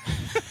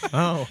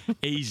 Oh.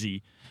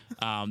 Easy.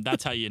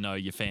 That's how you know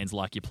your fans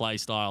like your play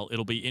style.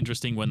 It'll be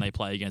interesting when they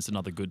play against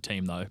another good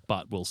team, though,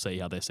 but we'll see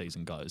how their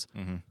season goes.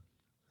 Mm-hmm.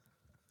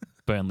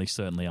 Burnley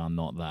certainly are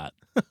not that.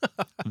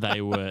 They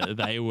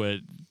were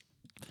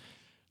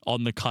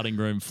on the cutting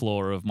room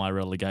floor of my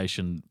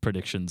relegation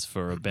predictions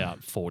for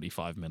about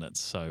 45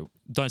 minutes. So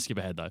don't skip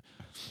ahead, though.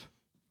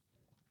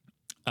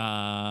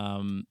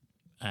 And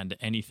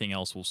anything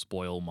else will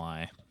spoil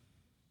my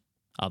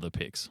other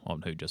picks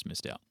on who just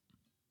missed out.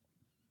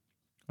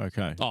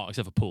 Okay. Oh,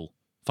 except for Poole.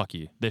 Fuck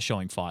you. They're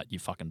showing fight, you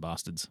fucking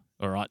bastards.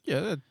 All right?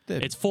 Yeah,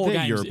 It's 4 they're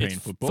games. European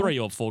It's football. 3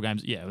 or 4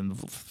 games. Yeah, and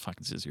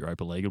fucking says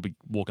Europa League. It'll be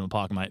walking the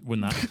park, mate.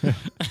 Win that.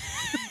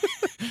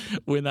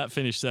 Win that,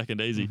 finish second,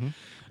 easy.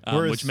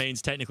 Which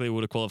means technically we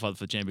would have qualified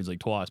for the Champions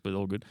League twice, but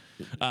all good.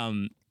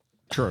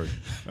 True.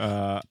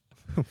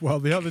 Well,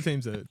 the other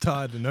teams are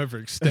tired and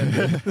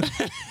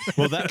overextended.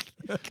 Well,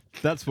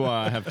 that's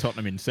why I have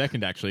Tottenham in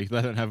second, actually.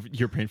 They don't have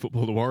European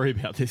football to worry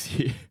about this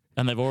year.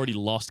 And they've already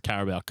lost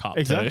Carabao Cup.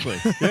 Exactly.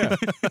 Too. Yeah.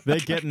 They're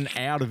getting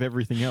out of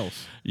everything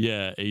else.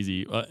 Yeah,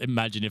 easy.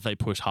 Imagine if they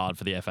push hard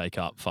for the FA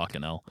Cup.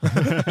 Fucking hell.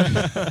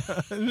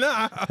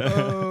 No.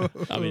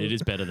 I mean, it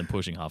is better than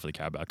pushing hard for the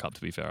Carabao Cup,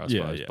 to be fair, I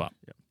suppose. Yeah.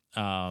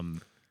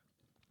 But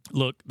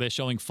look, they're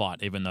showing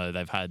fight, even though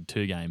they've had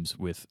 2 games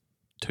with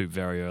 2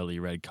 very early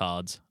red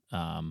cards.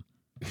 I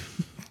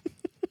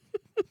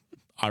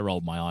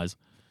rolled my eyes.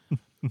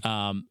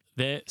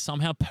 They're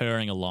somehow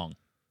purring along.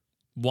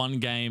 1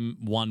 game,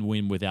 1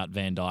 win without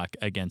Van Dijk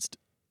against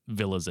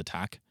Villa's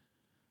attack.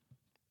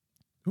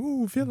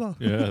 Ooh, Villa.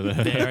 Yeah.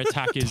 Their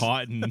attack is...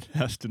 Titan,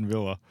 Aston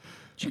Villa.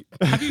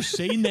 Have you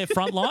seen their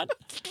front line?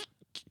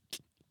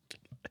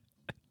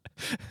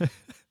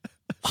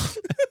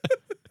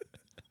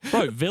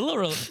 Bro,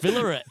 Villa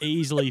are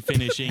easily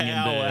finishing in the...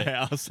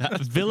 Powerhouse.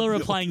 Villa are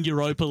playing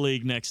Europa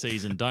League next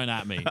season. Don't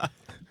at me.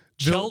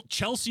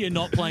 Chelsea are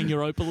not playing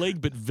Europa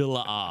League, but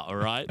Villa are, all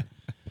right?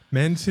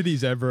 Man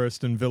City's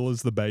Everest and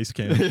Villa's the base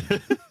camp.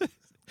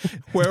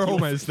 We're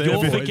almost there, you're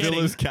boys. forgetting-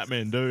 Villa's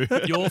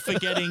Kathmandu. You're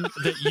forgetting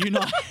that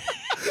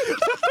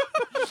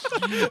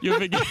You're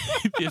forgetting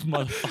this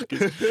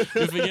motherfucker.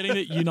 You're forgetting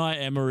that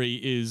Unai Emery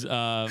is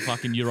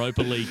fucking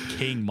Europa League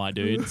king, my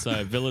dude.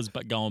 So Villa's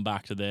going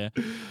back to there.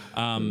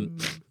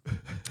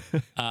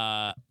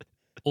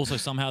 Also,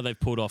 somehow they've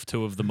pulled off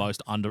 2 of the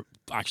most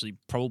actually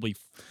probably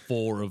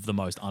 4 of the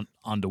most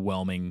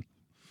underwhelming.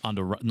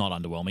 Not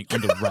underwhelming,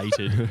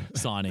 underrated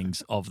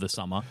signings of the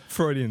summer.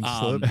 Freudian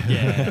slip.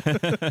 Yeah.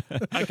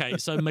 Okay,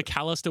 so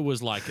McAllister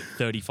was like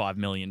 £35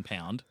 million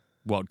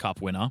World Cup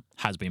winner,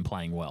 has been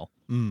playing well.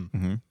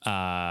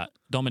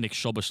 Dominic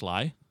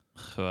Szoboszlai,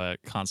 who I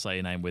can't say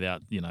your name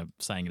without,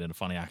 saying it in a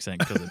funny accent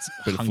because it's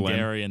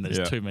Hungarian.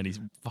 There's too many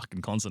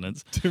fucking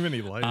consonants. Too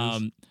many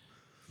layers.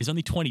 He's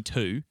only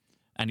 22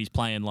 and he's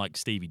playing like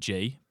Stevie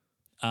G.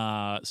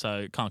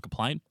 So can't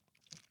complain.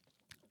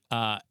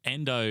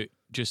 Endo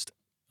just...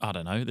 I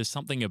don't know. There's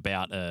something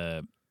about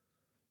a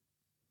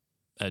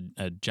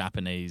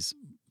Japanese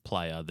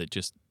player that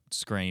just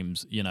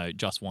screams,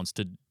 just wants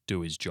to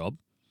do his job.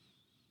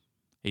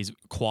 He's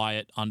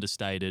quiet,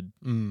 understated,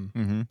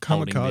 holding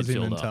Kamikaze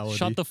midfielder. mentality.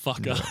 Shut the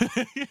fuck up.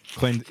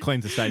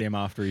 Cleans the stadium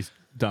after he's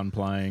done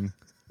playing.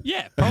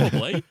 Yeah,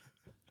 probably.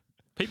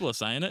 People are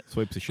saying it.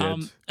 Sweeps the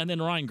sheds. And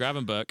then Ryan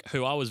Gravenberch,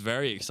 who I was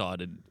very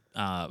excited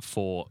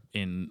for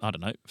in,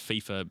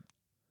 FIFA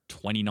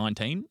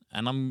 2019,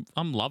 and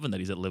I'm loving that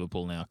he's at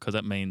Liverpool now because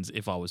that means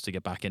if I was to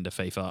get back into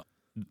FIFA,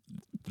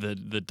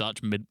 the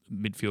Dutch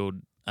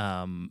midfield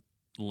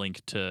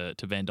link to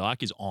Van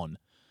Dijk is on.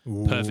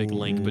 Perfect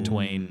link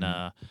between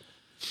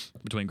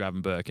between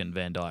Gravenberch and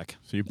Van Dijk.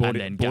 So you bought, And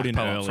then bought in Gakpo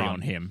up early front.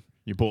 on him.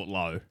 You bought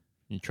low.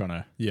 You're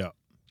trying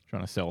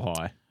to sell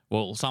high.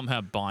 Well,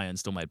 somehow Bayern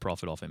still made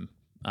profit off him.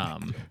 I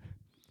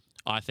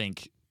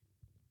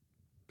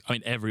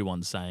mean,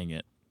 everyone's saying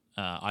it.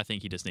 I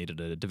think he just needed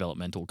a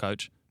developmental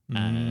coach,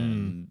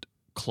 and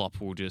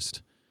Klopp will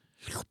just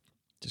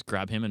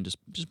grab him and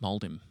just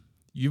mold him.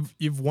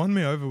 You've won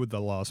me over with the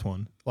last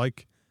one.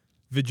 Like,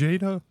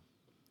 Vegeta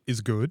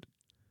is good,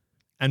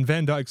 and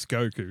Van Dijk's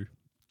Goku,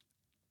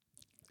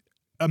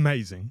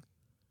 amazing,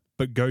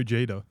 but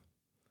Gogeta,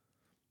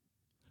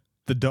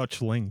 the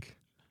Dutch link,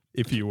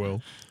 if you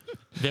will.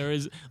 There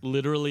is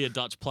literally a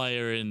Dutch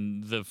player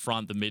in the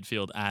front, the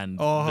midfield, and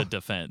the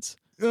defense.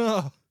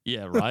 Ugh.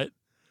 Yeah, right?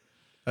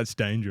 That's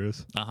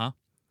dangerous. Uh-huh.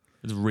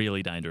 It's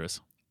really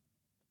dangerous.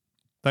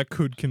 That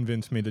could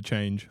convince me to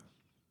change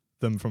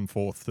them from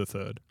 4th to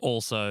 3rd.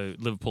 Also,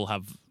 Liverpool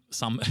have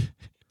some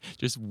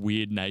just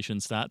weird nation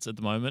stats at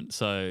the moment.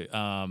 So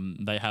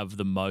they have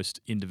the most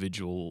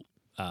individual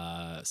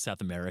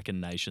South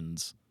American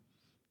nations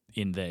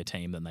in their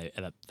team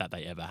that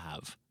they ever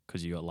have.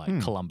 Because you got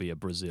like Colombia,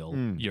 Brazil,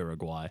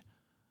 Uruguay,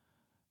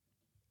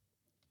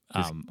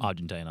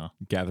 Argentina.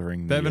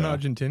 Gathering They have an the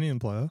Argentinian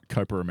player.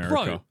 Copa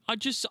America. Bro,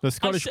 The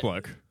Scottish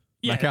bloke.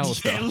 Yeah,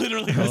 McAllister. yeah,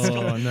 literally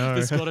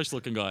the Scottish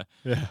looking guy.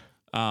 Yeah.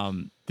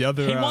 The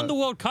other He won the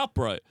World Cup,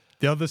 bro.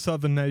 the other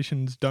southern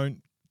nations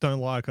don't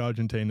like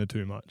Argentina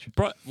too much.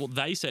 Bro, well,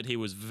 they said he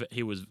was.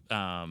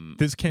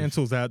 This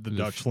cancels out the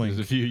Dutch link.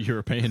 There's a few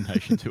European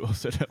nations who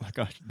also don't like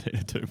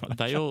Argentina too much.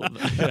 They all.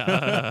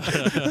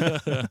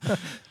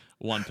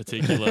 One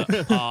particular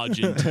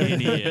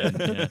Argentinian.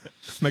 Yeah.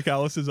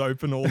 McAllister's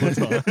open all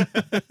the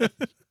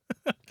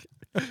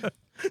time.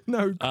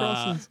 No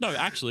crosses. No,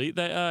 actually,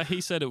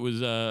 he said it was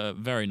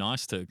very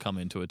nice to come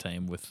into a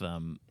team with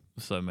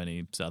so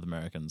many South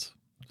Americans.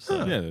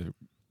 So. Yeah,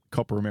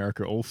 Copa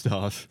America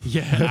All-Stars.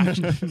 Yeah,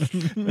 actually.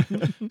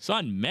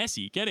 Sign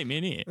Messi. Get him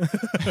in here.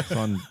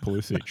 Son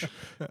Pulisic.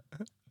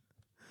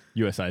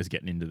 USA is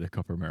getting into the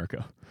Copa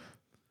America.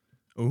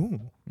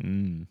 Ooh.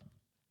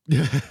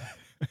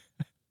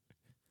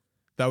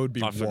 That would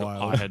be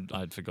wild.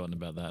 I'd forgotten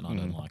about that, and I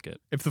don't like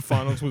it. If the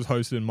finals was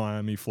hosted in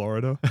Miami,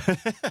 Florida,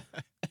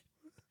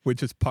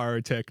 which is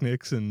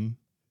pyrotechnics and,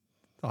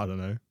 I don't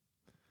know.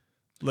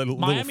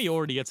 Miami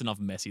already gets enough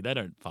Messi. They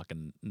don't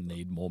fucking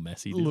need more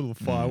Messi. Little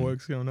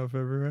fireworks going off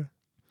everywhere.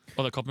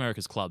 Oh, the Copa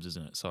America's clubs,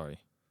 isn't it? Sorry.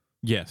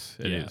 Yes,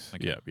 it is.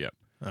 Okay. Yep.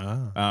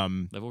 Ah.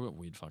 They've all got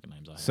weird fucking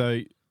names.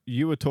 So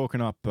you were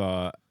talking up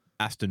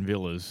Aston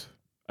Villa's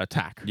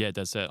attack. Yeah,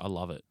 that's it. I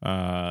love it.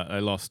 They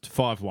lost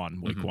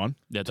 5-1 week one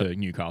to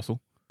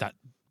Newcastle.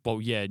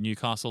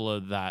 Newcastle are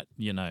that,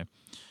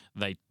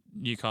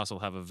 Newcastle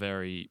have a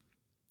very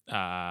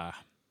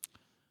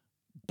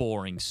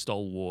boring,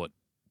 stalwart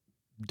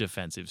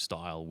defensive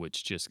style,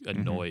 which just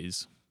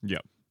annoys.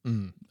 Yep.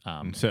 And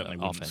certainly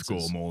wouldn't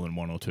score more than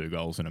 1 or 2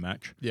 goals in a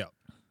match. Yeah.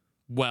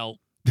 Well,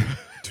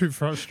 too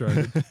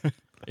frustrated.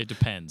 It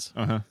depends.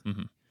 Uh-huh.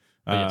 But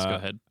yes, go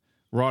ahead.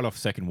 Right off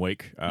second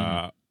week,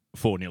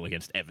 4-0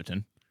 against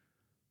Everton.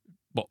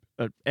 Well,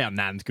 our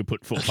nans could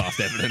put 4 past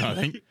Everton, I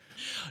think.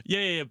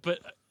 Yeah, but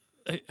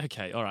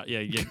okay, all right,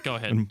 yeah, go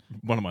ahead. And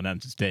one of my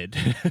nans is dead.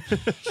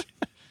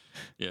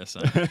 Yeah,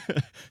 so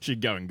she'd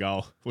go in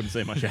goal. Wouldn't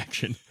see much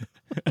action.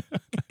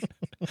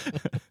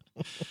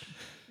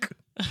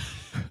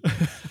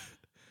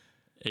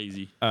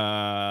 easy.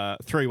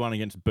 3-1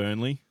 against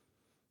Burnley,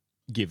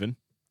 given.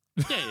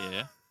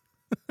 Yeah.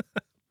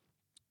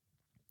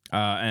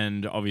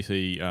 And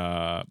obviously,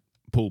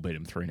 Poole beat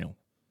him 3-0.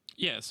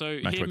 Yeah, so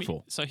Match week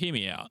 4. hear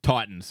me out.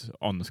 Titans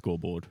on the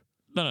scoreboard.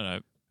 No.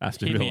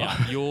 Aston Hear me Villa.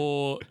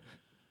 out.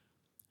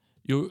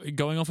 You're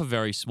going off a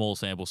very small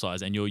sample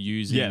size, and you're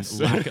using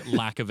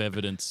lack of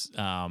evidence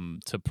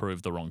to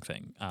prove the wrong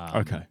thing.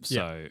 Okay.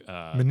 So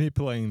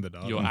Manipulating the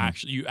data.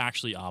 you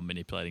actually are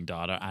manipulating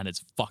data, and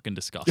it's fucking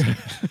disgusting.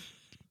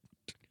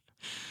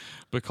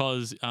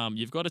 Because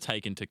you've got to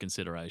take into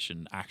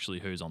consideration actually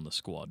who's on the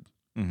squad.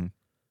 Mm-hmm.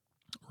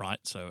 Right?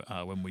 So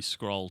when we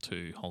scroll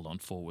to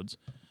forwards.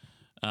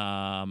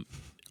 Sorry,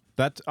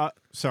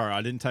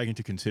 I didn't take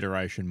into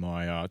consideration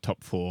my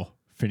top 4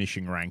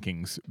 finishing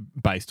rankings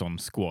based on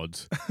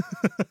squads.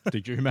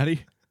 Did you,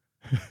 Matty?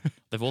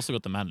 They've also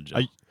got the manager.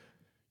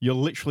 You're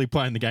literally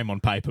playing the game on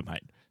paper,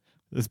 mate.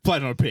 It's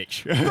played on a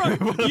pitch. Bro,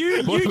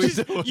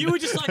 you were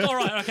just like, all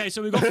right, okay,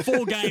 so we've got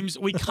 4 games.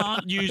 We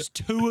can't use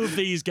 2 of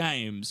these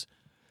games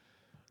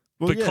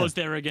because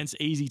they're against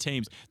easy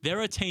teams. There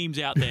are teams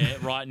out there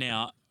right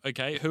now,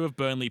 okay, who have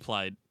Burnley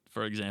played,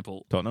 for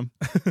example. Tottenham.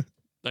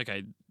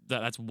 Okay,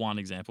 that's one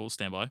example.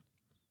 Stand by.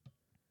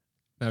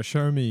 Now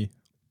show me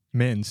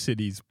Man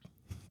City's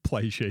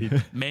play sheet.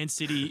 Man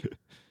City,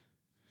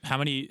 how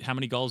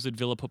many goals did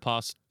Villa put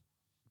past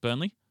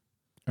Burnley?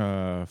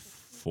 4.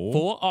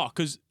 4? Oh,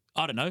 because,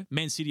 I don't know,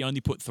 Man City only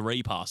put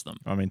 3 past them.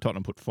 I mean,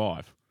 Tottenham put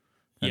 5.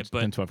 Yeah,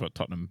 but hence why I've got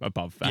Tottenham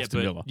above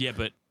Aston Villa. Yeah,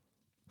 but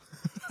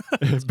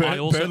I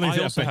Burnley's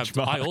our also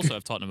benchmark.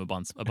 have Tottenham a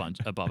bunch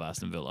above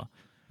Aston Villa,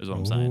 is what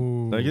I'm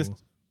saying.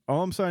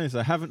 All I'm saying is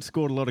they haven't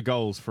scored a lot of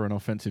goals for an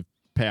offensive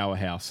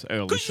powerhouse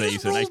early Because you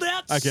just season. ruled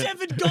out Okay.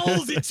 7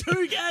 goals in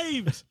 2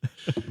 games.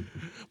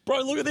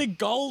 Bro, look at their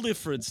goal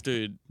difference,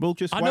 dude. We'll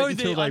just I wait know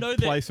until they- I they know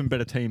play they- some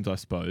better teams, I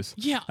suppose.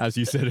 Yeah. As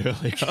you said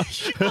earlier.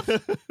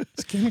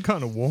 It's getting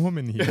kind of warm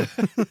in here.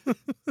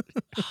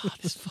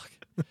 This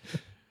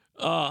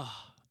fucking...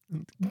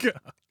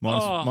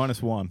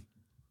 Minus 1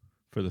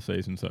 for the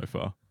season so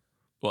far.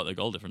 What, the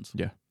goal difference?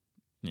 Yeah.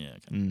 Yeah,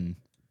 okay.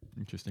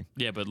 Interesting.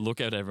 Yeah, but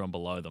look at everyone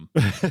below them.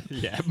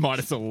 Yeah,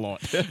 minus a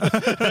lot.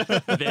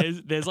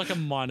 there's like a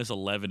minus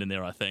 11 in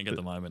there, I think, at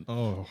the moment.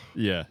 Oh.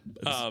 Yeah,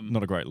 it's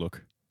not a great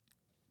look.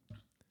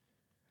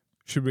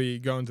 Should we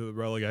go into the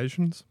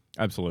relegations?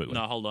 Absolutely.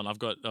 No, hold on. I've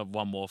got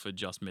one more for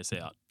just miss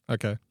out.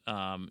 Okay.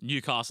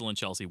 Newcastle and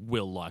Chelsea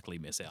will likely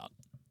miss out.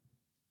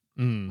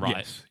 Right.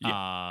 Yes.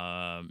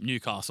 Yeah.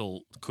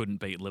 Newcastle couldn't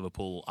beat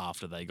Liverpool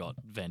after they got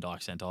Van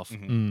Dijk sent off.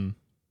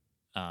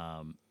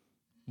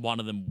 One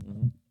of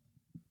them...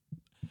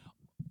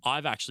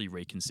 I've actually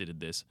reconsidered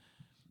this.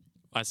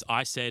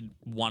 I said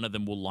one of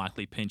them will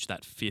likely pinch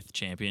that 5th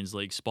Champions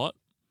League spot,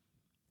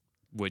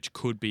 which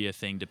could be a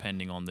thing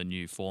depending on the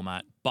new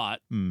format.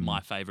 But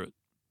my favourite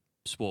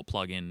sport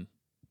plugin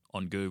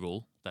on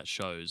Google that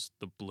shows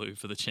the blue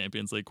for the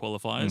Champions League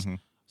qualifiers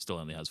still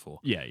only has 4.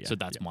 Yeah. So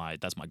that's my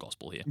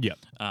gospel here. Yeah.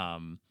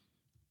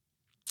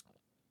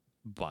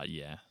 But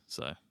yeah,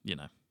 so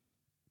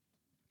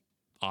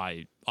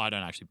I don't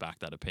actually back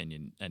that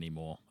opinion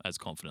anymore as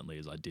confidently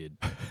as I did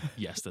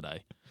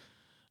yesterday.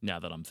 Now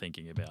that I'm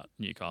thinking about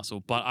Newcastle,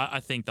 but I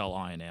think they'll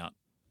iron out,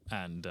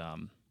 and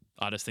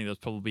I just think there's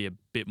probably a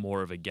bit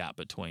more of a gap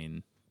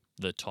between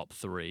the top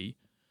 3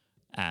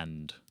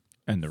 and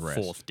And the rest.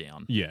 4th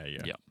down. Yeah.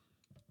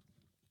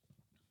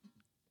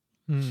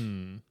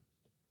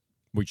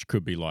 Which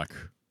could be like...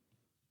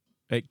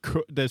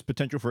 There's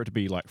potential for it to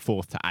be like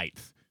 4th to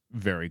 8th.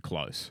 Very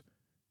close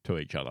to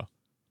each other.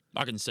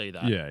 I can see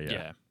that.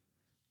 Yeah.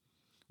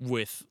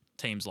 With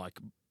teams like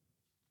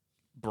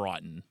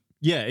Brighton.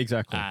 Yeah,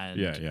 exactly. And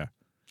yeah.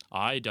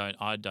 I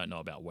don't know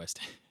about West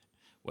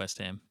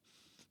Ham.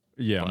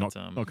 Yeah, But,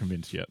 I'm not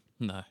convinced yet.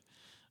 No.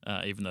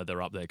 Even though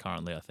they're up there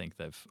currently, I think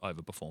they've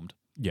overperformed.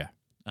 Yeah.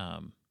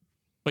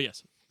 But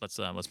yes, let's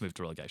move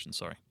to relegation.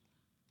 Sorry.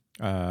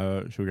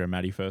 Should we go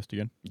Maddie first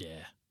again?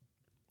 Yeah,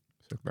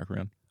 Circle back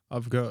around.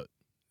 I've got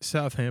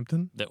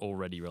Southampton. they're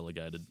already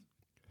relegated.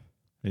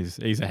 He's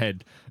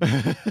ahead.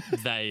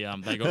 They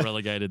got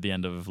relegated the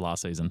end of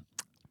last season.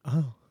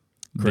 Oh.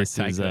 This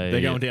is They're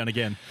going down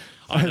again.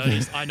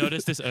 I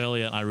noticed this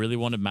earlier, and I really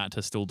wanted Matt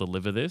to still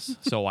deliver this,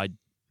 so I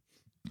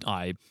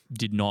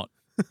did not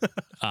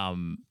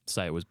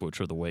say it was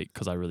Butcher of the Week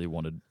because I really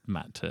wanted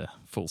Matt to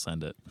full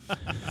send it.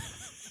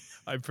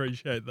 I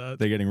appreciate that.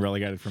 They're getting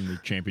relegated from the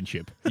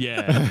championship.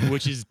 Yeah,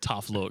 which is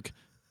tough look,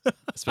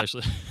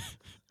 especially.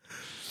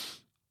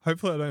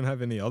 Hopefully I don't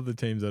have any other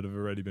teams that have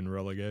already been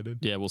relegated.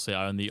 Yeah, we'll see.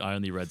 I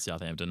only read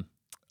Southampton.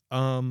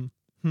 I'll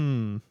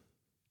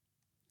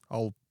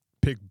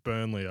pick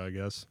Burnley, I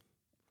guess.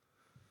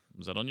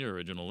 Was that on your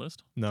original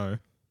list? No.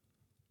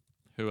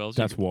 Who else?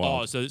 That's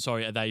wild. Oh, so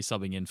sorry. Are they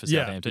subbing in for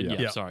Yeah, Southampton?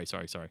 yeah. Sorry.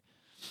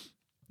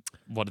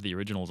 What are the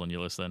originals on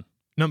your list then?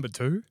 Number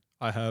 2,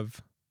 I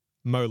have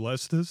Mo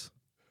Leicesters.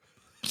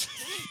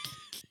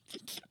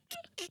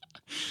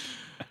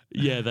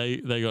 Yeah, they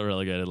got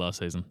relegated last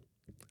season.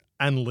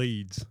 And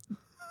Leeds.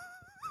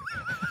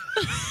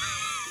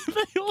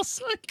 They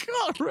also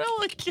got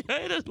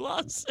relegated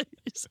last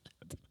season.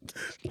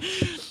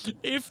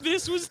 If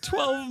this was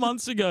 12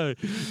 months ago,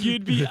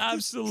 you'd be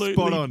absolutely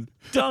Spot on.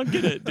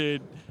 dunking it,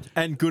 dude.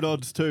 And good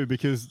odds too,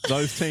 because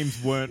those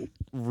teams weren't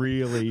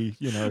really,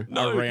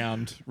 No.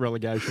 around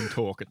relegation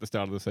talk at the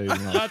start of the season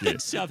I last year.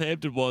 think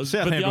Southampton was,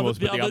 Southampton but the was,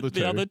 but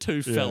the other two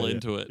Yeah, fell yeah.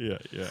 into it.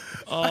 Yeah.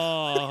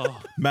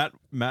 Oh, Matt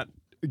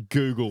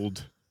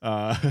Googled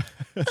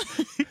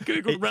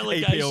Google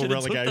relegation. EPL and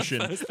took relegation.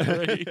 the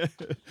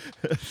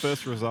first 3.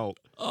 First result.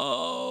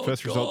 Oh,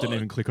 First result didn't God.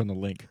 even click on the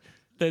link.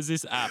 There's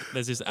this app,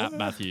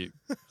 Matthew.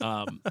 It's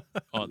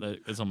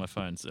on my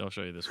phone, so I'll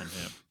show you this one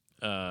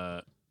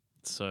here.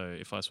 So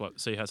if I swipe,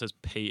 see how it says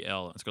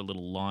PL? It's got a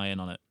little lion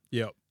on it.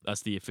 Yep.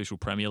 That's the official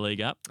Premier League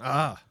app.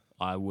 Ah.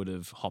 I would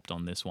have hopped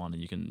on this one,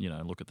 and you can,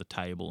 look at the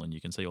table, and you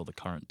can see all the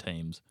current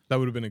teams. That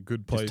would have been a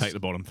good place. Just take the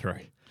bottom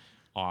 3.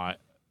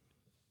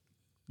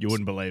 You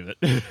wouldn't believe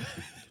it.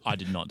 I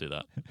did not do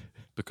that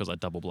because I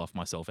double bluffed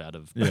myself out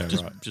of Yeah,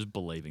 right. just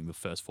believing the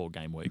first 4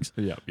 game weeks.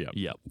 Yep.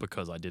 Yep,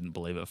 because I didn't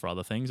believe it for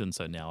other things, and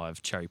so now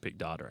I've cherry picked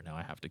data, and now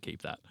I have to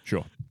keep that.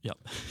 Sure. Yep.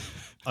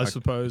 I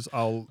suppose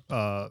I'll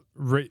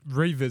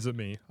revisit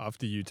me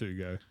after you two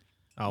go.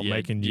 I'll Yeah,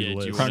 make a new yeah, do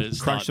list. you want- Crunch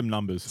start- some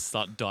numbers.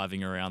 Start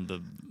diving around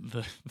the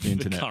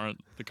internet.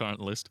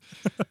 current list.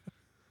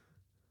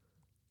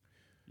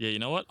 Yeah, you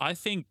know what? I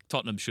think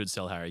Tottenham should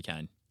sell Harry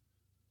Kane.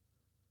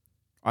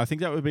 I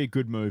think that would be a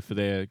good move for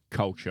their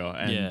culture,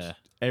 and Yeah.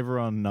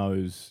 everyone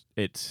knows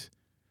it's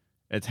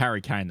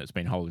Harry Kane that's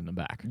been holding them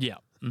back. Yeah.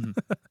 Mhm.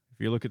 If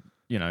you look at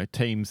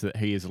teams that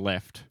he has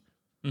left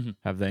Mhm.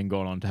 have then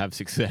gone on to have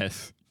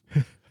success.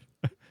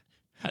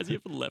 Has he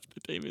ever left the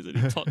team? Is it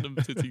in Tottenham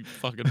since he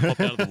fucking popped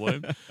out of the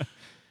womb?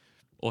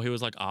 Or he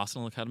was like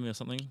Arsenal Academy or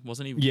something,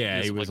 wasn't he?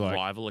 Yeah, he was like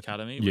rival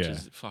academy, which yeah.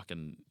 is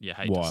fucking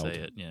hate Wild. to see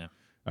it. Yeah.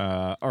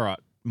 All right,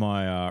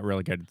 my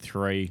relegated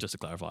 3. Just to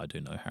clarify, I do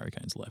know Harry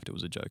Kane's left. It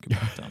was a joke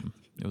about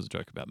it was a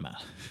joke about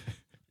Matt.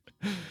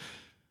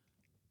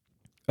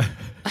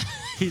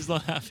 He's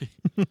not happy.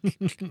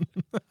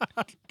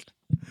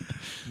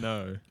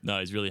 No, No,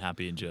 he's really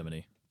happy in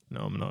Germany.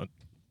 no, I'm not.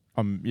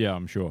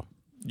 I'm sure.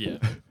 Yeah.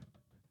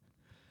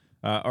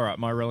 All right,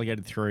 my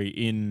relegated 3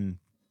 in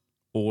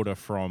order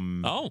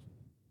from Oh,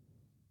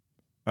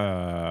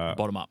 uh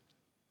bottom up.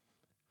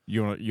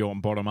 you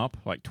want bottom up,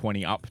 like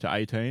 20 up to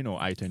 18 or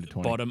 18 to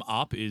 20? Bottom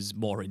up is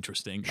more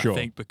interesting, Sure. I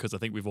think, because I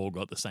think we've all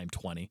got the same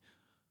 20.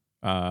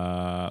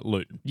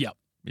 Luton. Yep.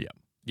 Yep.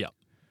 Yep.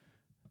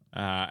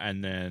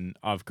 And then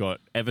I've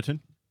got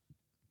Everton.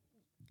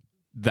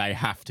 They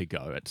have to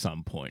go at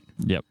some point.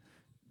 Yep.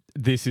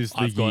 This is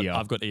the year.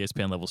 I've got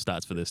ESPN level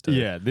stats for this too.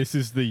 Yeah, this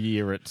is the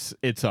year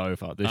it's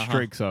over. The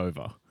streak's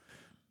over.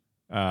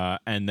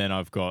 And then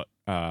I've got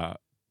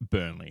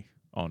Burnley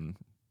on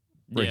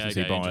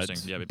recency bias.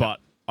 interesting. Yeah, but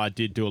I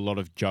did do a lot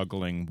of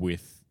juggling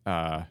with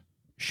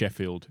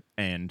Sheffield,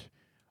 and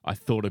I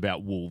thought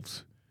about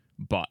Wolves,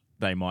 but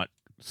they might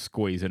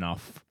squeeze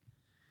enough.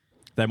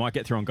 They might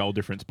get through on goal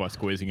difference by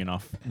squeezing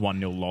enough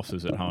 1-0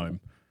 losses at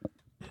home.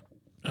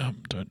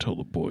 Don't tell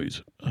the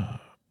boys,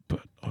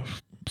 but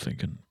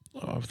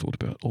I've thought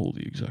about all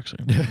the exact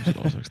same things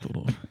that Isaac's thought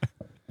of.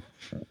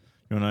 You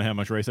want to know how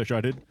much research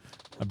I did?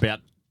 About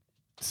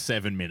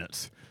 7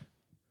 minutes.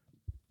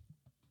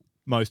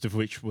 Most of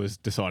which was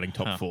deciding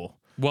top 4.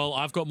 Well,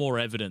 I've got more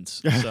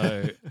evidence.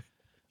 So,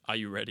 are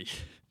you ready?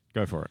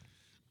 Go for it.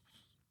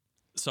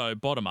 So,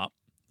 bottom up,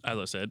 as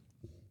I said,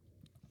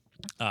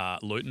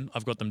 Luton,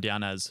 I've got them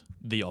down as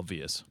the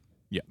obvious.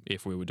 Yeah.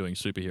 If we were doing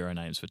superhero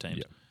names for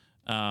teams.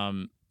 Yeah.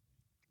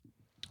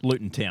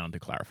 Luton Town, to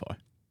clarify.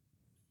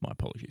 My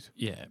apologies.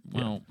 Yeah.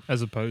 Well,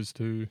 As opposed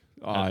to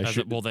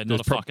they're not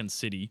a fucking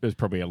city. There's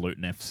probably a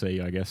Luton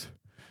FC, I guess.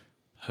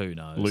 Who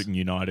knows? Luton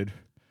United.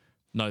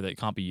 No, they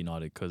can't be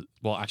United because,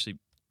 well, actually,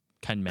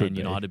 can Could Man be.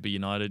 United be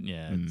United?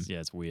 Yeah,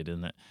 it's weird,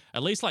 isn't it?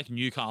 At least like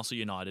Newcastle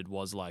United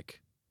was like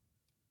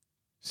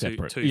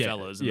Separate. two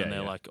fellas, and then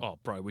they're like, oh,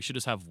 bro, we should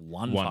just have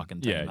one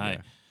fucking team. Hey,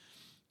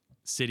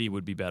 City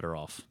would be better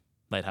off.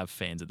 They'd have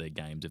fans at their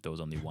games if there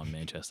was only one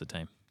Manchester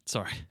team.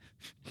 Sorry.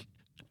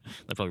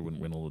 They probably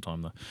wouldn't win all the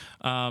time though.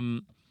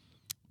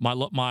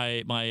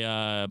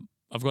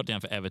 I've got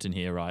down for Everton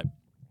here, right?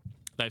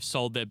 They've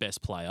sold their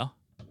best player,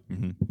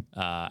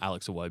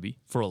 Alex Iwobi,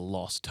 for a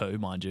loss too,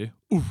 mind you.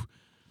 Oof.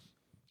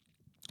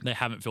 They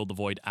haven't filled the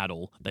void at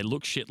all. They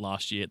look shit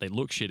last year. They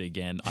look shit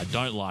again. I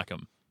don't like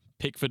them.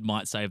 Pickford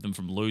might save them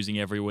from losing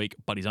every week,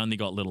 but he's only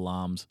got little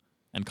arms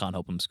and can't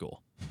help them score.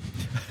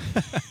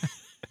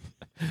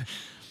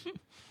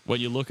 When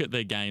you look at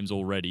their games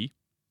already,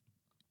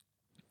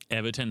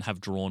 Everton have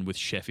drawn with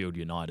Sheffield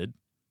United.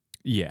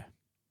 Yeah.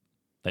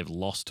 They've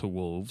lost to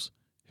Wolves,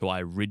 who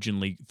I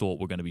originally thought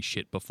were going to be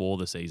shit before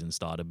the season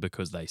started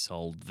because they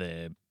sold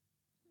their,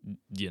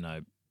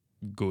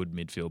 good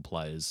midfield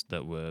players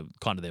that were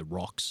kind of their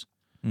rocks.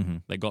 Mm-hmm.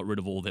 They got rid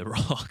of all their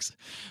rocks.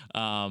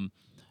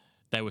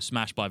 They were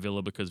smashed by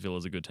Villa because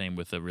Villa's a good team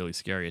with a really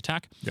scary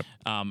attack. Yep.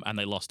 And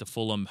they lost to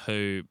Fulham,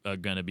 who are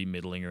going to be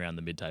middling around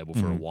the mid-table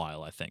for a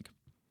while, I think.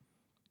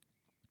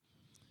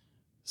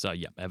 So,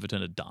 yeah,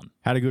 Everton are done.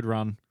 Had a good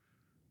run.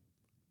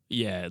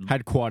 Yeah.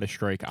 Had quite a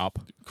streak up.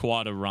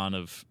 Quite a run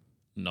of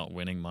not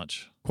winning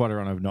much. Quite a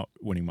run of not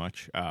winning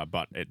much,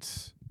 but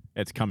it's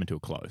coming to a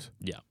close.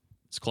 Yeah.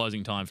 It's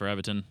closing time for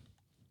Everton.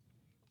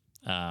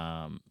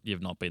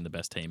 You've not been the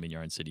best team in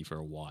your own city for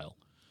a while.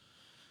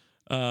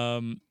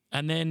 And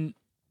then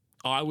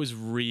I was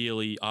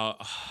really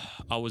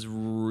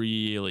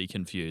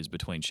confused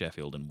between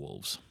Sheffield and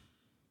Wolves.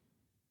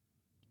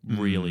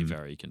 Really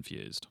very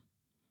confused.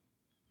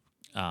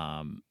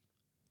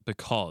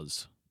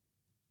 Because,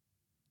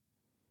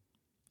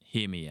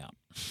 hear me out.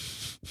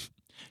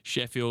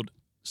 Sheffield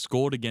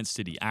scored against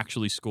City,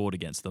 actually scored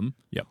against them.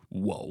 Yep.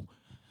 Whoa.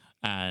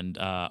 And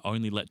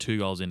only let 2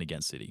 goals in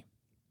against City.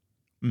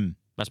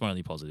 That's my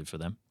only positive for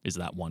them, is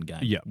that one game,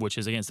 Yep. which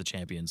is against the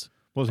champions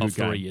Was a of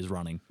good game. 3 years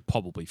running,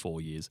 probably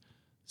 4 years.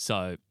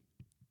 So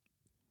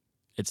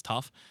it's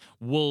tough.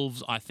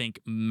 Wolves, I think,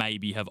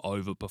 maybe have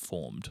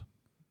overperformed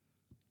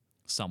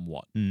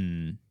somewhat.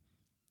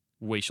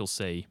 We shall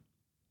see.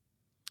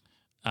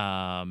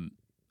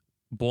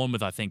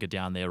 Bournemouth, I think, are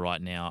down there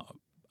right now,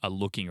 are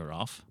looking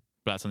rough,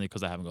 but that's only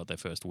because they haven't got their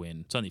first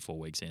win. It's only 4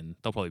 weeks in.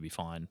 They'll probably be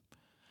fine.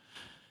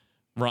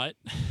 Right?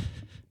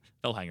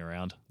 They'll hang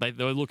around. They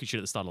were looking shit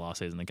at the start of last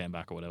season and came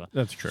back or whatever.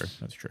 That's true.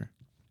 That's true.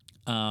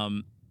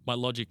 My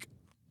logic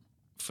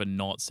for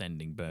not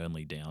sending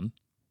Burnley down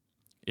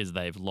is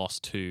they've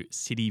lost to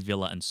City,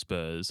 Villa and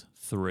Spurs,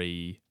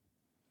 3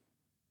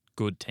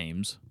 good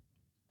teams.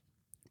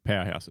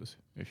 Powerhouses,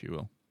 if you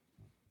will.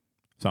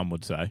 Some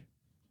would say.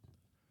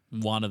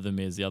 One of them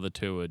is, the other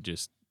 2 are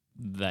just,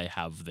 they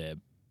have their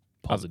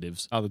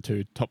positives. Other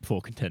 2 top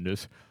 4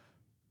 contenders.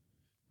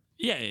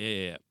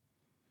 Yeah.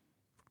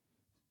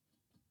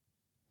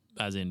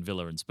 As in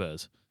Villa and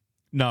Spurs.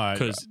 No,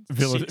 'Cause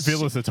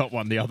Villa's the top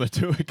one. The other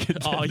two are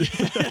contenders. Oh,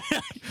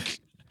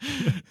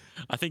 yeah.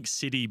 I think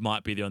City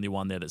might be the only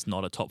one there that's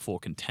not a top 4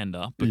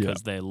 contender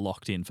because they're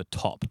locked in for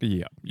top.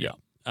 Yeah.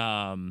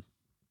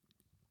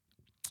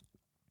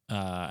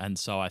 And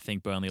so I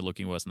think Burnley are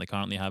looking worse than they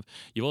currently have.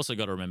 You've also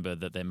got to remember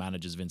that their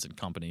manager's Vincent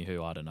Kompany,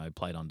 who, I don't know,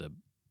 played under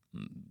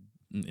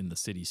in the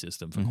City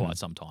system for quite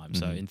some time.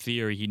 So in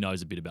theory, he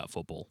knows a bit about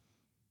football.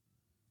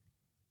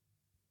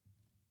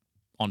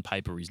 On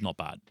paper, he's not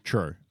bad.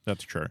 True.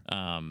 That's true.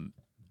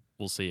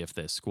 We'll see if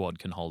their squad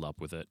can hold up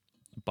with it.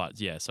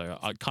 But yeah, so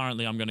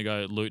currently I'm going to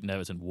go Luton,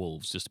 Everton,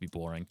 Wolves, just to be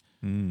boring.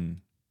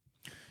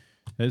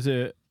 There's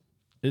an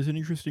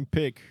interesting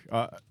pick.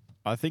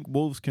 I think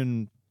Wolves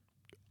can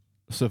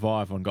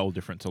survive on goal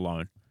difference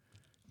alone.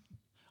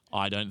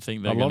 I don't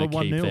think they're going to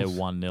keep their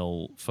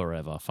 1-0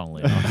 forever,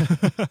 funnily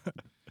enough.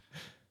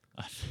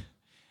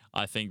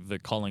 I think the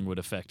Collingwood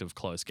effect of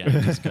close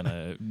games is going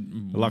to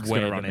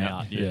wear them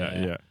out.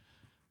 Yeah.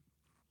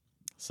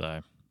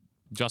 So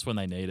just when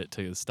they need it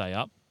to stay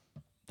up,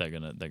 they're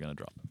gonna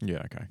drop.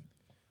 Yeah, okay.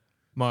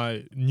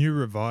 My new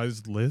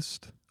revised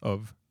list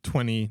of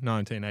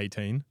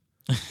 2019-18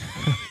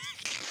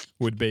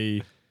 would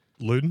be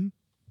Luton,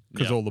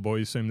 because all the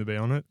boys seem to be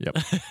on it. Yep.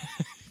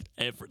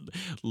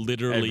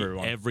 Literally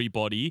Everyone.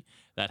 everybody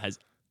that has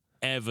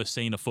ever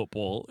seen a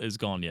football is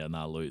gone,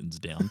 Luton's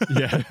down.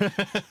 Yeah.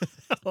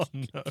 Oh,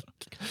 no.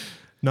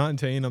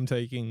 19, I'm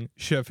taking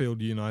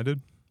Sheffield United.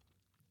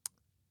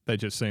 They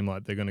just seem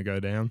like they're going to go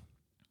down.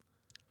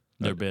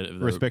 They're a bit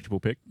Respectable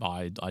pick.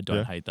 I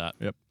don't hate that.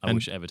 Yep. I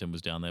wish Everton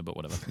was down there, but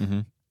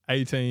whatever.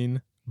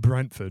 18,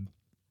 Brentford.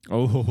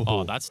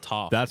 Oh, that's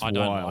tough. That's I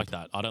don't wild. like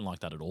that. I don't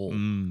like that at all.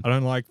 I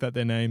don't like that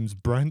their name's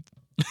Brent.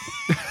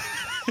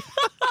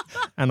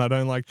 And I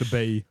don't like the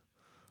B.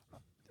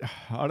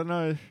 I don't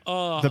know.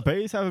 The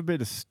Bees have a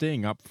bit of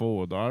sting up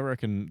forward. I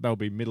reckon they'll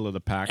be middle of the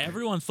pack.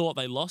 Everyone thought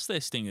they lost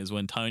their stingers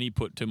when Tony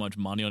put too much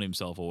money on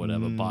himself or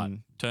whatever, but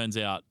turns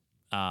out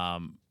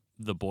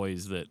the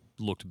boys that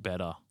looked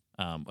better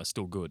are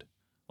still good,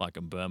 like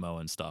Mburmo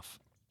and stuff.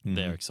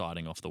 They're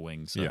exciting off the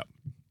wings. So Yeah.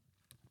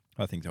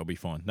 I think they'll be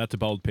fine. That's a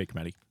bold pick,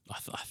 Matty.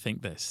 I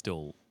think they're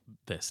still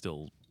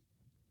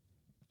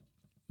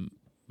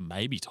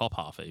maybe top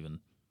half even.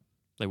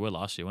 They were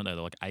last year, weren't they?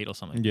 They're like 8 or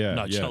something. Yeah.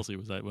 No, Chelsea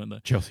was 8, weren't they?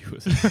 Chelsea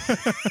was.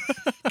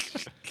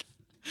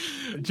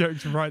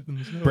 Jokes right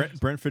themselves.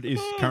 Brentford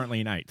is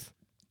currently in 8th.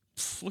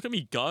 Pff, look at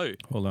me go.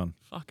 Hold on.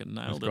 Fucking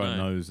This nailed it. guy eh?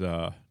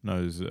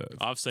 knows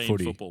I've seen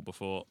footy. football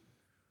before.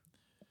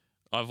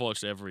 I've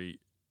watched every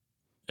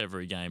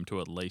game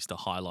to at least a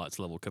highlights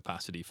level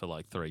capacity for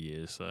like 3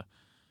 years. So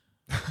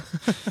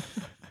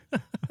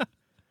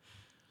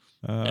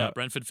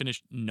Brentford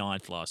finished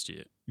 9th last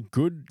year,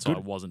 Good. so I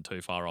wasn't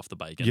too far off the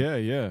bacon.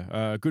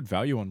 Yeah. Good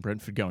value on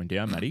Brentford going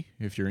down, Matty,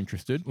 if you're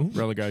interested.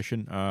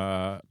 Relegation,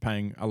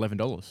 paying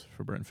 $11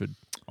 for Brentford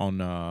on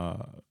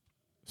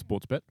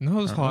Sportsbet.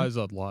 Not as high as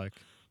I'd like.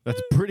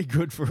 That's pretty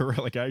good for a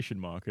relegation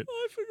market.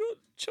 I forgot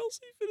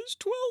Chelsea finished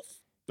 12th.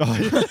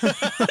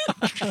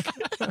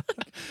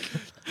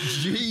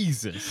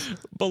 Jesus.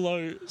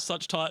 Below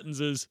such titans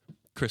as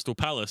Crystal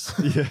Palace,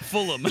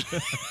 Fulham,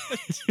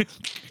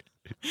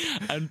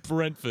 and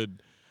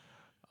Brentford.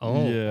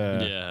 Oh,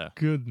 Yeah.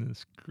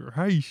 goodness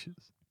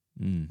gracious.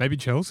 Maybe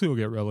Chelsea will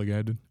get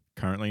relegated.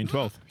 Currently in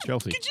 12th.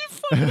 Chelsea. Could you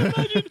fucking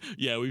imagine?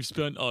 Yeah, we've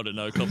spent, I don't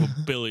know, a couple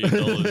 $1 billion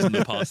in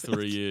the past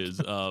 3 years.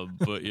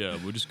 But yeah,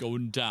 we're just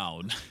going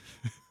down.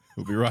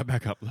 We'll be right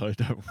back up, though.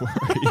 Don't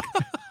worry.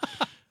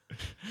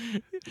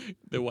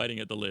 They're waiting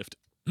at the lift.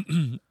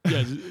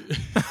 Yeah,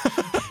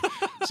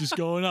 it's just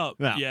going up.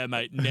 No. Yeah,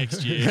 mate,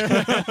 next year.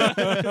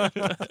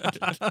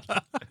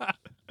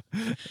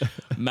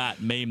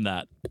 Matt, meme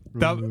that.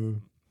 That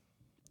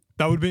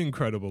would be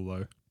incredible,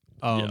 though.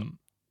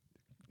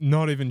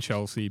 Not even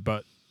Chelsea,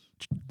 but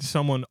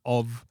someone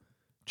of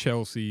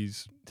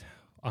Chelsea's,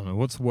 I don't know,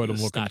 what's the word I'm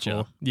looking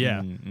Stature. for?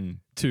 Yeah.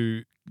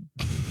 To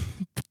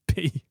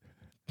be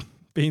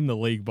in the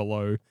league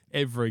below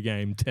every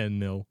game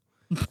 10-0.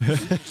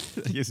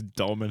 Just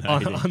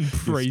dominating.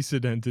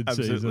 Unprecedented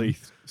Absolutely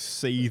season.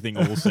 seething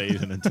all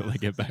season until they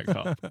get back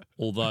up.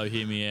 Although,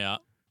 hear me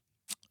out,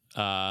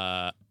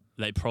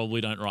 they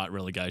probably don't write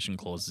relegation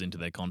clauses into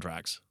their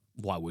contracts.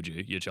 Why would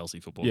you? You're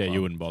Chelsea Football Yeah, Club.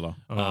 you wouldn't bother.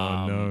 Oh,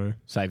 no.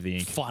 Save the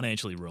ink.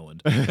 Financially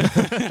ruined.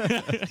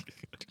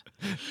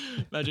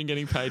 Imagine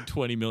getting paid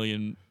 £20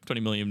 million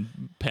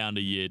a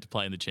year to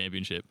play in the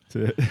championship.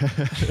 To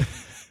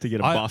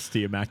get a bus to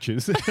your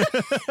matches.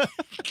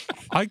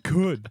 I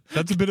could.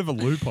 That's a bit of a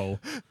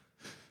loophole.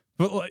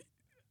 But, like,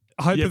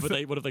 Yeah, but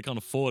what if they can't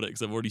afford it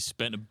because they've already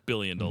spent $1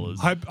 billion?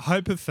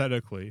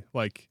 Hypothetically,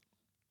 like,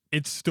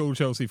 it's still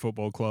Chelsea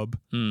Football Club.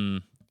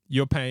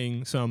 You're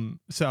paying some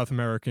South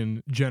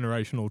American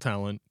generational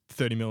talent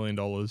 $30 million.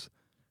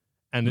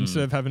 And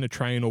instead of having to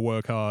train or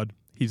work hard,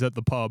 he's at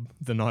the pub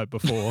the night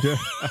before,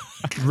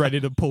 ready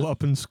to pull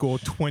up and score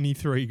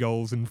 23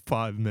 goals in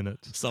 5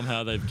 minutes.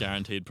 Somehow they've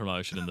guaranteed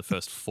promotion in the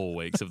first 4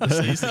 weeks of the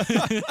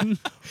season.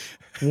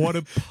 What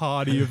a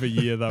party of a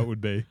year that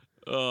would be.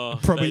 Oh,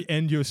 Probably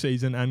end your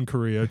season and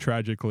career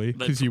tragically They'd-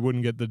 because you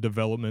wouldn't get the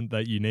development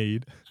that you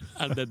need.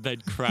 and then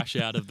they'd crash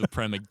out of the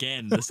Prem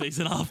again the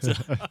season after.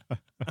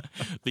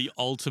 The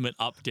ultimate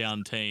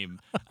up-down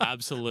team.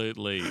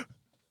 Absolutely.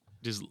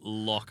 Just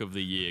lock of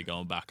the year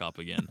going back up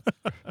again.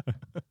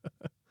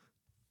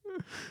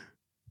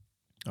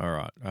 All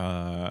right.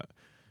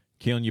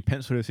 Keelan, you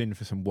penciled us in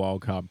for some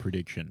wild card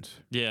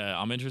predictions. Yeah,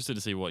 I'm interested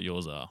to see what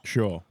yours are.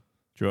 Sure.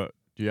 Do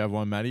you have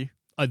one, Matty?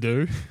 I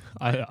do.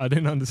 I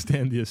didn't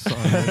understand the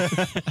assignment.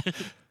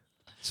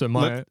 So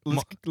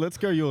Let's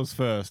go yours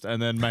first,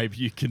 and then maybe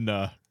you can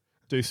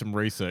do some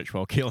research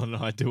while Keelan and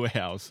I do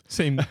ours.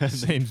 seems We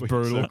can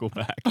brutal. Circle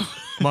back.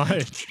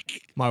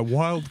 My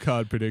wild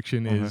card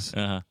prediction is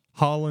Uh-huh.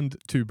 Haaland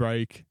to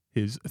break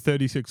his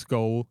 36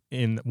 goal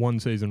in one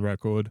season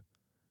record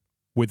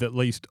with at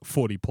least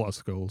 40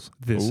 plus goals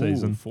this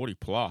season. 40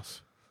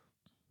 plus.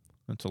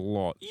 That's a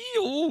lot.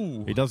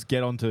 Ew. He does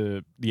get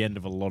onto the end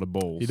of a lot of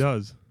balls. He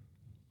does.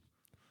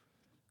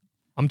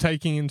 I'm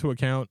taking into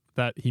account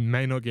that he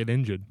may not get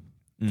injured,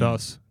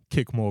 thus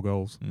kick more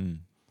goals.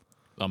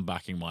 I'm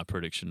backing my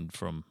prediction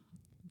from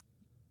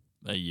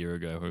a year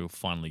ago who will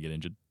finally get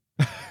injured.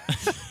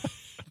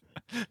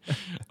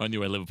 Only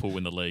way Liverpool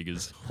win the league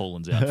is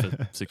Haaland's out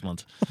for 6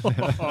 months.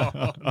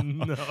 Oh,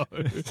 no.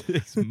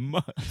 6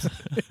 months.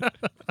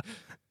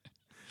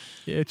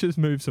 Yeah, just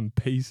move some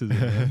pieces.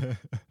 Man.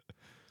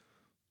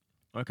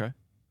 Okay.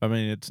 I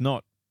mean, it's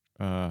not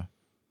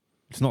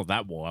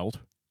that wild.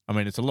 I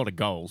mean, it's a lot of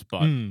goals,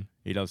 but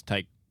he does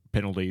take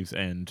penalties,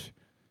 and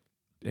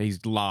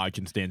he's large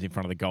and stands in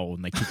front of the goal,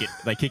 and they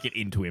kick it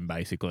into him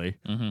basically.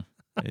 Mm-hmm.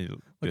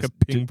 Like a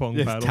ping pong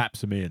paddle.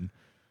 Taps him in.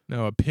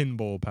 No, a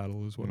pinball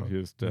paddle is what I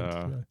Just meant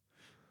to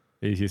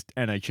say. he's just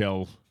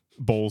NHL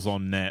balls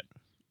on net,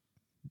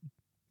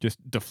 just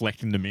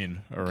deflecting them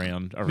in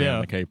around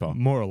the keeper.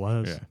 More or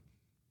less.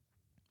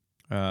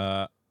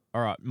 Yeah.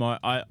 All right.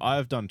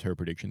 I've done 2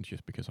 predictions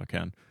just because I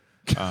can.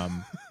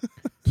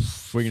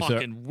 We can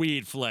Fucking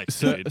weird flex,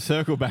 dude.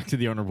 circle back to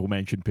the honourable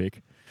mention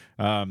pick.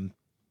 My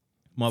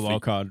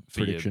wildcard For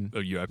prediction.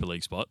 your Europa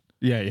League spot.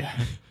 Yeah.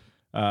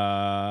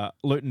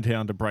 Luton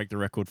Town to break the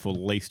record for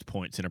least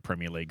points in a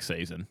Premier League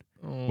season,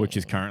 which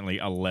is currently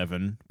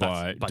 11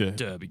 by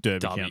Derby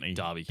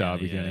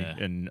County yeah.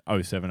 in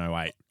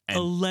 07-08.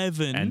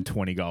 11? And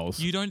 20 goals.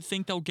 You don't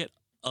think they'll get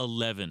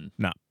 11?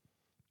 No.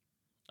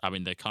 I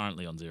mean, they're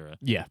currently on 0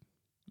 Yeah.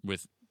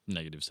 with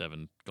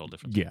 -7 goal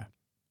difference. Yeah.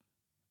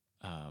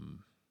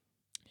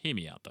 Hear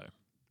me out, though.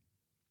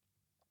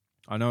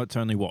 I know it's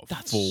only,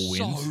 That's 4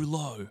 wins? so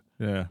low.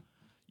 Yeah.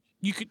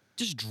 You could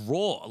just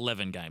draw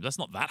 11 games. That's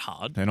not that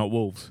hard. They're not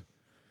Wolves.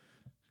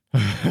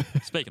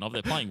 Speaking of,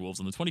 they're playing Wolves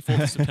on the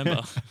 24th of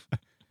September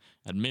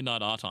at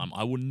midnight our time.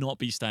 I will not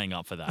be staying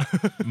up for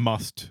that.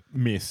 Must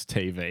miss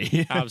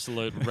TV.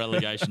 Absolute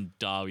relegation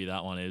derby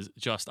that one is.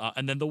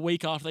 And then the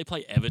week after they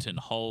play Everton.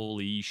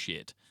 Holy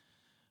shit.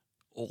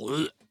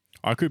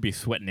 I could be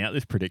sweating out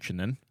this prediction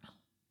then.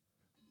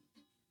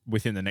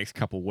 Within the next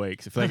couple of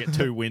weeks, if they get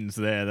 2 wins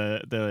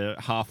there, they're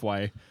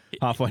halfway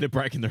to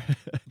breaking the.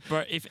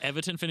 Bro, if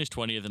Everton finish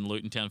 20th and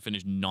Luton Town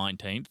finish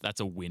 19th,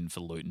 that's a win for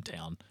Luton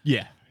Town.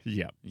 Yeah.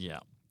 Yeah.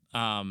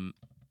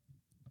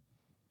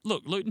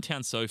 Look, Luton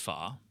Town so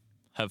far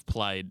have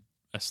played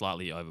a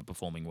slightly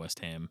overperforming West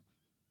Ham,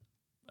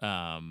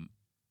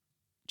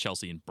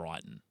 Chelsea, and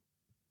Brighton.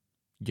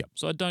 Yep.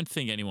 So I don't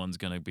think anyone's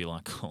going to be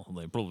like, oh,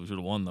 they probably should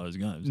have won those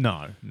games.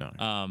 No.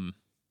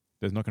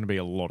 There's not going to be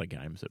a lot of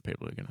games that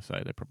people are going to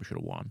say they probably should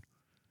have won.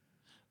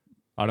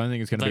 I don't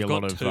think it's going to be a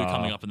lot of... They've got 2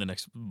 coming up in the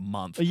next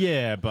month.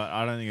 Yeah, but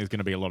I don't think there's going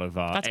to be a lot of...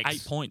 That's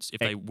 8 points if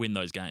they win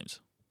those games.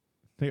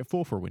 They get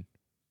 4 for a win.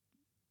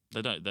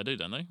 They do,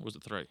 don't they? Or was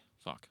it 3?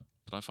 Fuck.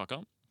 Did I fuck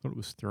up? I thought it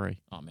was 3.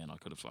 Oh, man, I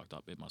could have fucked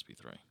up. It must be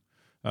 3.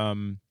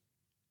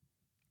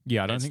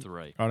 Yeah, I don't It's think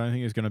 3. I don't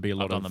think there's going to be a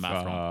lot I've done of... the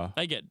math wrong.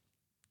 They get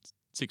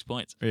 6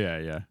 points.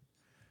 Yeah.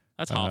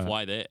 That's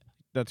halfway there.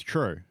 That's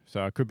true.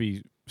 So I could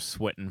be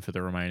sweating for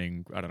the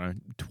remaining,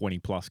 20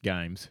 plus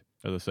games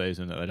of the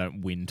season that they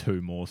don't win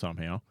 2 more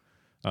somehow.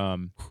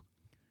 But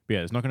yeah,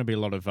 there's not going to be a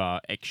lot of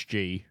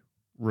XG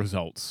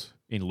results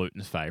in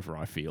Luton's favour,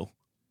 I feel.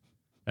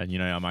 And you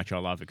know how much I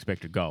love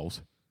expected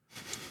goals.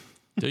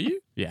 Do you?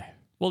 Yeah.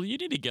 Well, you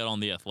need to get on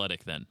The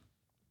Athletic then.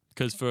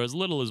 Because for as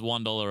little as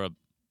 $1 a...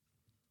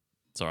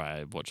 Sorry,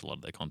 I watch a lot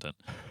of their content.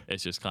 It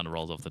just kind of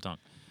rolls off the tongue.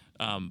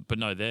 But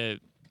no, their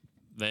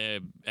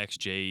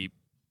XG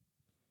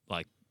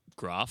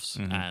graphs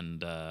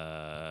and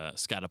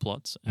scatter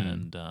plots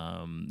and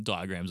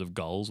diagrams of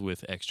goals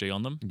with XG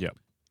on them. Yep.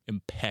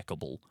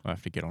 Impeccable. I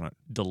have to get on it.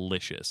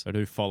 Delicious. I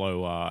do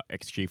follow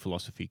XG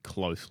philosophy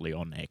closely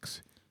on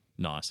X.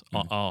 Nice.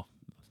 Oh,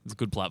 it's a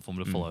good platform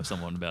to follow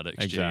someone about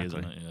XG, Exactly.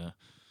 isn't it? Yeah.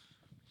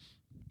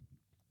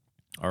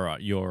 All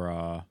right,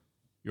 your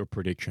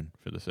prediction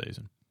for the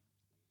season.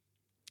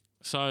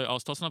 So I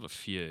was tossing up a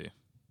few.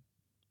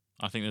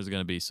 I think there's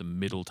going to be some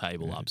middle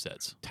table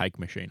upsets. Take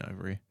machine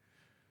over here.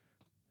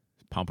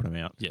 Pumping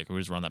them out. Yeah, can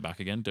we just run that back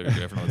again? Do it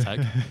for another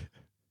take?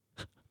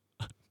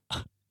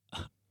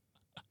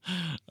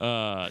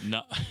 Go.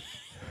 No.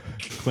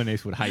 Clint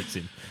Eastwood hates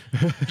him.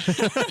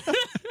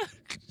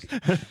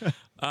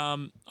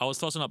 I was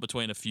tossing up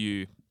between a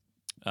few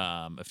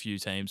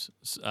teams,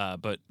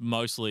 but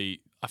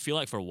mostly I feel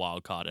like for a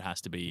wild card it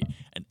has to be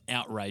an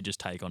outrageous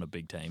take on a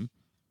big team,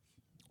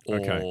 or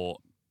Okay.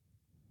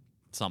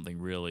 something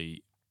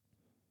really,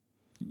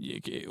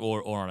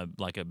 or on a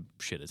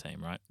shitter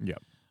team, right?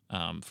 Yep.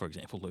 For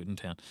example, Luton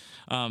Town.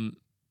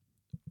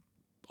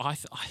 I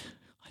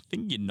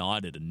think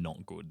United are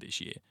not good this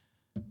year.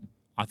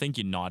 I think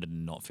United are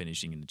not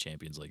finishing in the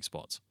Champions League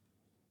spots.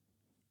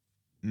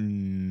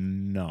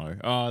 No.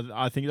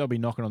 I think they'll be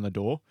knocking on the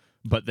door,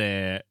 but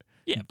they're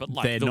Yeah, but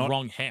they're the not,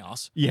 wrong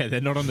house. Yeah,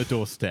 they're not on the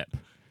doorstep.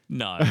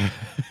 No.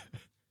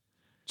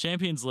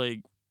 Champions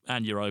League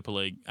and Europa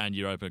League and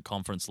Europa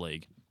Conference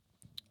League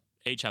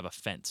each have a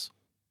fence.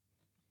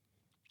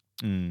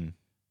 Mm.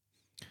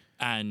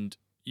 And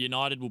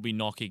United will be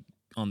knocking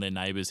on their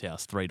neighbour's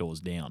house 3 doors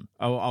down.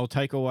 I'll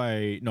take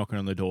away knocking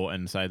on the door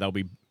and say they'll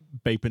be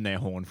beeping their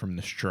horn from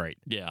the street.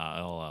 Yeah,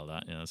 I'll allow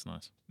that. Yeah, that's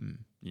nice. Mm.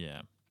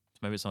 Yeah.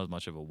 Maybe it's not as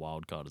much of a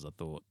wild card as I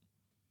thought.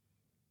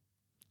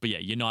 But yeah,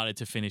 United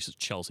to finish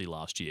Chelsea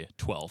last year,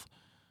 12th.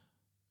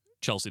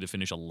 Chelsea to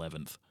finish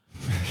 11th.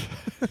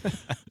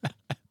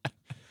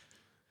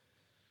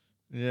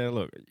 Yeah,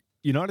 look,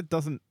 United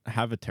doesn't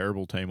have a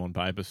terrible team on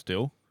paper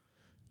still.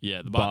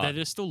 Yeah, but they're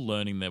just still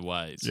learning their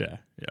ways. Yeah.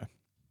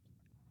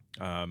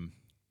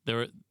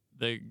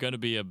 They're going to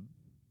be a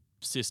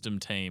system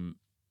team,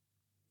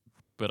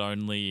 but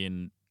only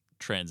in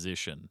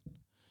transition.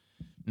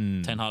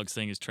 Ten Hag's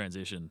thing is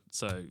transition.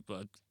 So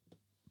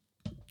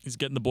he's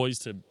getting the boys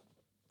to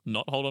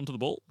not hold on to the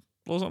ball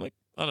or something.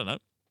 I don't know.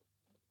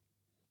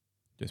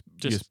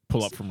 Just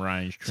pull up from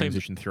range,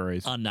 transition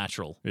threes.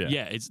 Unnatural.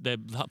 Yeah. They're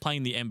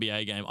playing the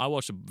NBA game. I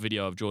watched a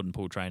video of Jordan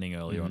Poole training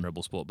earlier on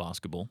Rebel Sport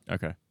Basketball.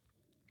 Okay.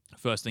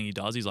 First thing he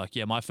does, he's like,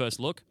 my first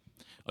look,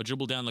 I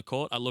dribble down the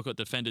court, I look at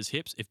the defender's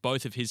hips. If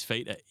both of his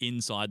feet are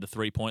inside the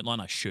 3-point line,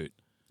 I shoot.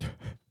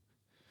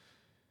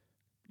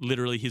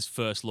 Literally, his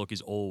first look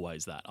is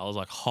always that. I was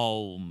like,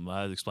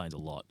 that explains a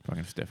lot.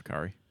 Fucking Steph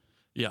Curry.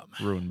 Yeah.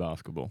 Ruined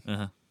basketball.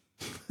 Uh-huh.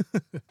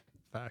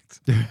 Facts.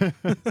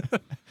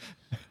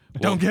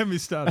 Don't get me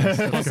started.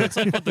 Well, that's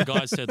like what the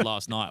guys said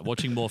last night.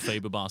 Watching more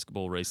FIBA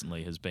basketball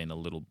recently has been a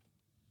little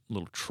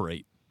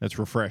treat. That's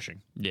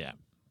refreshing. Yeah.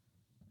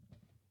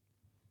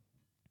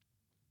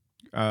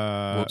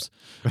 Whoops.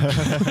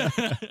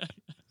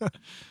 But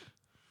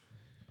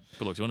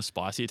look, do you want a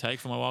spicier take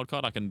for my wild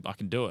card? I can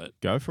do it.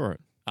 Go for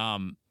it.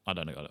 I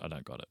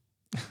don't got it.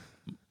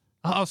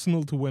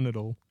 Arsenal to win it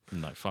all.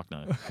 No, fuck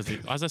no. Because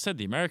as I said,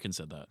 the Americans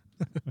said that.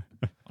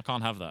 I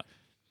can't have that.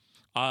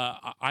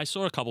 I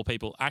saw a couple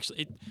people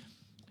actually.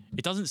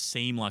 It doesn't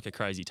seem like a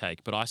crazy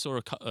take, but I saw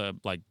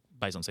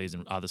based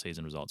on other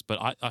season results.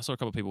 But I saw a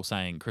couple people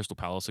saying Crystal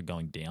Palace are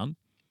going down,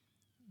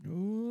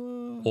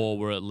 or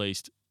we're at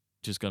least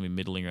just going to be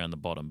middling around the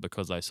bottom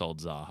because they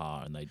sold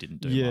Zaha and they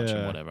didn't do much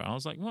and whatever. I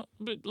was like, what?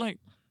 But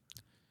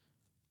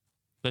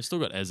they've still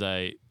got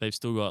Eze. They've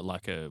still got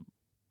like a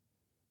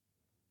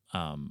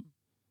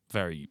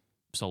very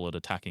solid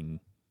attacking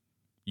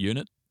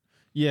unit.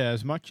 Yeah,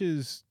 as much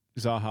as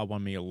Zaha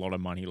won me a lot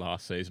of money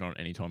last season on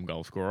anytime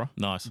goal scorer.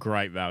 Nice.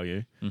 Great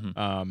value.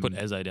 Mm-hmm. Put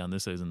Eze down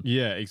this season.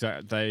 Yeah,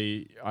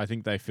 exactly. I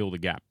think they fill the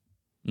gap.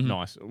 Mm-hmm.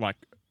 Nice.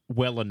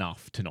 Well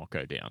enough to not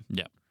go down.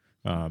 Yeah.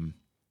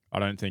 I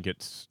don't think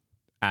it's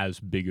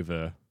as big of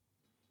a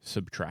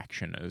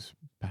subtraction as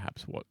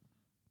perhaps what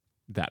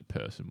that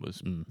person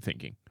was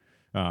thinking.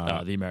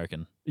 The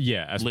American.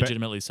 Yeah.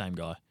 Legitimately the same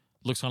guy.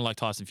 Looks kind of like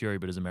Tyson Fury,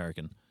 but is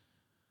American.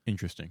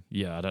 Interesting.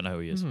 Yeah, I don't know who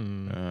he is.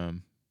 Hmm.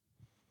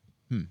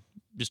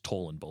 Just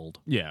tall and bald.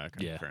 Yeah,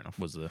 okay, Yeah, fair enough.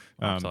 was the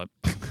archetype.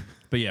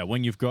 But yeah,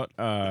 when you've got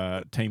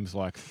teams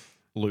like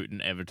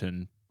Luton,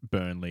 Everton,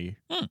 Burnley,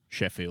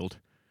 Sheffield,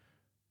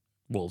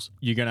 Wolves.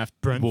 you're going to have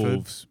Brentford.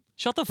 Wolves,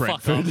 Shut the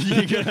Brentford.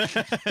 fuck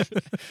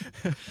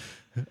up.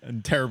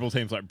 And terrible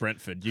teams like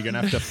Brentford. You're going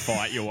to have to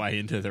fight your way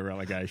into the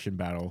relegation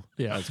battle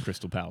as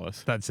Crystal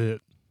Palace. That's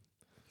it.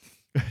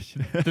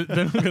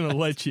 They're not going to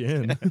let you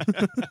in.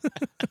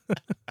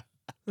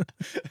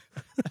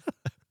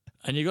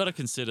 And you got to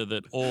consider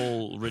that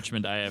all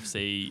Richmond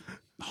AFC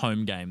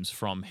home games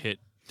from hit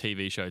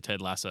TV show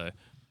Ted Lasso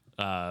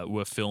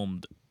were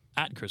filmed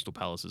at Crystal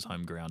Palace's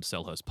home ground,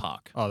 Selhurst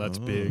Park. Oh, that's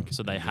big.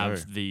 So they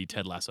have the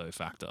Ted Lasso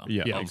factor.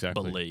 Yeah, of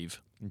exactly.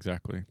 Believe.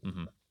 Exactly.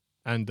 Mm-hmm.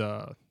 And,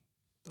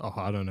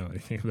 I don't know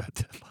anything about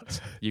Ted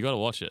Lasso. You got to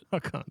watch it. I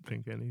can't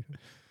think anything.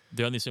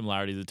 The only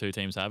similarity the two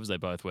teams have is they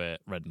both wear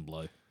red and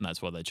blue, and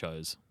that's why they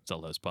chose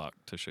Selhurst Park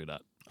to shoot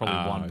at.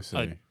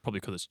 Probably probably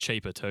because it's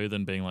cheaper too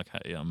than being like,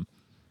 hey,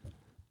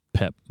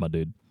 Pep, my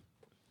dude,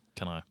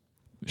 can I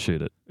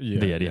shoot it? Yeah,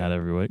 the Eddie had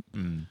every week.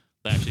 Mm.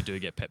 They actually do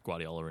get Pep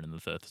Guardiola in the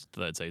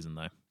third season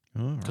though,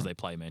 because they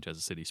play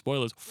Manchester City.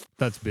 Spoilers.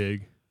 That's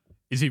big.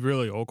 Is he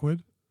really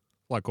awkward?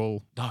 Like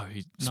all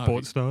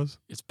sports stars?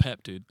 It's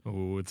Pep, dude.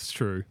 Oh, it's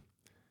true.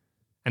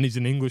 And he's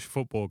an English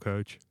football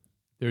coach.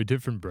 They're a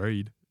different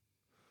breed.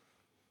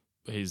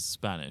 He's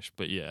Spanish,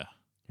 but yeah.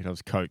 He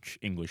does coach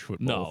English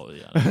football. No,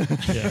 yeah.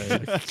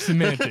 Yeah,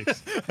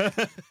 semantics.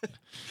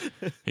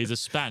 He's a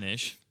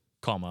Spanish,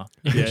 English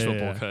Yeah,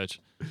 football yeah. coach.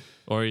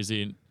 Or is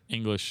he an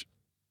English,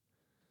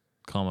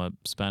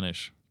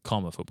 Spanish,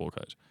 football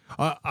coach?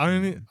 I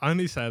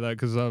only say that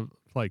because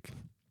like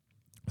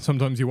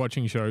sometimes you're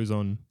watching shows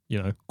on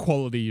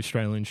quality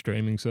Australian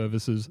streaming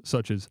services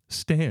such as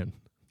Stan,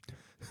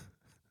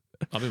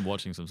 I've been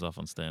watching some stuff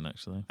on Stan,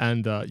 actually.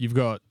 and you've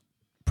got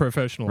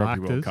professional Rugby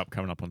World actors. Cup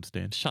coming up on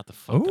stand. Shut the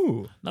fuck up.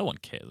 Oh, No one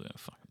cares.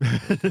 Fuck.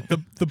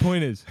 the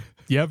point is,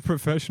 you have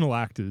professional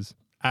actors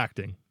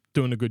acting,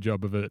 doing a good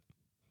job of it.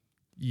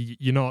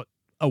 You're not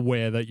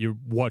aware that you're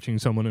watching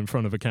someone in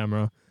front of a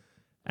camera,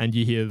 and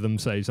you hear them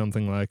say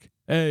something like,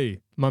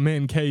 "Hey, my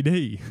man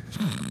KD,"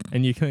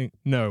 and you think,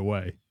 "No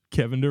way,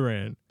 Kevin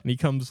Durant," and he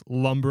comes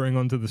lumbering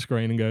onto the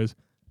screen and goes,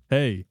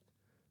 "Hey,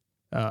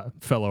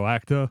 fellow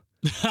actor."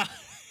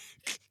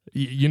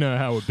 You know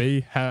how it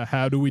be.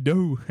 How do we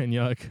do? And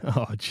you're like,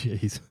 oh,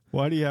 jeez.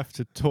 Why do you have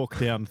to talk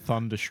down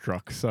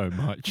Thunderstruck so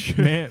much?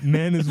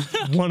 Man is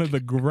one of the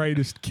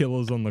greatest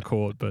killers on the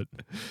court, but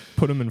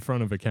put him in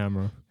front of a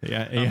camera.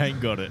 Yeah, he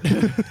ain't got it.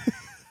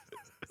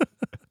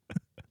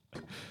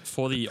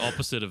 For the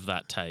opposite of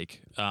that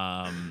take,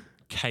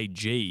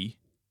 KG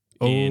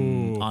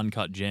in Oh.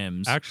 Uncut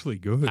Gems, Actually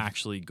good.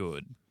 actually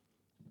good.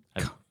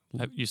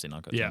 Have you seen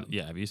Uncut Yeah. Gems?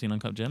 Yeah, have you seen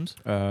Uncut Gems?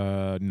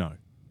 No.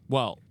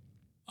 Well,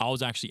 I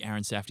was actually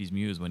Aaron Safdie's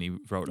muse when he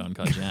wrote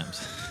Uncut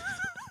Gems.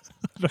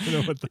 I don't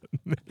know what that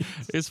means.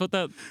 It's what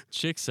that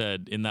chick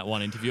said in that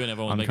one interview, and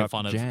everyone was making Uncut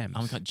fun Jams.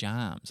 of Uncut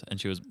Jams, and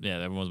she was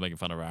everyone was making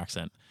fun of her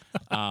accent.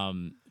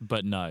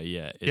 But no,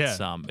 it's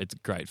it's a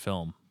great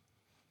film,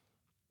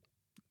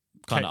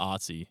 kind of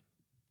artsy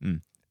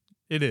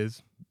It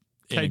is.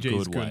 in a KG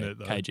is good good in way. it,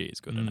 though. KG is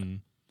good in it. Mm.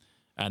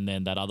 And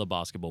then that other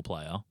basketball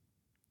player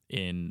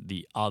in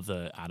the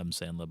other Adam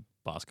Sandler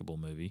basketball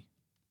movie,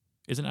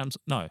 isn't Adam?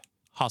 No,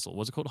 Hustle.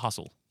 What's it called?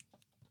 Hustle.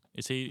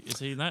 Is he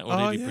in that,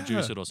 or did he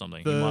produce it or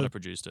something? He might have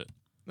produced it.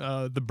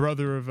 The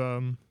brother of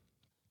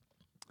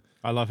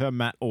I love how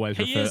Matt always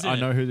He refers. is in I it.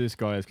 know who this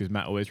guy is because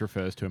Matt always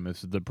refers to him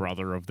as the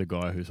brother of the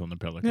guy who's on the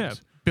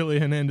Pelicans. Billy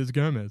Hernandez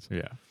Gomez.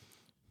 Yeah.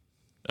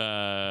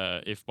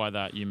 If by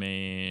that you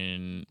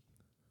mean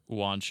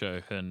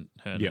Juancho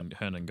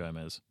Hernan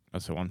Gomez.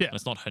 That's the one. Yeah. And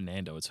it's not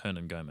Hernando, it's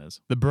Hernan Gomez.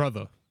 The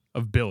brother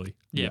of Billy.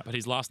 Yeah, Yeah. but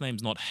his last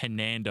name's not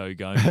Hernando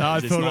Gomez. I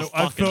It's thought not it-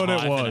 I fucking thought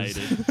it was.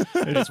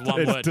 hyphenated. It's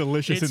one It's word.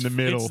 delicious in the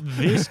middle. It's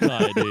this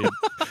guy, dude.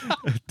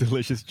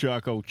 Delicious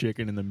charcoal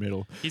chicken in the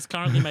middle. He's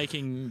currently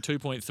making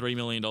 $2.3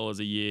 million a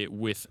year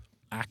with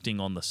acting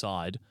on the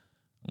side.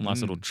 Nice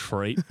little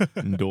treat.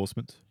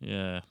 Endorsements.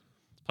 Yeah.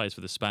 Plays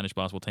for the Spanish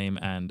basketball team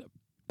and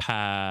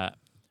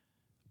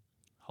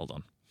hold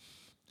on.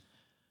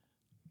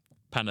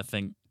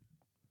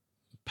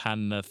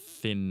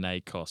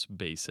 Panathinaikos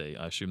BC.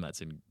 I assume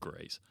that's in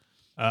Greece.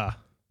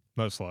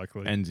 Most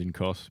likely. Ends in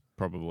Kos,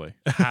 probably.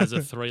 Has a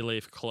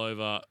 3-leaf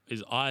clover,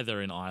 is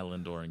either in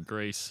Ireland or in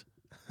Greece.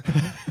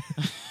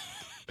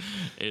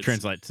 It's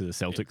Translate to the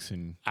Celtics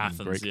in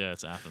Athens. Greek. Yeah,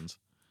 it's Athens.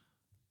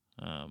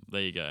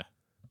 There you go.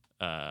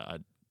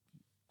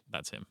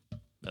 That's him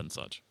and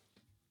such.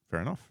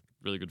 Fair enough.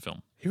 Really good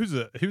film. he was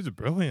a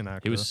brilliant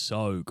actor. He was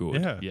so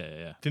good. Yeah.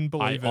 Yeah. Didn't I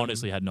believe him.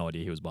 honestly had no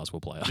idea he was a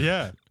basketball player.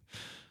 Yeah.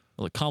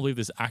 I can't believe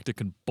this actor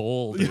can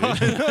ball, dude.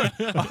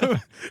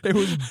 It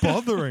was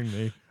bothering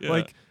me. Yeah.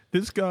 Like,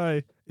 this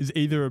guy is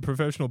either a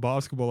professional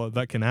basketballer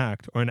that can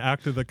act or an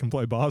actor that can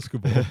play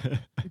basketball.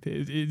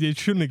 it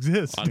shouldn't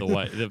exist. Either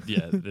way,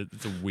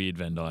 it's a weird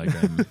Venn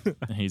diagram.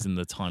 He's in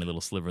the tiny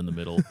little sliver in the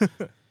middle.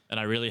 And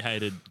I really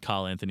hated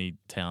Carl Anthony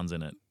Towns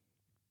in it.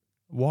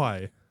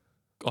 Why?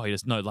 Oh,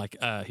 his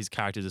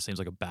character just seems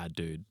like a bad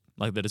dude.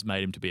 Like, they just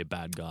made him to be a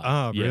bad guy.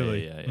 Ah, Yeah,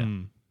 really? Yeah.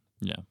 Mm.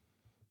 Yeah.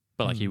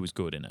 But, like, he was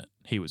good in it.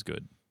 He was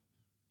good.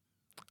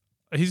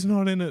 He's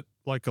not in it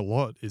like a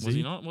lot, is Was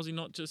he? he not? Was he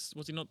not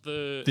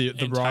the The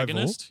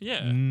antagonist?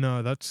 rival? Yeah.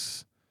 No,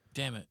 that's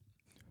Damn it.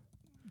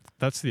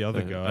 the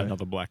other guy.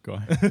 Another black guy.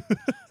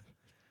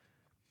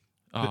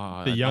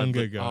 The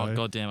younger guy. Oh,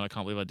 god damn it. I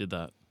can't believe I did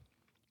that.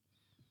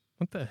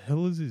 What the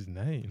hell is his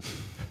name?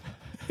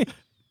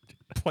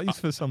 Plays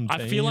for some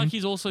team. I feel like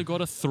he's also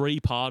got a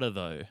 3-parter,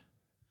 though.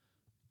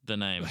 The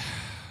name.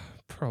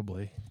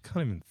 Probably. Can't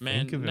even Man,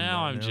 think of him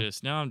now right I'm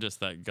just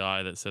that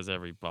guy that says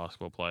every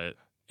basketball player.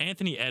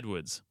 Anthony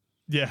Edwards.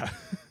 Yeah.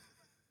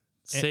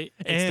 See,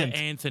 it's Ant. the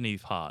Anthony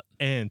part.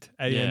 Ant.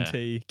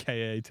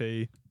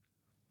 A-N-T-K-A-T.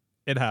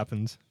 It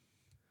happens.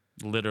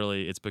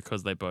 Literally, it's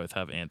because they both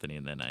have Anthony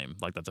in their name.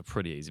 Like, that's a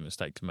pretty easy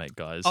mistake to make,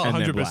 guys. Oh, And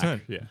they're 100%.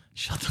 black. Yeah.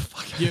 Shut the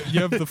fuck up. You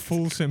have the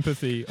full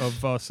sympathy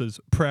of us as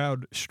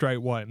proud, straight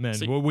white men.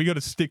 See- Well, we got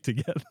to stick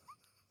together.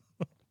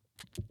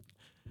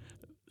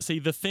 See,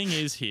 the thing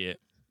is here,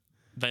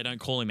 they don't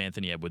call him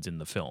Anthony Edwards in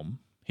the film.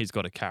 He's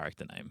got a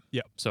character name.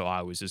 Yep. So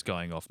I was just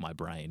going off my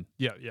brain.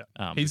 Yeah.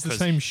 He's the because-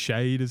 same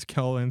shade as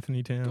Carl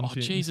Anthony Towns. Oh,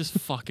 Jesus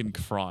fucking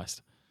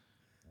Christ.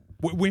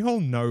 We all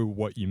know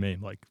what you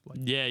mean. Like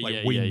Yeah, like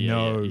yeah, we yeah, yeah,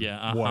 know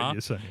yeah, what uh-huh.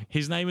 you're saying.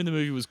 His name in the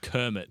movie was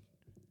Kermit.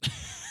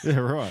 Yeah,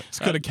 right. It's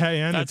got a K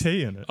and a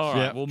T in it. All right,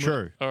 Yeah, we'll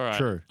true, All right,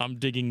 true. I'm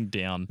digging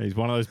down. He's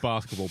one of those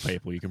basketball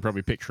people. You can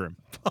probably picture him.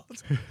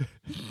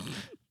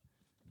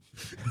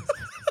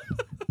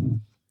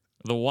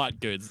 The white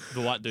dudes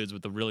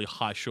with the really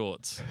high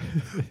shorts.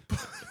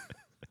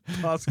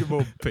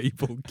 Basketball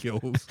people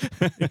kills.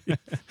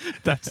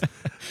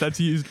 that's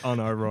used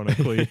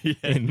unironically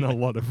in a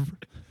lot of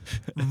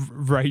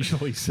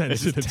racially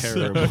sensitive It's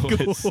terrible.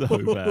 circles. It's so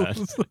bad.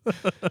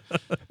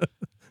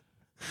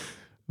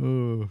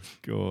 Oh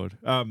God.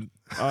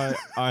 I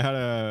had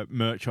a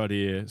merch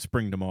idea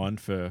spring to mind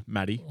for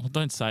Maddie. Well,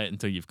 don't say it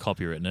until you've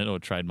copywritten it or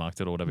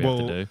trademarked it or whatever you have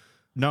to do.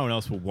 No one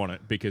else will want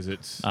it because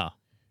it's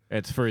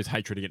for his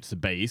hatred against the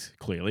bees,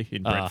 clearly,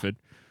 in Brentford.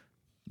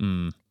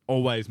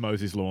 Always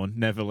mows his lawn,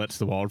 never lets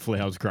the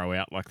wildflowers grow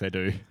out like they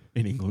do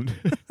in England.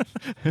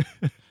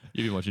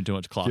 You've been watching too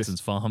much Clarkson's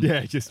Farm.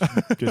 Yeah, just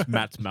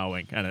Matt's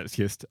mowing, and it's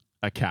just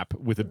a cap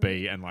with a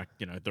bee and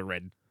the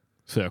red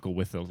circle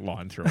with the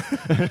line through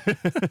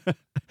it.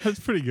 That's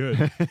pretty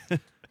good.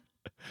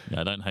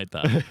 Yeah, I don't hate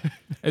that.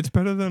 It's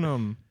better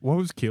than what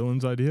was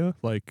Keelan's idea?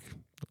 Like,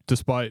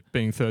 despite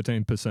being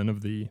 13%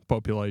 of the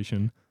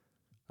population,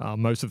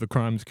 most of the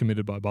crimes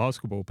committed by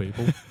basketball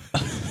people.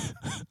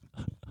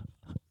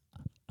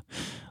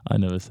 I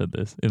never said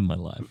this in my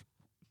life.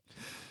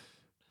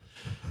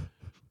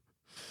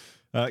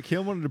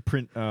 Keelan wanted to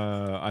print,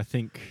 I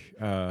think,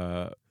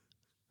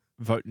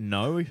 vote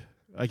no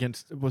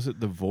against, was it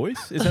The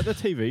Voice? Is that the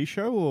TV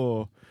show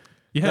or?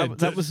 Yeah,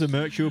 that was the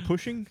merch you were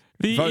pushing?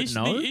 Vote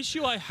no? The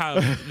issue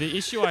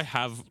I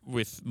have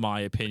with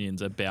my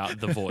opinions about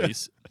The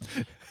Voice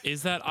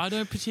is that I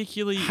don't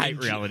particularly hate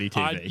reality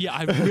TV.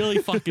 I really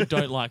fucking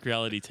don't like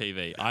reality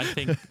TV. I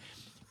think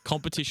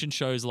competition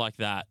shows like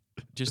that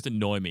just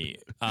annoy me.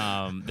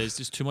 There's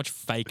just too much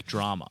fake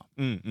drama.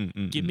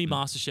 Give me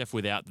MasterChef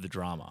without the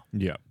drama.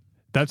 Yeah.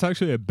 That's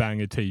actually a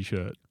banger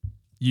T-shirt.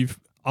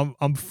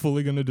 I'm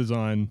fully going to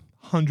design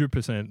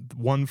 100%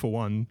 one for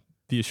one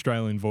the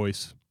Australian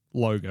Voice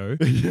logo.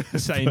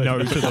 Say no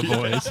to The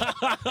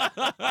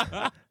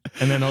Voice.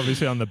 And then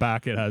obviously on the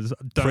back it has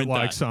don't Print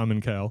like that. Simon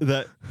Cowell.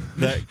 That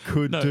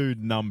could No. do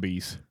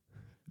numbies.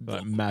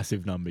 Like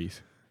massive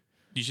numbies.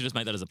 You should just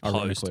make that as a post,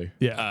 Ironically.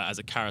 Yeah. as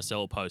a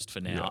carousel post for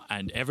now.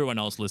 And everyone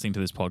else listening to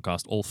this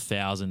podcast, all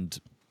 1,000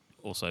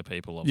 or so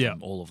people of them,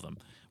 all of them,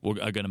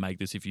 are going to make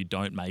this if you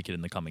don't make it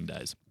in the coming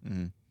days.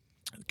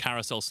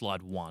 Carousel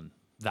slide 1,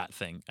 that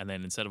thing. And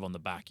then instead of on the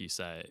back, you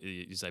say,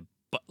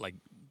 but like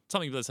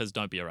something that says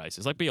don't be a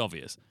racist. Like be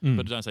obvious,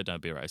 but don't say don't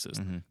be a racist.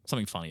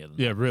 Something funnier than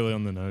that. Yeah, really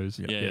on the nose.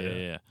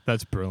 Yeah.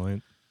 That's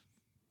brilliant.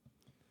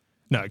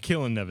 No,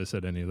 Keelan never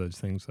said any of those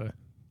things though.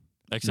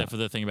 Except for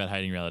the thing about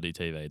hating reality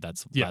TV.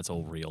 That's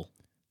all real.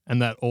 And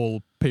that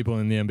all people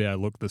in the NBA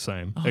look the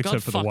same, Oh, except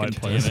God for the white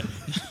fucking damn players.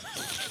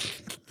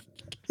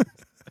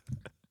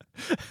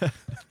 it.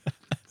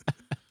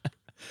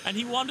 And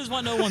he wonders why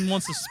no one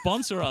wants to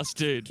sponsor us,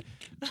 dude.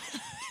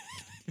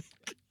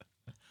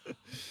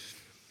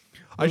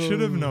 I should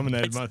have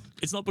nominated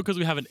It's not because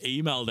we haven't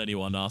emailed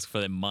anyone to ask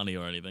for their money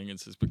or anything.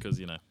 It's just because,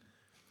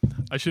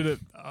 I should have.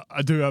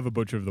 I do have a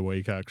butcher of the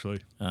week actually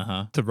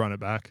to run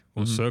it back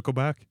or circle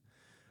back.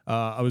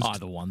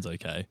 Either one's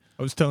okay.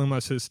 I was telling my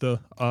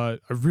sister I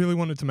really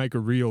wanted to make a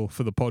reel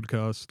for the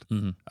podcast.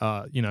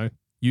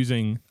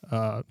 Using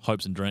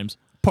Hopes and dreams.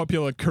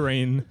 popular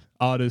Korean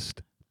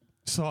artist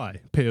Psy,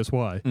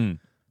 PSY.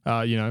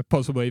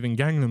 Possibly even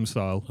Gangnam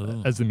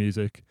Style as the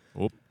music.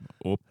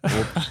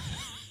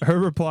 Her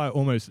reply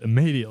almost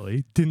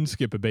immediately, didn't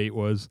skip a beat,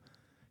 was,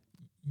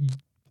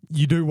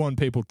 you do want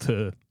people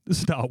to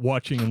start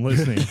watching and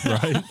listening,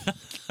 right?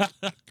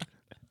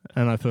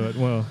 And I thought,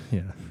 well,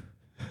 yeah.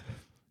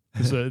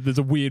 There's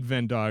a weird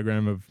Venn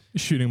diagram of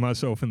shooting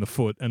myself in the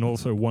foot and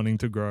also wanting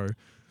to grow.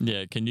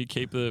 Yeah, can you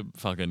keep the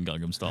fucking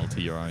Gangnam Style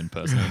to your own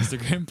personal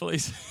Instagram,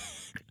 please?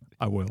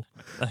 I will.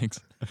 Thanks.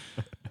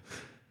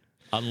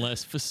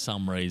 Unless for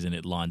some reason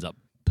it lines up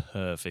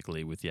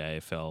perfectly with the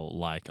AFL,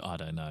 like, I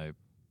don't know,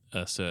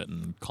 a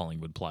certain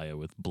Collingwood player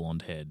with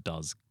blonde hair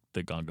does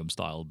the Gangnam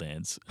Style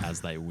dance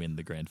as they win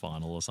the grand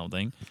final or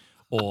something.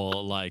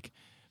 Or, like,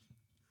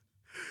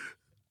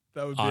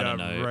 That would be I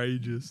don't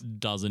outrageous. know,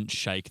 doesn't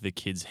shake the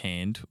kid's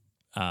hand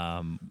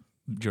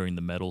during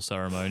the medal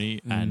ceremony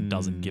and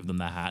doesn't give them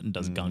the hat and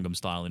does Gangnam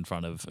Style in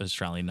front of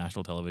Australian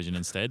national television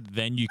instead,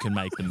 then you can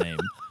make the meme.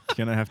 It's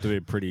going to have to be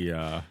a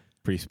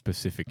pretty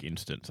specific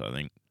instance, I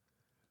think.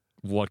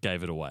 What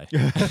gave it away?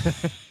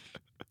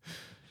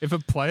 If a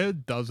player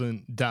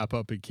doesn't dap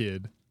up a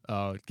kid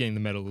getting the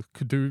medal,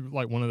 could do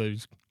like one of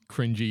those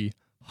cringy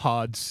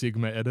hard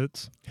Sigma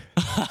edits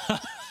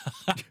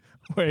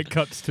where it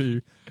cuts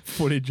to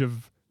footage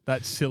of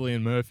that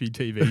Cillian Murphy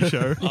TV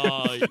show.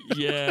 Oh,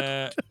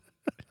 yeah.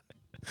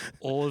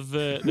 Or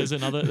there's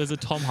a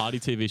Tom Hardy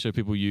TV show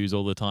people use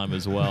all the time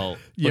as well.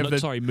 Yeah,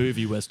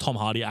 Movie where it's Tom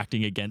Hardy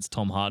acting against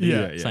Tom Hardy.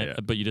 Yeah.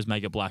 But you just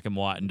make it black and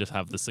white and just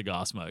have the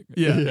cigar smoke.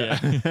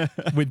 Yeah.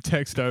 With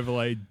text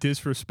overlay,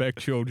 disrespect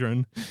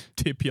children,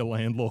 tip your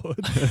landlord.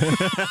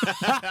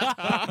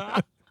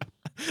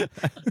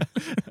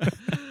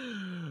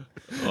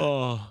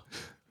 Oh,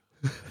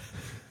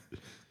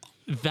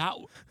 That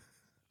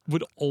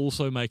would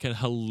also make a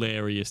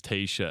hilarious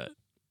T-shirt.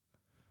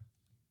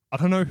 I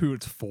don't know who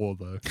it's for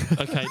though.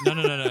 Okay,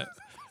 no.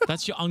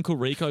 That's your Uncle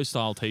Rico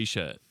style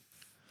T-shirt.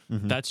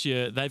 That's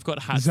your. They've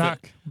got hats.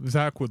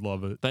 Zach would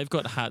love it. They've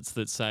got hats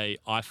that say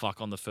 "I fuck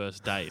on the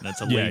first date" and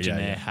it's a Yeah,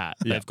 Legionnaire yeah. hat.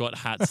 Yeah. They've got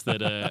hats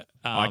that are.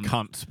 I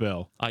can't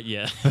spell.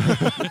 Yeah.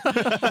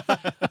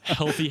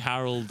 Healthy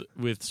Harold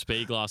with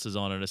speed glasses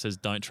on and it says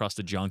 "Don't trust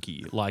a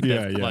junkie." Like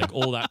like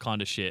all that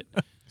kind of shit.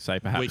 Say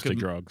perhaps to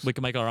drugs. We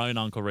can make our own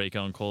Uncle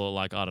Rico and call it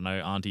like I don't know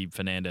Auntie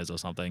Fernandez or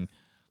something.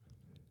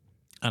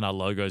 And our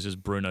logo is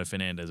just Bruno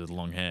Fernandez with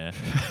long hair.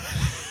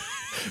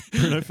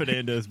 Bruno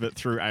Fernandez, but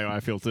through AI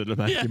filter to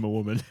make him a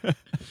woman.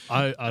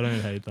 I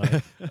don't hate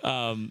that.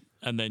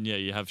 And then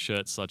you have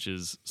shirts such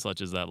as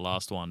that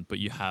last one, but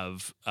you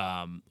have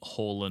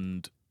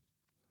Haaland.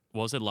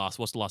 What's the last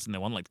thing they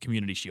won? Like the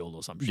Community Shield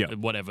or something. Yeah.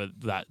 Whatever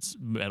that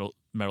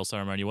medal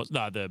ceremony was.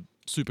 No, the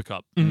Super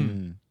Cup,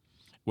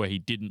 where he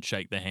didn't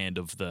shake the hand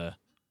of the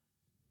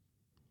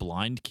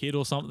blind kid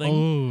or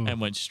something, and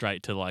went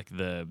straight to like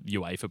the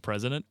UEFA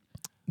president.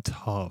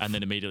 Tough. And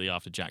then immediately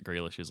after, Jack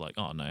Grealish is like,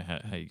 "Oh no,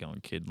 how you going,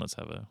 kid? Let's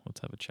have a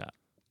chat,"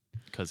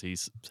 because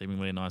he's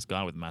seemingly a nice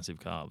guy with massive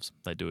calves.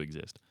 They do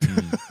exist.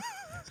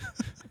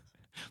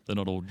 They're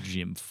not all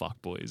gym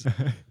fuckboys.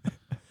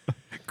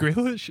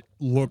 Grealish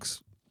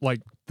looks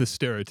like the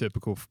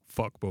stereotypical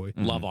fuckboy.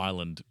 Love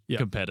Island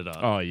competitor.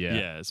 Oh, yeah.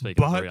 Yeah,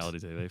 speaking of But- reality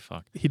TV,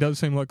 fuck. He does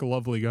seem like a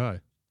lovely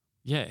guy.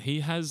 Yeah, he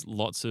has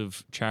lots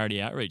of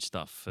charity outreach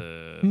stuff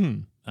for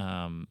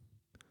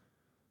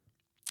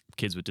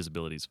kids with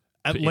disabilities.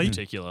 At in least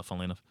particular,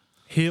 funnily enough.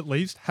 he at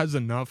least has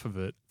enough of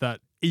it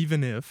that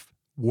even if,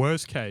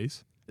 worst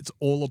case, it's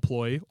all a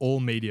ploy, all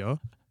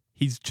media,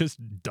 he's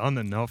just done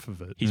enough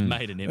of it. He's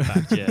made an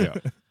impact, yeah.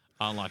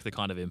 Unlike the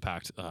kind of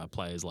impact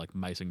players like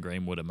Mason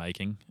Greenwood are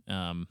making.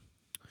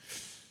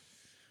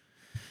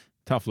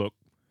 Tough look.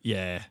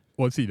 Yeah.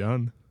 What's he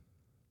done?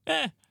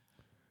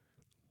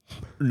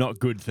 Not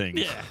good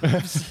things.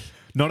 Yeah.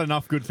 Not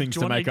enough good things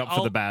to make up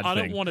for the bad I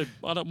thing. don't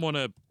want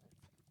to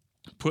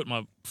put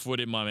my foot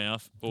in my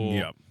mouth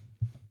or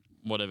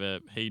whatever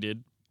he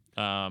did.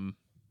 Put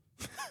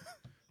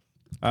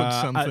a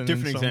something in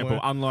different example.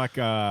 somewhere.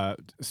 Unlike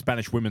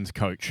Spanish women's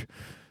coach.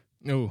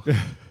 Oh.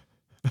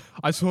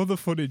 I saw the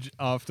footage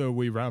after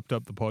we wrapped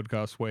up the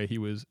podcast where he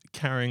was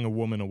carrying a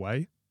woman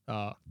away,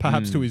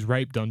 perhaps to his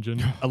rape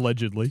dungeon,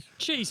 allegedly.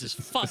 Jesus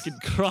fucking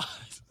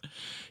Christ.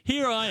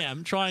 Here I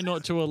am trying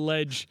not to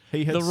allege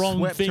He had the wrong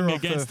swept thing her off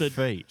against her the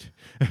feet.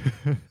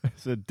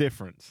 It's a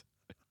difference.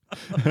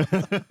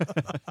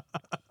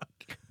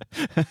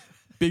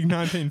 Big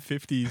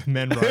 1950s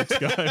men rights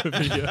guy over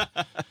here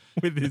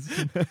with his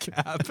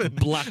cap and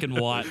black and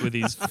white with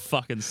his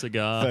fucking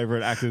cigar.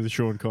 Favorite actor is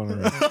Sean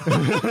Connery.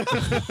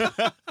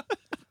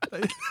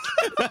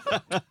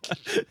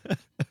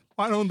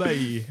 why don't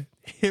they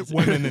hit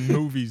women in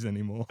movies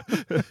anymore?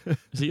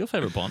 Is he your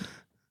favorite Bond?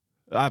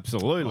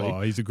 Absolutely. Oh,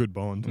 he's a good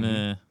Bond.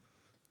 Nah.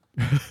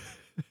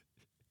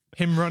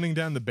 Him running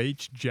down the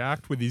beach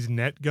jacked with his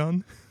net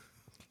gun.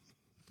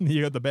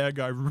 You got the bad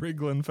guy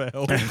wriggling for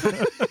help. Which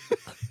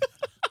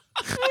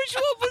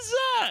one was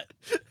that?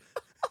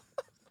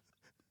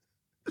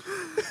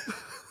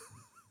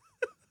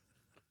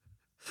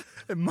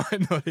 It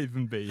might not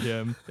even be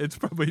him. It's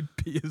probably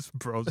Pierce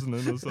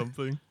Brosnan or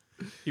something.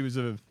 He was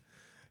a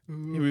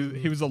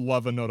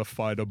lover, not a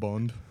fighter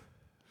Bond.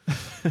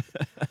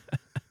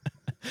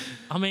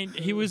 I mean,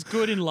 he was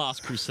good in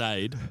Last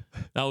Crusade.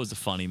 That was a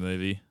funny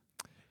movie.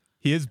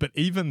 He is, but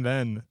even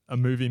then, a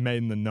movie made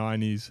in the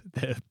 90s,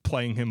 they're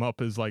playing him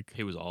up as like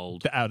He was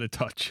old. the out of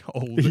touch,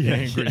 old,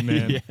 angry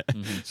man. Yeah.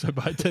 So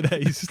by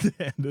today's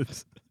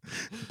standards,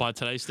 By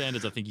today's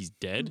standards, I think he's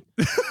dead.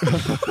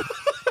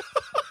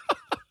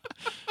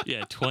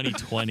 Yeah,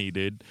 2020,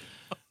 dude.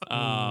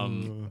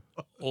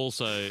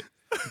 Also,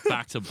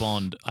 back to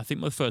Bond. I think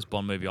my first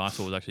Bond movie I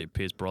saw was actually a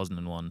Pierce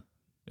Brosnan one.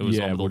 It was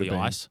Yeah, on it with all would the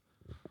have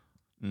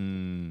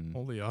been. ice.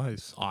 holy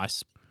ice.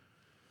 Ice.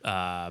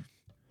 Oh,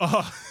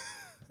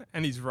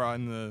 and he's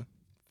riding the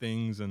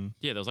things and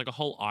Yeah, there was like a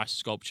whole ice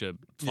sculpture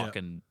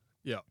fucking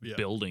yeah.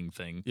 building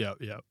thing. Yeah.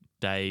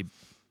 They.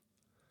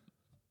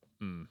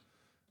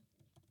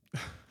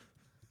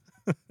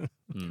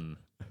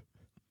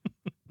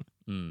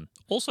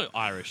 Also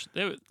Irish.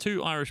 There were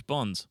two Irish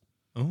Bonds.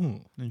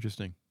 Oh,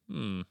 Interesting.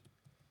 interesting.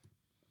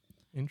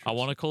 I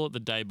want to call it the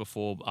day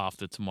before,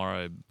 after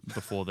tomorrow,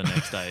 before the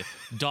next day.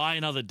 Die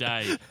another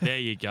day. There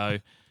you go.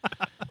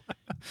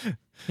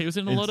 He was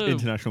in a lot of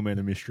International Man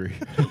of Mystery.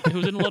 he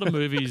was in a lot of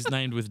movies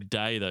named with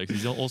day though, because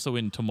he's also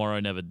in Tomorrow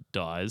Never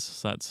Dies.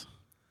 So that's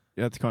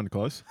Yeah, that's kind of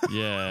close.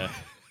 yeah,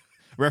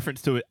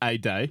 Reference to a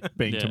day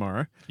being Yeah.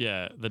 tomorrow.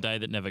 yeah. The day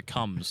that never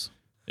comes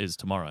is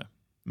tomorrow.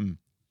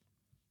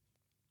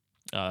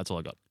 That's all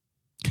I got.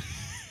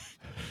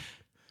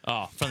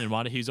 Oh, friendly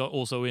reminder, he's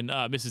also in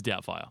Mrs.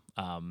 Doubtfire.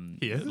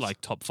 He is? Like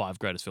top 5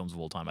 greatest films of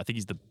all time. I think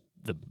he's the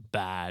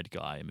bad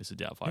guy in Mrs.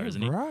 Doubtfire,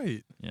 isn't he?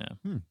 Right. Yeah.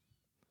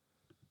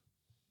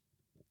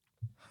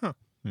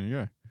 There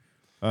you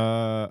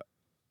go.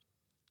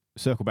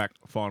 Circle back,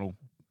 final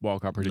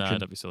wildcard No, prediction.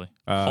 don't be silly.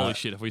 Uh, Holy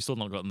shit, have we still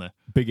not gotten there?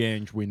 Big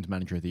Ange wins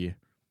Manager of the Year.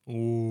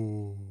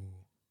 Ooh.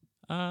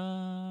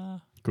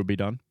 Could be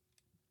done.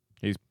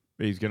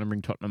 He's going to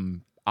bring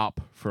Tottenham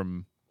up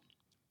from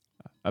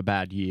a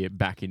bad year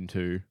back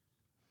into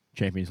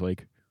Champions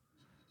League.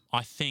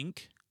 I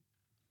think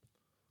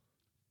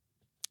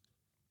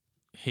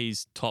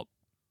he's top.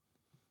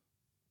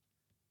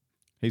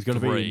 He's going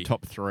to be Three. in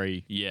top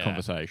 3 Yeah.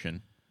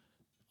 conversation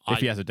if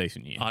he I, has a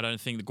decent year. I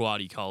don't think the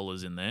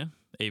Guardiola's in there,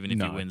 even if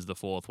No. he wins the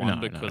 4th one, No,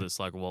 because no. it's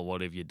like, well,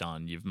 what have you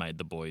done? You've made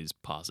the boys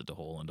pass it to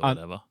Haaland or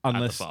whatever. at the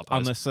Unless far post.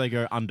 unless they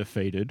go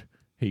undefeated,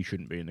 he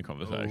shouldn't be in the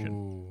conversation.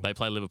 Ooh. They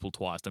play Liverpool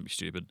twice. Don't be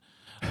stupid.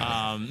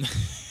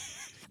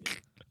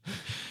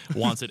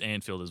 Once at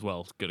Anfield as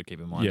well. Got to keep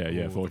in mind. Yeah,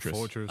 Ooh, the Fortress.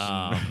 Fortress.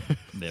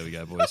 There we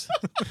go, boys.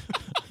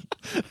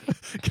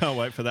 Can't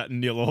wait for that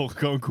 0-0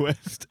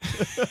 conquest.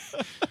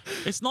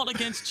 It's not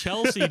against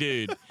Chelsea,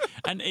 dude.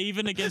 And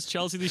even against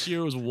Chelsea this year,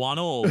 it was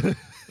 1-1.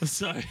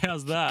 So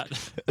how's that?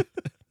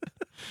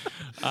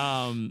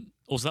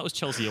 Also, that was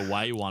Chelsea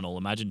away 1-1.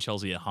 Imagine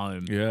Chelsea at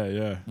home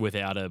yeah.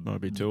 without a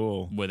Might be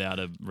 2-2. without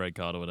a red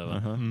card or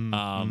whatever.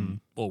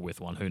 Or with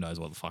one. Who knows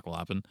what the fuck will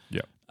happen?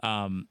 Yeah.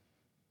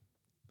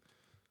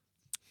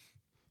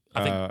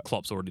 I think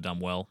Klopp's already done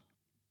well.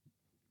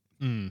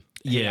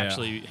 He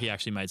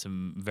actually made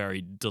some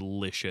very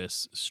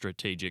delicious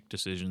strategic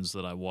decisions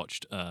that I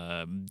watched.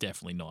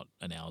 Definitely not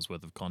an hour's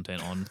worth of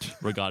content on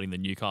regarding the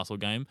Newcastle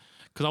game,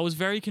 because I was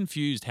very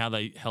confused how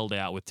they held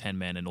out with 10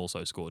 men and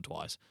also scored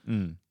twice.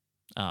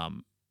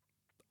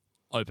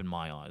 Opened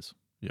my eyes.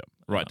 Yep.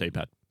 Right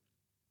D-pad.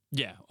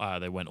 Yeah,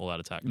 they went all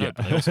out attack. No, Yeah.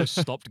 but they also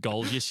stopped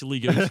goals. You silly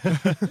goose.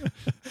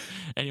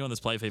 Anyone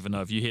that's played FIFA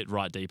know if you hit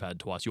right D-pad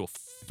twice, you're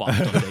fucked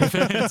on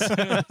defense.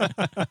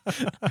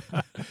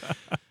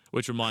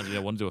 Which reminds me, I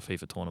want to do a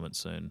FIFA tournament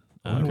soon,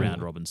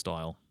 round robin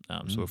style.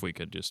 So if we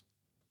could just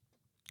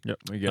Yep.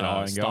 We get Iron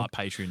Goal. start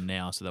Patreon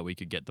now, so that we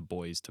could get the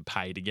boys to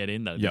pay to get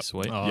in, that'd be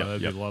sweet. Oh, Yep,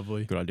 that'd yep. be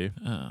lovely. Good idea.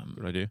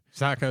 Good idea.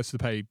 Zach has to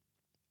pay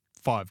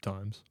 5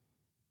 times.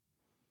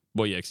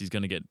 Well, yeah, because he's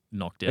going to get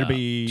knocked It'll out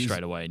be-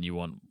 straight away, and you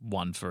want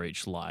one for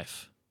each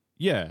life.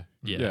 Yeah.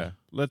 Yeah.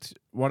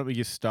 Why don't we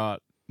just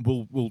start?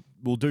 We'll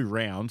do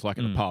rounds like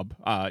at the pub.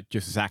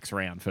 Just Zach's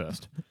round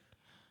first.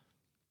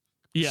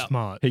 Yeah.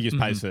 Smart. He just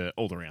pays for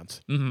all the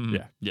rounds. Mm-hmm.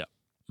 Yeah. Yeah.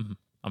 Mm-hmm.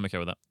 I'm okay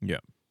with that. Yeah.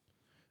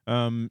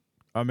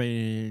 I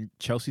mean,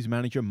 Chelsea's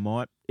manager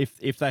might,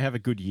 if they have a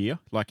good year,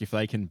 like if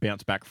they can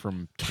bounce back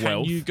from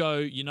 12. Can you go,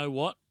 you know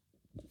what?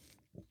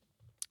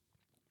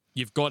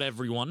 You've got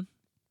everyone.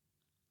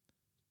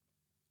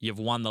 You've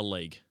won the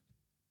league.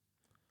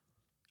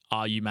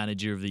 Are you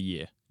manager of the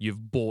year?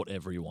 You've bought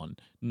everyone.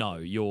 No,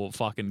 you're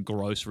fucking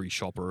grocery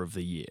shopper of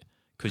the year,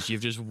 because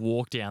you've just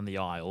walked down the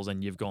aisles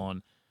and you've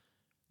gone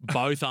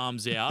both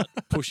arms out,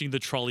 pushing the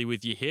trolley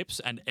with your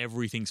hips, and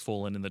everything's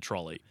fallen in the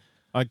trolley.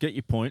 I get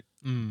your point,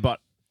 but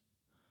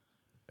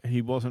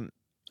he wasn't.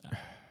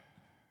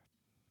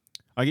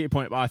 I get your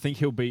point, but I think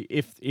he'll be,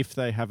 if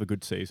they have a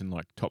good season,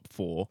 like top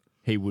 4,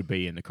 he would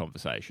be in the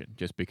conversation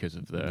just because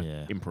of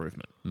the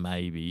improvement.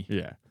 Maybe.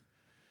 Yeah.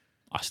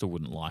 I still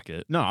wouldn't like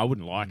it. No, I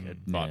wouldn't like it,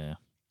 but Yeah.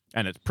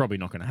 and it's probably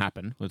not going to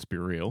happen. Let's be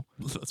real.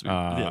 Let's be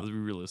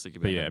realistic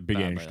about But yeah, it. Big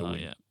Bad Ange about to that, win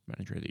yeah.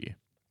 Manager of the Year.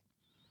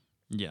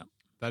 Yeah.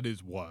 That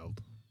is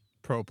wild.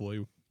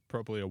 Probably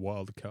a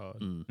wild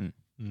card.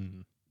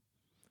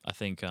 I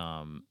think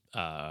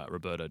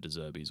Roberto De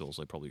Zerbi's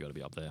also probably got to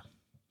be up there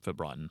for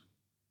Brighton.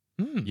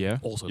 Yeah.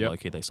 Also,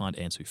 low-key, they signed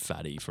Ansu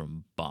Fati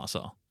from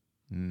Barca,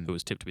 Mm. who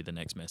was tipped to be the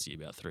next Messi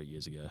about 3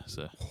 years ago.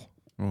 So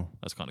Oh,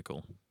 that's kind of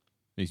cool.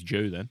 he's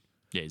due then.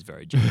 Yeah, he's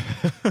very good.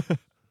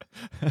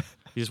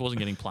 He just wasn't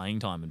getting playing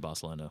time in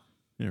Barcelona.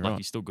 Yeah, Like, right.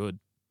 he's still good.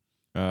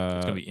 It's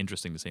going to Uh, be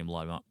interesting to see him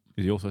live up.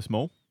 is he also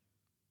small?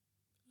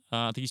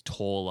 I think he's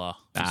taller.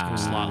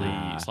 Just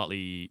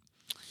slightly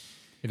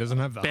He doesn't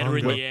have the better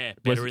in hunger. the air.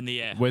 Where's Better in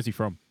the air. Where's he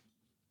from?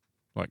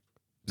 Like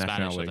Spanish, I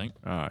nationality? think.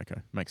 Oh,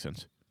 okay, makes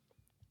sense.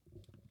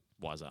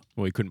 Why is that?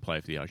 Well, he couldn't play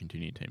for the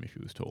Argentinian team if he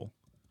was tall.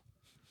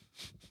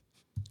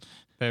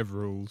 They have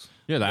rules.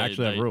 Yeah, they They-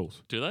 actually have they-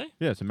 rules. Do they?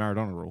 Yeah, it's a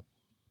Maradona rule.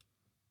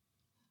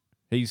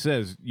 He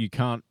says you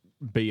can't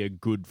be a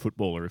good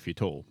footballer if you're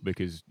tall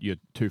because you're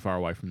too far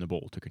away from the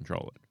ball to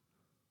control it.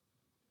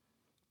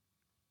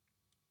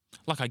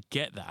 Like, I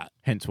get that.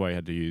 Hence why he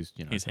had to use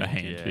His a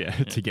hand, hand yeah.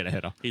 to get a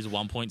header. He's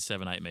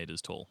 1.78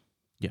 meters tall.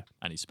 Yeah.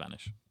 And he's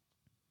Spanish.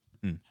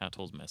 Mm. How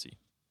tall's Messi?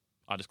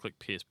 I just clicked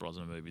Pierce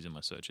Brosnan movies in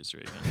my search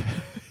history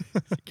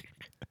again.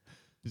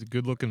 He's a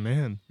good-looking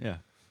man. Yeah,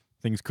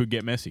 things could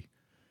get messy.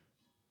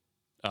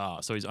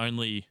 So he's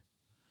only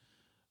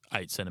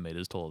 8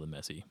 centimeters taller than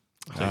Messi.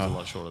 So he's a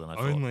lot shorter than I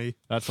thought. Only.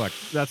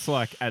 That's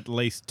like at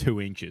least 2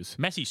 inches.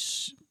 Messi,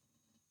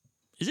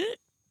 is it?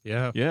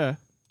 Yeah. Yeah,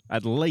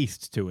 at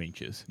least 2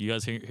 inches. You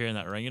guys hearing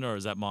that ringing, or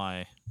is that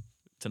my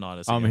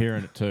tinnitus? I'm again?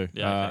 hearing it too.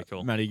 Yeah, okay,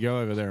 cool. Matty, go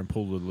over there and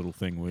pull the little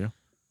thing, will you?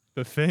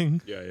 The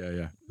thing.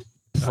 Yeah.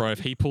 Bro, if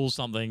he pulls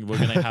something, we're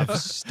going to have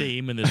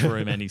steam in this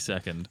room any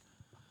second.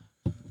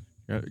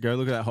 Go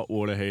look at that hot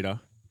water heater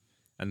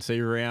and see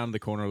around the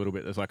corner a little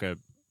bit. There's like a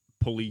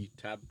pulley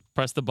tab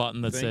Press the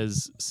button that Thing.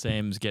 says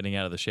Sam's getting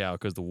out of the shower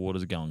because the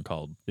water's going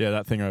cold. Yeah,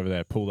 that thing over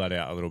there. Pull that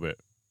out a little bit.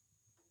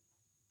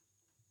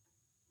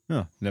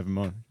 Oh, never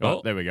mind.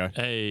 Oh, there we go.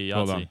 Hey,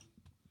 Well Yahtzee. done.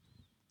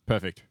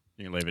 Perfect.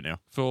 You can leave it now.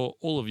 For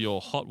all of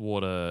your hot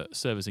water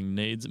servicing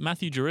needs,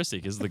 Matthew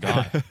Jurassic is the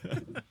guy.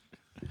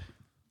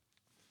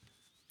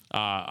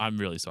 I'm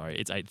really sorry.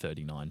 It's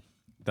 8:39.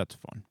 That's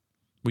fine.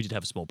 We did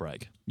have a small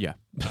break. Yeah.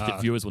 The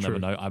viewers will true. never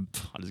know. I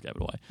just gave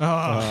it away.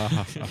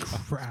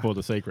 Crap. For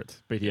the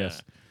secrets. BTS. Yeah.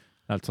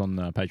 That's on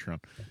Patreon.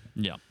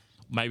 Yeah.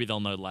 Maybe they'll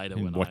know later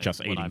And when watch us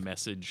when I eating.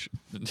 message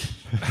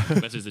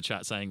message the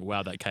chat saying,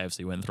 "Wow, that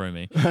KFC went through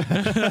me."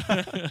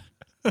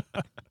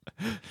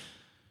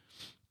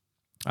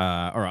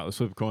 All right, let's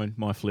flip a coin.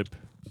 My flip.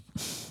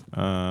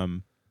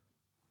 Tails.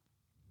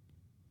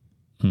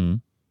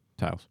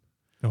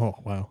 Oh,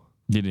 wow.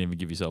 You didn't even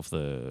give yourself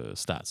the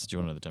stats. Do you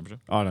want to know the temperature?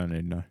 I don't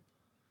need to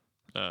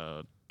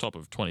know. Top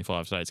of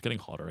 25 today. It's getting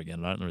hotter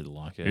again. I don't really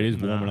like it. It is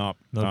warming up.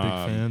 Not a big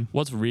fan.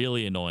 What's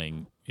really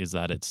annoying is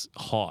that it's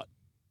hot,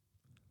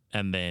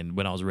 and then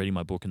when I was reading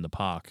my book in the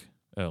park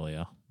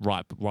earlier,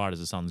 right as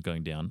the sun's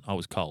going down, I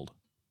was cold.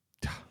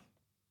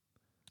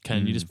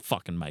 Can you just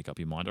fucking make up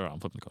your mind? All right, I'm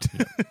flipping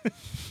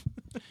the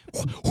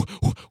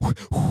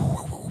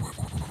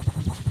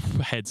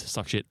coin. Heads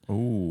suck shit.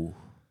 Ooh,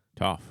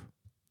 tough.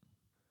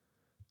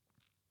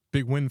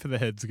 Big win for the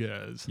heads,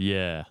 guys.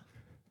 Yeah.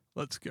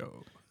 Let's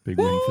go. Big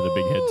win for the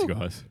big heads,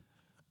 guys.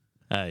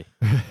 Hey.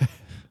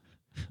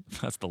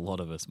 That's the lot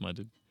of us, my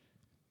dude.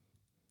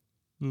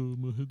 Oh,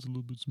 my head's a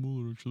little bit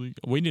smaller, actually.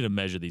 We need to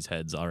measure these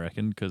heads, I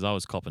reckon, because I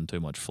was copping too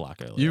much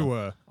flack earlier. You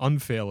were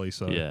unfairly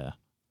so. Yeah.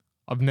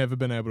 I've never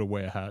been able to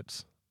wear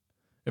hats.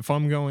 If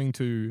I'm going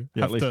to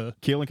Yeah, have at least to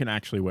Keelan can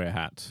actually wear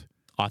hats.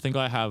 I think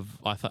I have.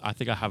 I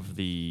think I have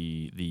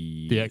the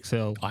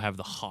XL. I have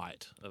the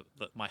height.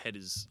 My head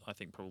is, I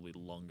think, probably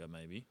longer.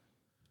 Maybe.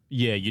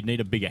 Yeah, you'd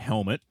need a bigger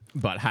helmet,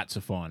 but hats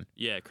are fine.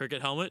 Yeah,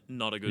 cricket helmet,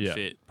 not a good Yeah.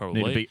 fit. Need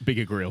Probably. a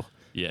bigger grill.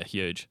 Yeah,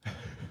 huge.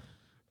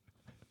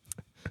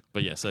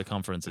 But yeah,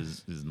 circumference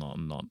is not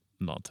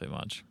too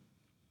much.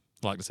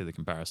 I'd like to see the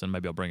comparison.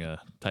 Maybe I'll bring a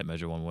tape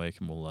measure one week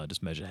and we'll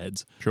just measure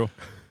heads. Sure.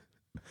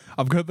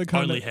 I've got the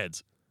kind Only of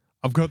heads.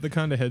 I've got the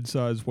kind of head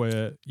size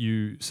where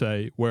you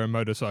say wear a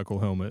motorcycle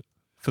helmet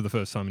for the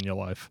first time in your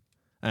life,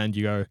 and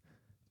you go,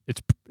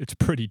 it's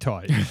pretty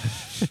tight,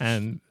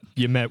 and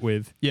you're met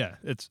with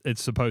it's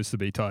supposed to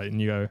be tight,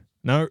 and you go,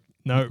 no,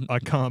 I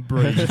can't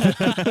breathe. Get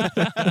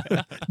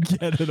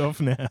it off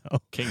now.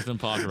 Kingston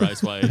Park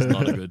Raceway is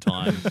not a good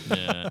time.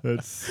 Yeah.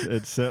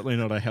 It's certainly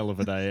not a hell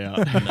of a day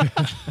out.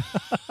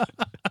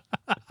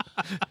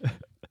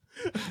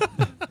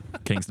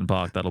 Kingston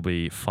Park, that'll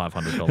be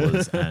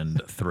 $500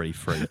 and 3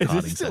 free Is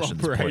karting it still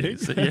sessions, operating?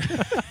 please.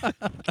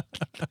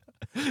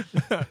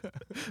 Yeah.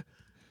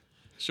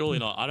 Surely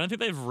not. I don't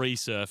think they've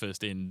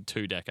resurfaced in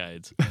 2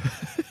 decades.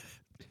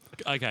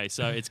 Okay,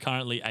 so it's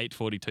currently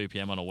 8:42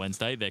 p.m. on a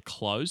Wednesday. They're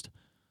closed.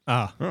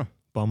 Ah, Oh.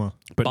 bummer.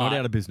 But not But-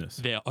 out of business.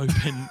 They're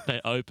open. They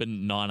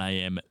open 9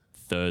 a.m.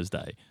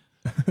 Thursday.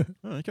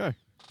 Oh, okay.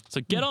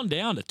 So get on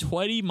down to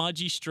 20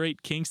 Mudgee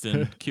Street,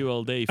 Kingston,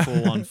 QLD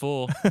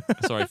 414.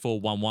 Sorry,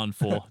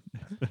 4114.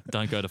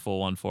 Don't go to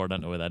 414. I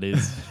don't know where that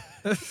is.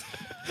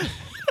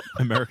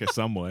 America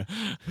somewhere.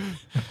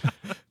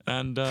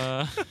 And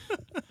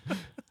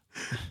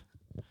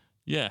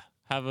yeah,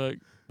 have a,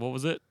 what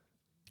was it?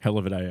 Hell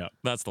of a day out.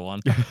 That's the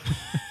one.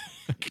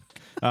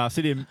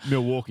 City of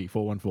Milwaukee,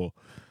 414.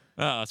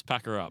 Let's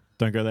pack her up.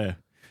 Don't go there.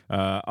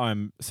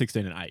 I'm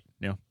 16 and 8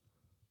 now.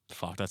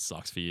 Fuck, that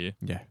sucks for you.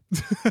 Yeah.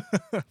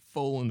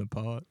 Falling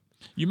apart.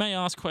 You may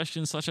ask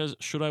questions such as,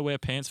 should I wear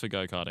pants for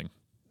go-karting?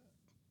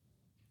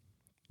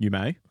 You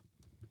may.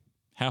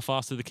 How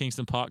fast do the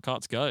Kingston Park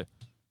carts go?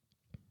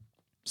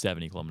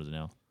 70 kilometres an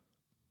hour.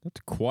 That's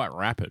quite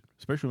rapid,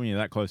 especially when you're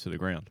that close to the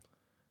ground.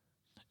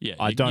 Yeah,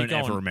 I you're don't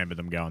ever going- remember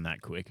them going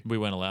that quick. We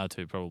weren't allowed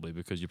to, probably,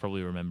 because you're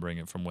probably remembering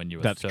it from when you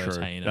were That's true.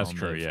 13 and That's on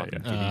true, the yeah,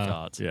 fucking yeah. kiddie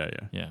carts. Yeah.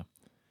 Yeah.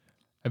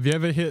 Have you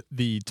ever hit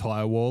the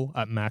tire wall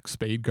at max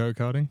speed go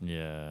karting?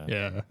 Yeah.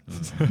 Yeah,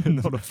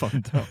 not a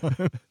fun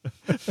time.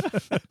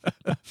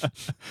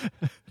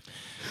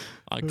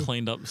 I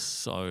cleaned up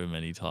so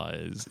many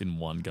tires in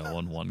one go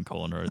on one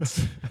corner.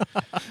 It's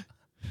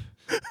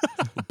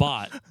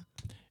but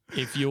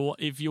if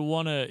you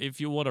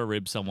wanna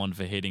rib someone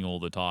for hitting all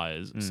the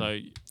tires, so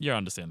you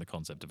understand the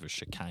concept of a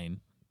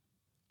chicane,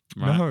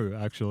 right? No,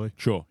 actually,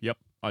 Sure. Yep.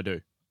 I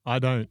do. I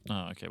don't.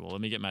 Oh, okay. Well,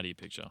 let me get Maddie a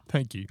picture.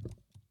 Thank you.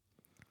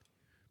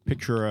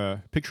 Picture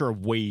a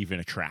weave in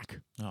a track.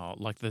 Oh,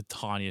 like the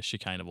tiniest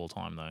chicane of all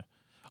time, though.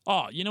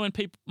 Oh, you know when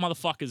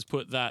motherfuckers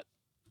put that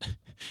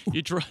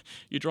you're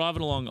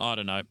driving along, I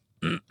don't know,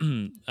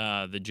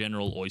 the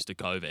general Oyster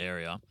Cove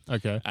area,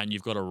 Okay. and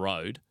you've got a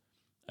road,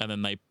 and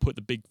then they put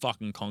the big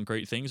fucking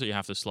concrete thing, so you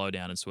have to slow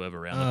down and swerve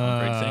around the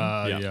concrete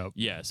thing. Yeah.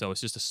 Yeah, so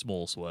it's just a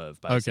small swerve,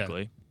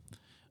 basically.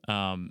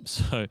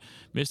 So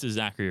Mr.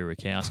 Zachary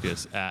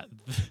Rakauskas at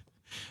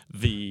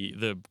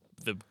the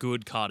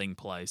good karting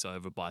place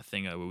over by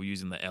Thingo, we were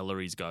using the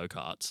Ellery's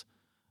go-karts,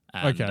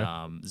 And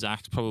Okay.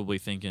 Zach's probably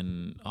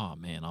thinking, "Oh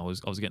man, I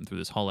was getting through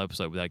this whole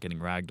episode without getting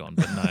ragged on."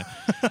 But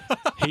no,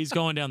 he's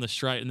going down the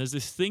straight, and there's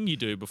this thing you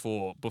do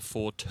before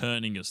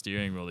turning your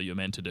steering wheel that you're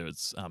meant to do.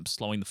 It's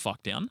slowing the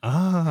fuck down.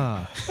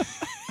 Ah.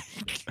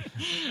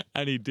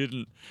 And he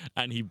didn't,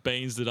 and he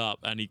beans it up,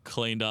 and he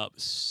cleaned up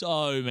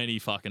so many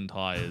fucking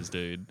tires,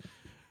 dude.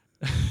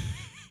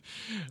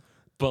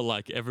 But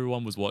like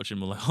everyone was watching,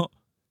 we're like, "Oh,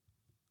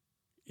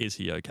 is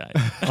he okay?"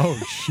 Oh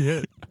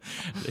shit.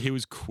 He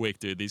was quick,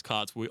 dude. These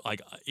carts were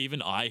like,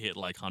 even I hit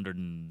like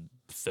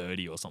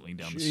 130 or something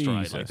down the straight.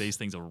 Like Jesus. these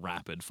things are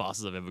rapid,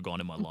 fastest I've ever gone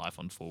in my life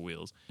on 4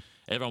 wheels.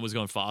 Everyone was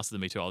going faster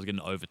than me too. I was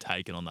getting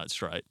overtaken on that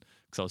straight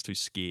because I was too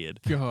scared.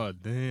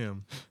 God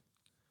damn.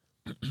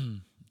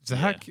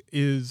 Zach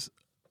is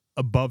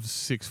above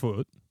 6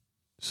 foot,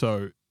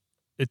 so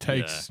it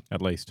takes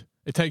At least.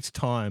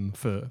 time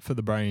for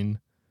the brain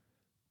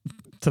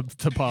to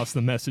pass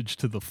the message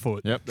to the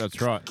foot. Yep,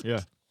 that's right.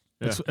 Yeah.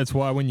 It's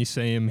why when you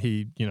see him,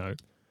 he you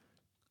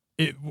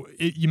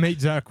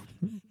meet Zachary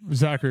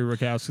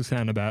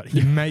Rakowski about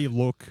he may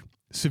look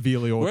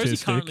severely autistic. Where is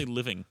he currently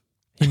living?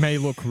 He may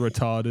look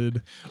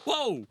retarded.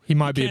 Whoa! He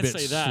might be a can't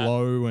bit say that.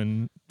 slow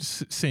and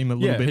seem a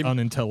little bit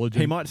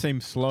unintelligent. He might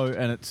seem slow,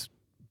 and it's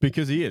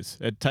because he is.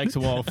 It takes a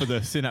while for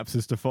the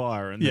synapses to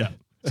fire and Yeah.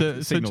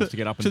 the signals to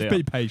get up and just down.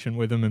 be patient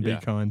with him and Yeah.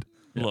 be kind.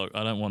 Look,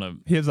 I don't want to.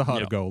 He has a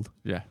heart Yeah. of gold.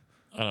 Yeah.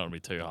 I don't want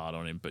to be too hard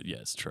on him, but yeah,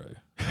 it's true.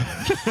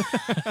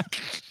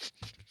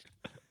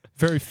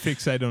 Very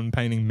fixated on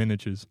painting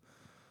miniatures.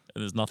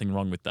 And there's nothing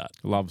wrong with that.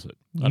 Loves it.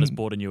 I just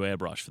bought a new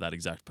airbrush for that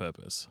exact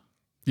purpose.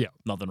 Yeah.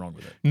 Nothing wrong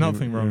with it.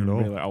 Nothing wrong at all.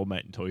 Really old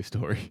mate in Toy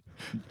Story.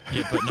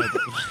 Yeah, but no.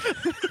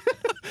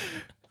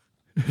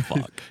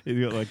 Fuck. He's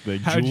got like the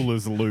How'd you-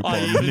 jeweler's loop I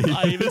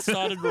on. even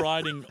started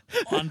writing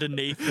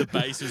underneath the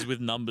bases with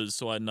numbers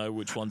so I know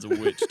which ones are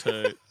which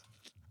too.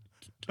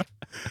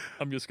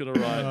 I'm just gonna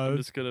write. I'm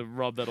just gonna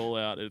rub that all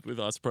out with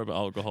isopropyl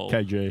alcohol.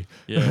 KG.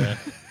 Yeah,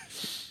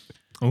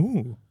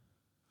 Ooh.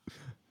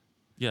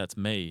 yeah, it's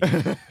me.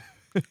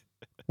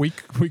 We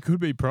could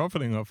be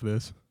profiting off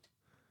this.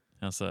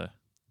 How so?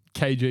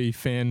 KG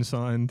fan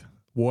signed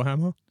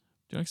Warhammer.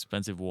 Do you know how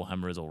expensive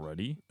Warhammer is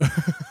already?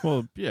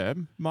 Well, yeah,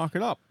 mark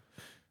it up.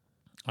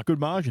 Good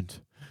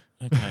margins.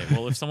 Okay,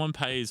 well, if someone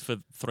pays for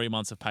 3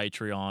 months of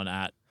Patreon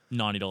at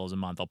 $90 a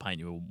month, I'll paint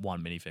you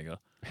one minifigure.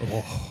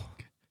 Oh,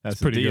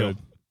 That's pretty the deal. good.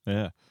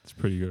 Yeah. it's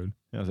pretty good.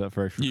 How's that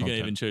for extra You can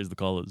content? even choose the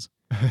collars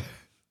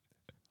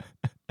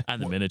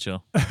and the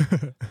miniature.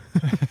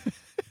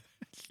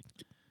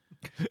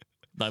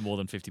 No more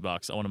than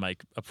 $50. I want to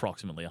make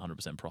approximately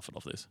 100% profit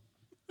off this.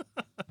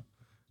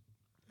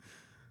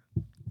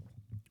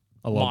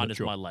 I love Minus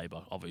it. my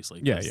labor,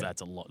 obviously. Yeah, 'cause yeah.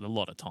 That's a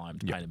lot of time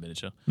to paint a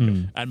miniature,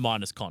 Mm. and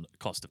minus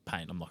cost of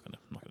paint. I'm not gonna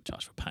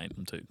charge for paint.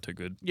 I'm too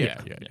good.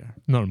 Yeah.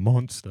 Not a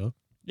monster.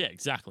 Yeah,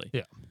 exactly.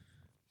 Yeah.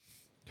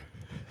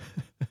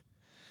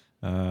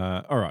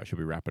 All right, should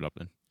we wrap it up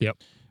then?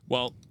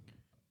 Well,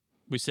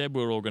 we said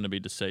we were all going to be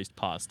deceased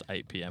past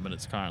 8 p.m. and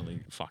it's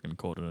currently fucking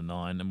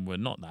 8:45, and we're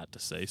not that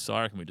deceased. So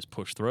I reckon we just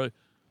push through.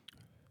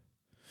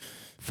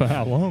 For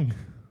how long?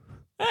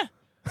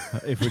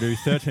 If we do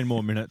 13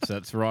 more minutes,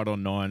 that's right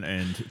on 9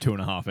 and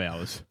 2.5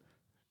 hours.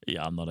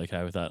 Yeah, I'm not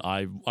okay with that.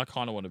 I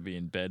kind of want to be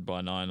in bed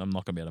by 9. I'm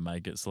not going to be able to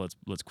make it, so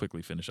let's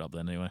quickly finish up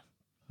then anyway.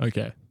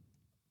 Okay.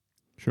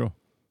 Sure.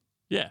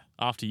 Yeah,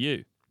 after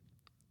you.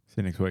 See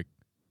you next week.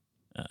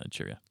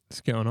 Cheerio.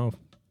 It's going off.